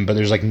momentum, but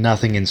there's, like,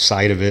 nothing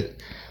inside of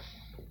it.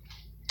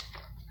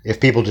 If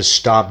people just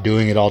stopped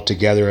doing it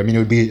altogether, I mean, it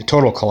would be a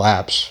total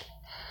collapse.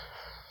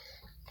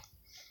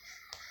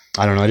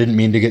 I don't know, I didn't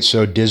mean to get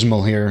so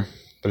dismal here,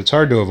 but it's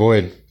hard to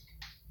avoid.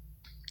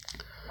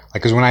 Like,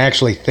 because when I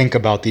actually think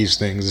about these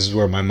things, this is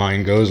where my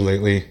mind goes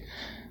lately.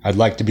 I'd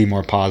like to be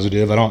more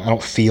positive. I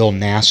don't feel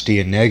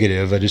nasty and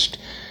negative. It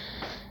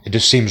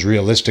just seems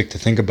realistic to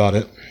think about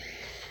it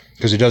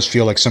because it does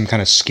feel like some kind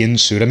of skin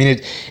suit. I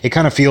mean, it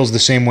kind of feels the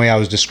same way I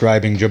was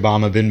describing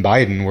Obama bin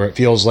Biden, where it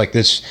feels like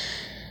this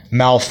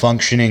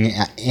malfunctioning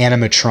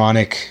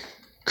animatronic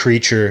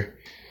creature,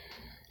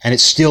 and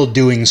it's still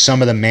doing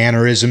some of the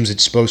mannerisms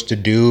it's supposed to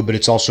do, but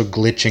it's also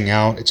glitching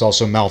out. It's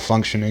also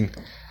malfunctioning.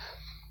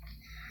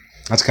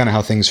 That's kind of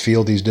how things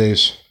feel these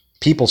days.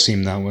 People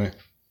seem that way.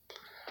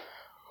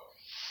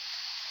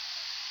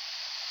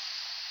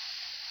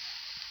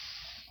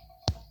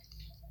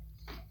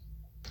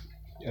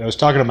 I was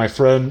talking to my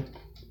friend.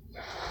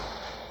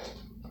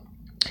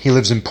 He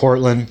lives in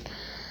Portland.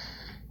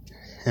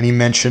 And he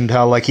mentioned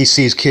how, like, he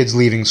sees kids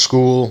leaving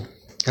school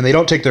and they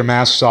don't take their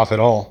masks off at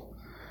all.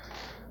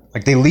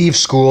 Like, they leave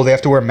school, they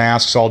have to wear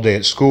masks all day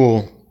at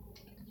school.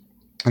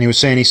 And he was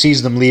saying he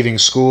sees them leaving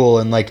school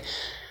and, like,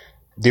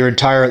 even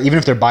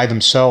if they're by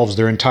themselves,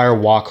 their entire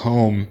walk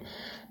home,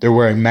 they're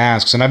wearing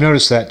masks. And I've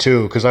noticed that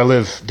too, because I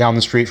live down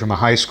the street from a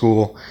high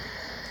school.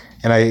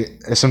 And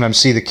I sometimes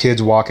see the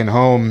kids walking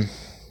home.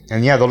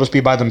 And yeah, they'll just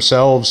be by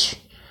themselves,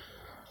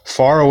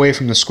 far away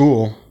from the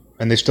school,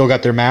 and they still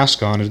got their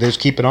mask on. They just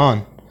keep it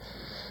on.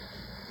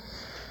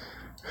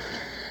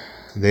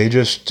 They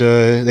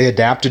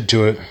adapted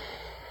to it.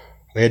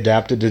 They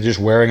adapted to just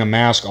wearing a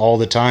mask all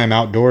the time,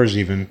 outdoors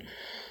even.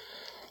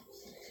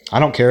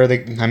 I don't care.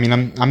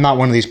 I'm not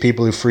one of these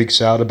people who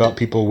freaks out about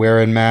people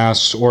wearing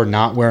masks or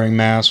not wearing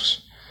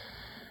masks.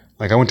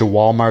 Like, I went to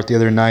Walmart the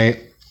other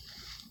night.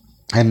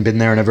 I hadn't been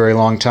there in a very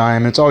long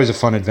time. It's always a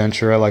fun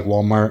adventure. I like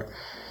Walmart.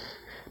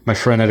 My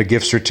friend had a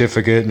gift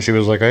certificate, and she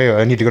was like, "Hey,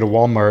 I need to go to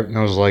Walmart." And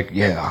I was like,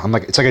 "Yeah." I'm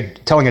like, it's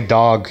like telling a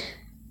dog,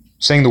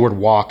 saying the word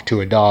walk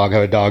to a dog, how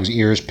a dog's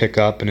ears pick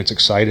up and it's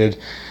excited.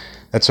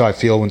 That's how I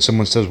feel when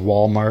someone says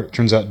Walmart.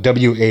 Turns out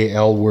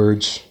W-A-L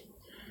words.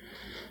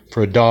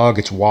 For a dog,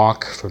 it's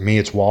walk. For me,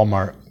 it's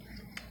Walmart.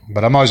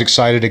 But I'm always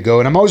excited to go,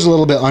 and I'm always a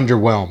little bit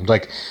underwhelmed.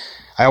 Like,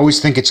 I always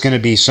think it's going to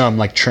be some,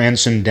 like,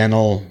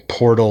 transcendental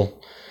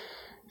portal.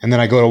 And then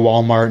I go to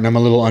Walmart, and I'm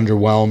a little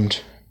underwhelmed.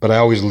 But I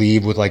always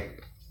leave with, like,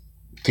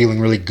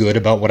 feeling really good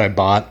about what I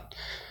bought.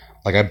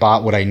 Like, I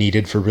bought what I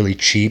needed for really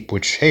cheap,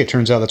 which, hey, it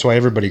turns out that's why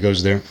everybody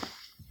goes there.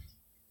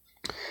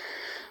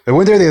 I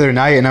went there the other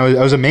night, and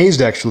I was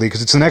amazed, actually,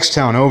 because it's the next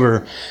town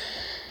over.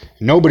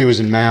 Nobody was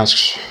in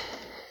masks.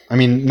 I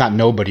mean, not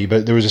nobody,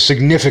 but there was a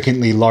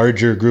significantly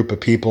larger group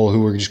of people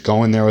who were just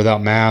going there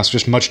without masks,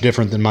 just much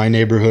different than my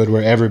neighborhood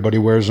where everybody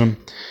wears them.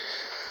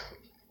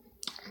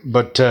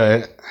 But,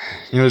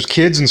 there's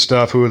kids and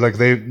stuff who, like,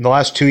 the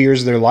last 2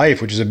 years of their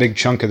life, which is a big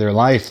chunk of their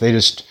life,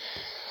 it's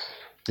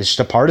just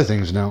a part of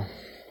things now.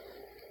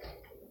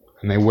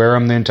 And they wear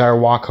them the entire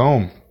walk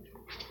home.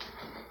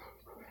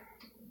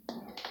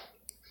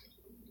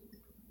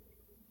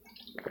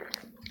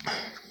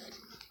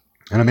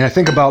 And I mean, I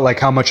think about, like,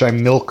 how much I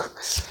milk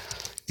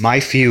my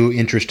few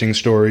interesting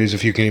stories,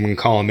 if you can even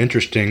call them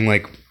interesting.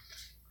 Like,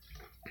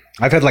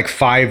 I've had, like,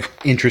 5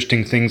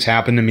 interesting things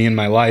happen to me in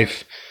my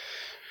life.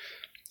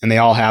 And they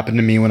all happened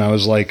to me when I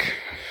was, like,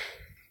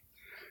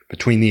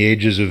 between the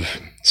ages of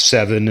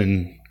 7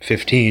 and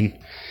 15.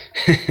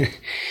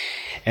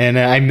 And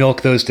I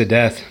milk those to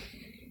death.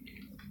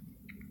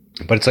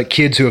 But it's like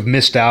kids who have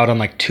missed out on,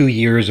 like, 2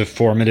 years of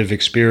formative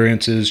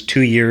experiences,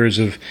 2 years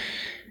of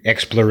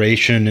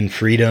exploration and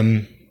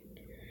freedom.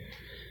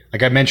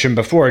 Like I mentioned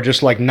before,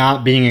 just like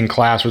not being in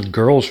class with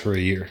girls for a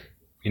year.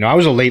 I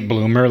was a late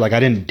bloomer. Like I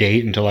didn't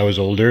date until I was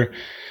older,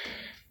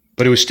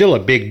 but it was still a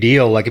big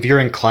deal. Like if you're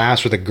in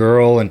class with a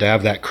girl and to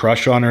have that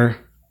crush on her,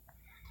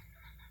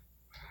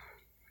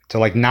 to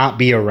like not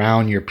be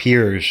around your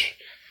peers,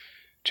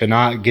 to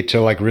not get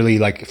to like really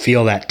like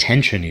feel that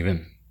tension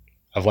even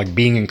of like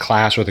being in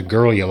class with a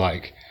girl you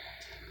like.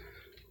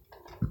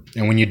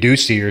 And when you do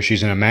see her,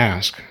 she's in a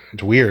mask.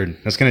 It's weird.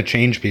 That's going to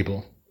change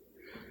people.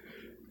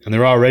 And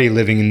they're already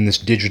living in this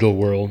digital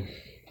world.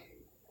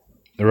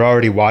 They're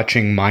already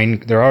watching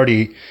they're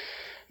already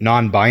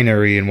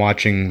non-binary and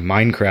watching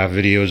Minecraft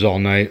videos all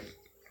night.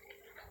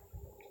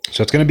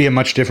 So it's going to be a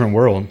much different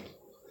world.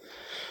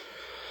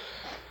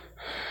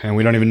 And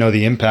we don't even know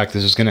the impact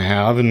this is going to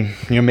have. And,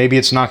 maybe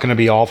it's not going to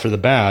be all for the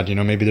bad.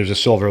 Maybe there's a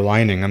silver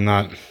lining. I'm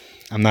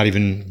not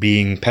even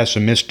being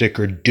pessimistic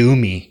or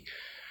doomy.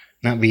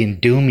 Not being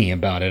doomy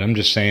about it. I'm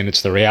just saying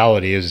it's the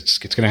reality is it's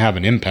going to have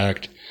an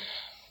impact.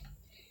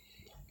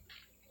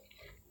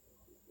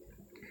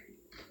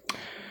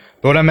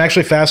 But what I'm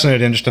actually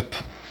fascinated in, just to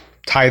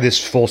tie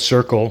this full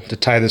circle, to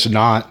tie this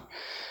knot,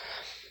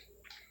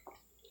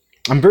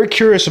 I'm very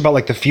curious about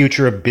like the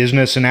future of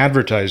business and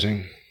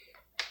advertising.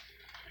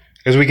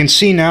 Because we can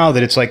see now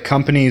that it's like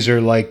companies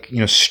are like,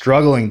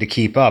 struggling to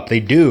keep up. They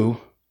do.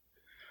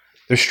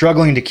 They're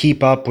struggling to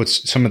keep up with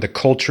some of the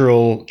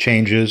cultural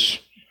changes,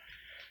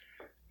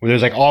 where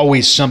there's like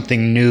always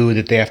something new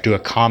that they have to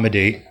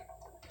accommodate.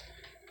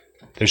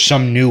 There's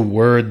some new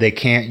word they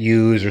can't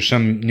use or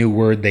some new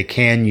word they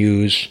can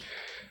use.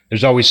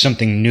 There's always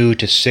something new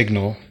to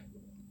signal.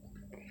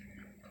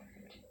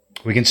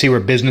 We can see where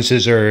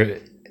businesses are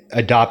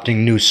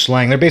adopting new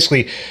slang.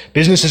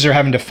 Businesses are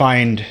having to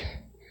find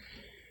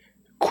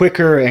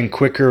quicker and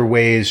quicker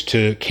ways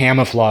to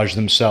camouflage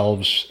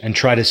themselves and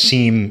try to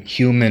seem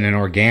human and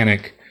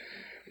organic.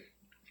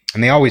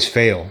 And they always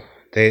fail.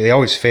 They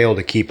always fail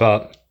to keep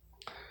up.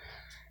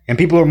 And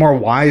people are more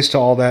wise to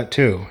all that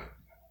too.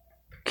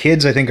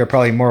 Kids, I think, are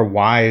probably more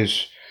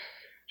wise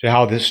to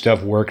how this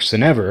stuff works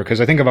than ever.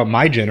 Because I think about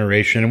my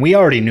generation, and we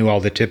already knew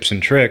all the tips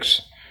and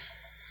tricks.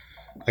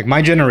 Like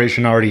my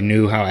generation already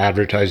knew how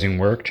advertising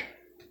worked.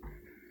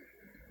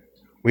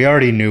 We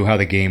already knew how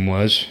the game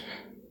was.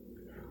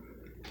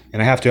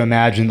 And I have to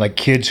imagine like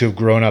kids who have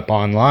grown up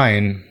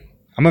online,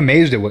 I'm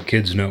amazed at what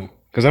kids know.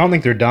 Because I don't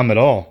think they're dumb at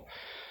all.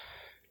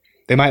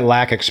 They might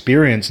lack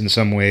experience in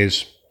some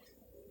ways,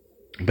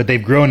 but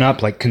they've grown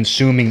up like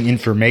consuming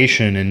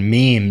information and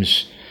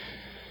memes.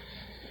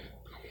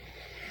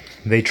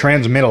 They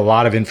transmit a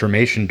lot of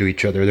information to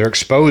each other. They're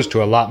exposed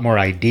to a lot more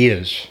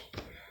ideas.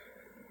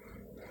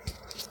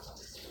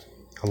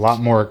 A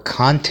lot more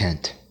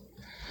content.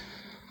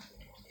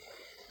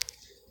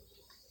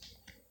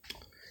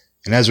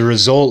 And as a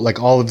result, like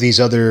all of these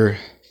other,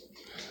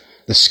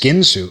 the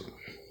skin suit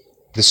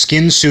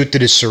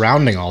that is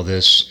surrounding all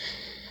this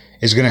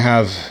is going to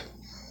have,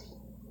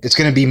 it's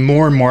going to be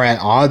more and more at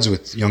odds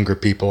with younger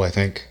people, I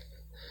think.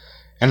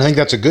 And I think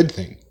that's a good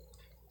thing.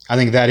 I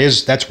think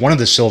that's one of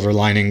the silver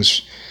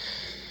linings,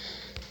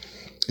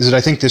 is that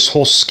I think this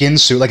whole skin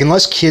suit, like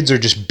unless kids are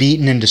just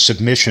beaten into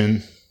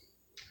submission,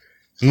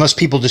 unless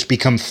people just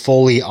become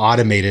fully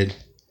automated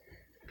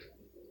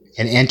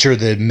and enter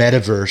the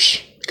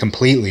metaverse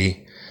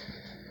completely,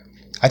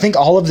 I think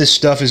all of this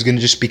stuff is going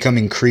to just become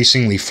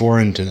increasingly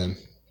foreign to them.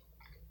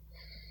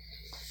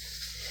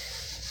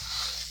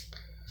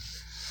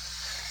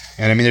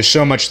 And I mean, there's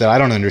so much that I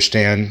don't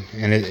understand,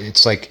 and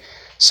it's like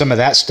some of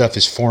that stuff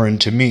is foreign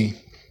to me.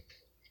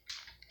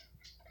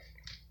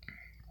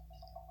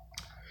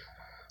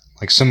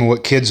 Like some of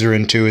what kids are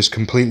into is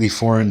completely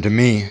foreign to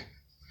me.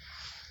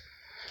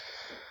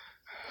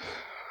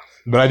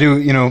 But I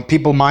do,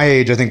 people my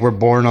age, I think we're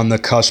born on the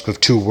cusp of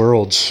two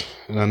worlds.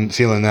 And I'm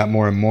feeling that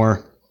more and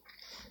more.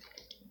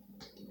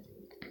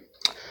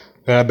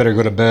 But I better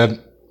go to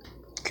bed.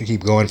 Could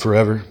keep going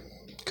forever.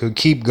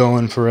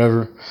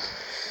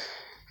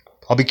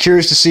 I'll be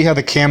curious to see how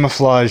the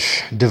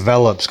camouflage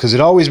develops, because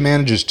it always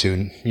manages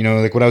to.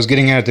 Like what I was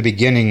getting at the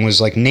beginning was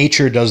like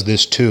nature does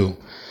this too.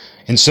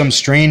 In some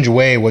strange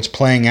way, what's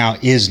playing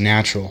out is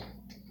natural.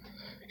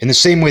 In the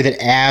same way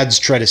that ads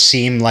try to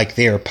seem like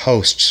they are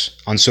posts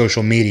on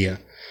social media.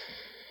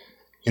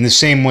 In the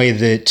same way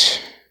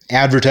that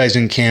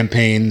advertising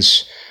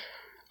campaigns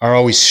are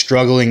always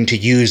struggling to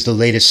use the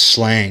latest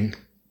slang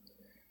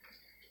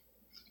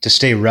to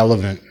stay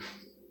relevant,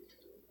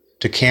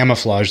 to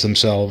camouflage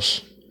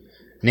themselves.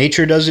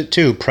 Nature does it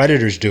too.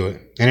 Predators do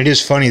it. And it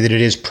is funny that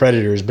it is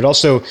predators, but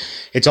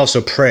it's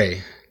also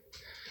prey.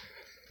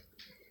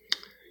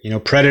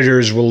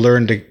 Predators will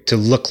learn to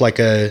look like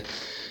they'll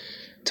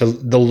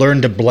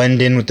learn to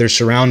blend in with their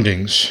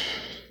surroundings.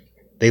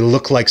 They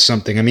look like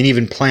something. I mean,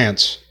 even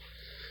plants.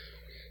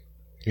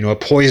 A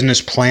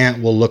poisonous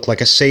plant will look like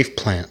a safe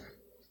plant.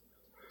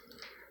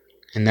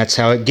 And that's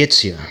how it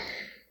gets you.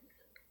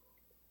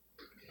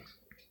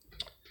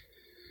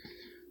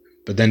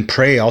 But then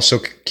prey also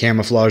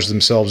camouflage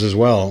themselves as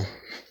well.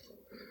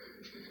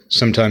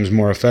 Sometimes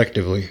more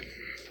effectively.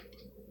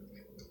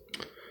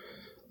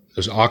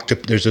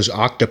 There's those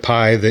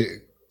octopi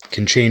that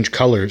can change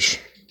colors.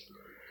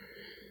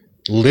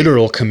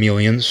 Literal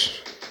chameleons,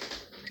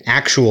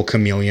 actual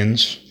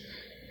chameleons,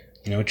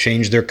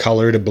 change their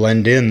color to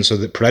blend in so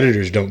that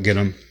predators don't get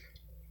them.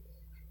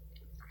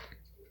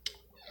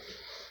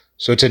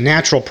 So it's a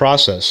natural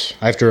process.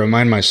 I have to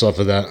remind myself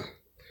of that.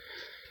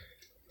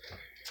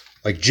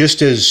 Like,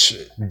 just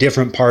as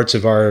different parts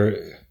of our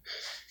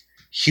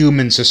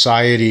human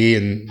society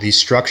and these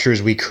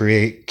structures we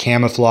create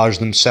camouflage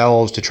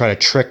themselves to try to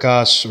trick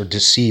us or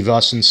deceive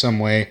us in some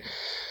way,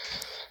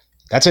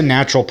 that's a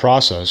natural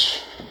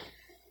process.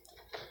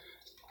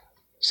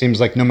 Seems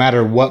like no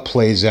matter what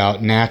plays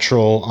out,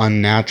 natural,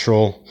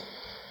 unnatural,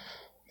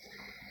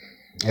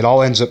 it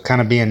all ends up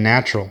kind of being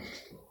natural.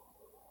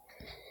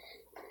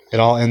 It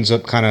all ends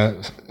up kind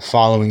of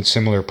following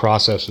similar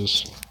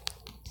processes.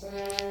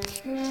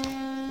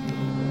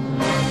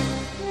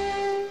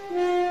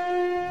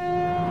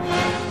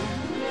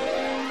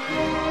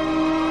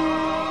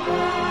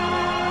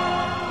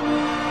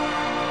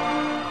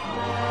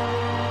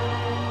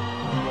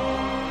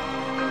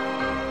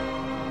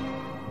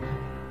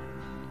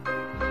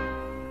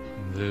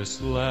 This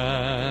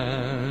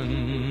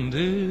land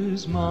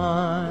is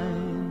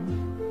mine.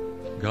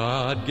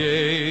 God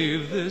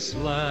gave this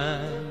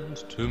land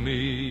to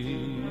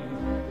me.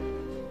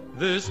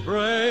 This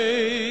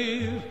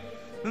brave,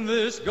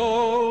 this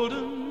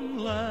golden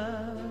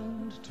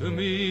land to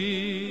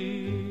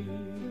me.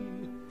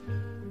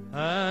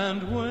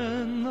 And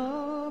when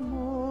the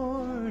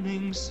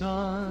morning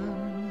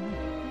sun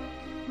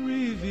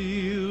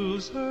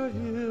reveals her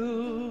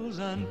hills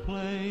and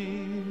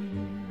plains,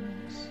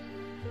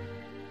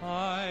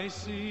 I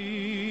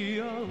see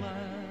a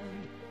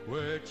land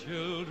where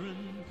children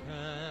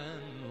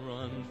can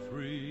run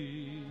free.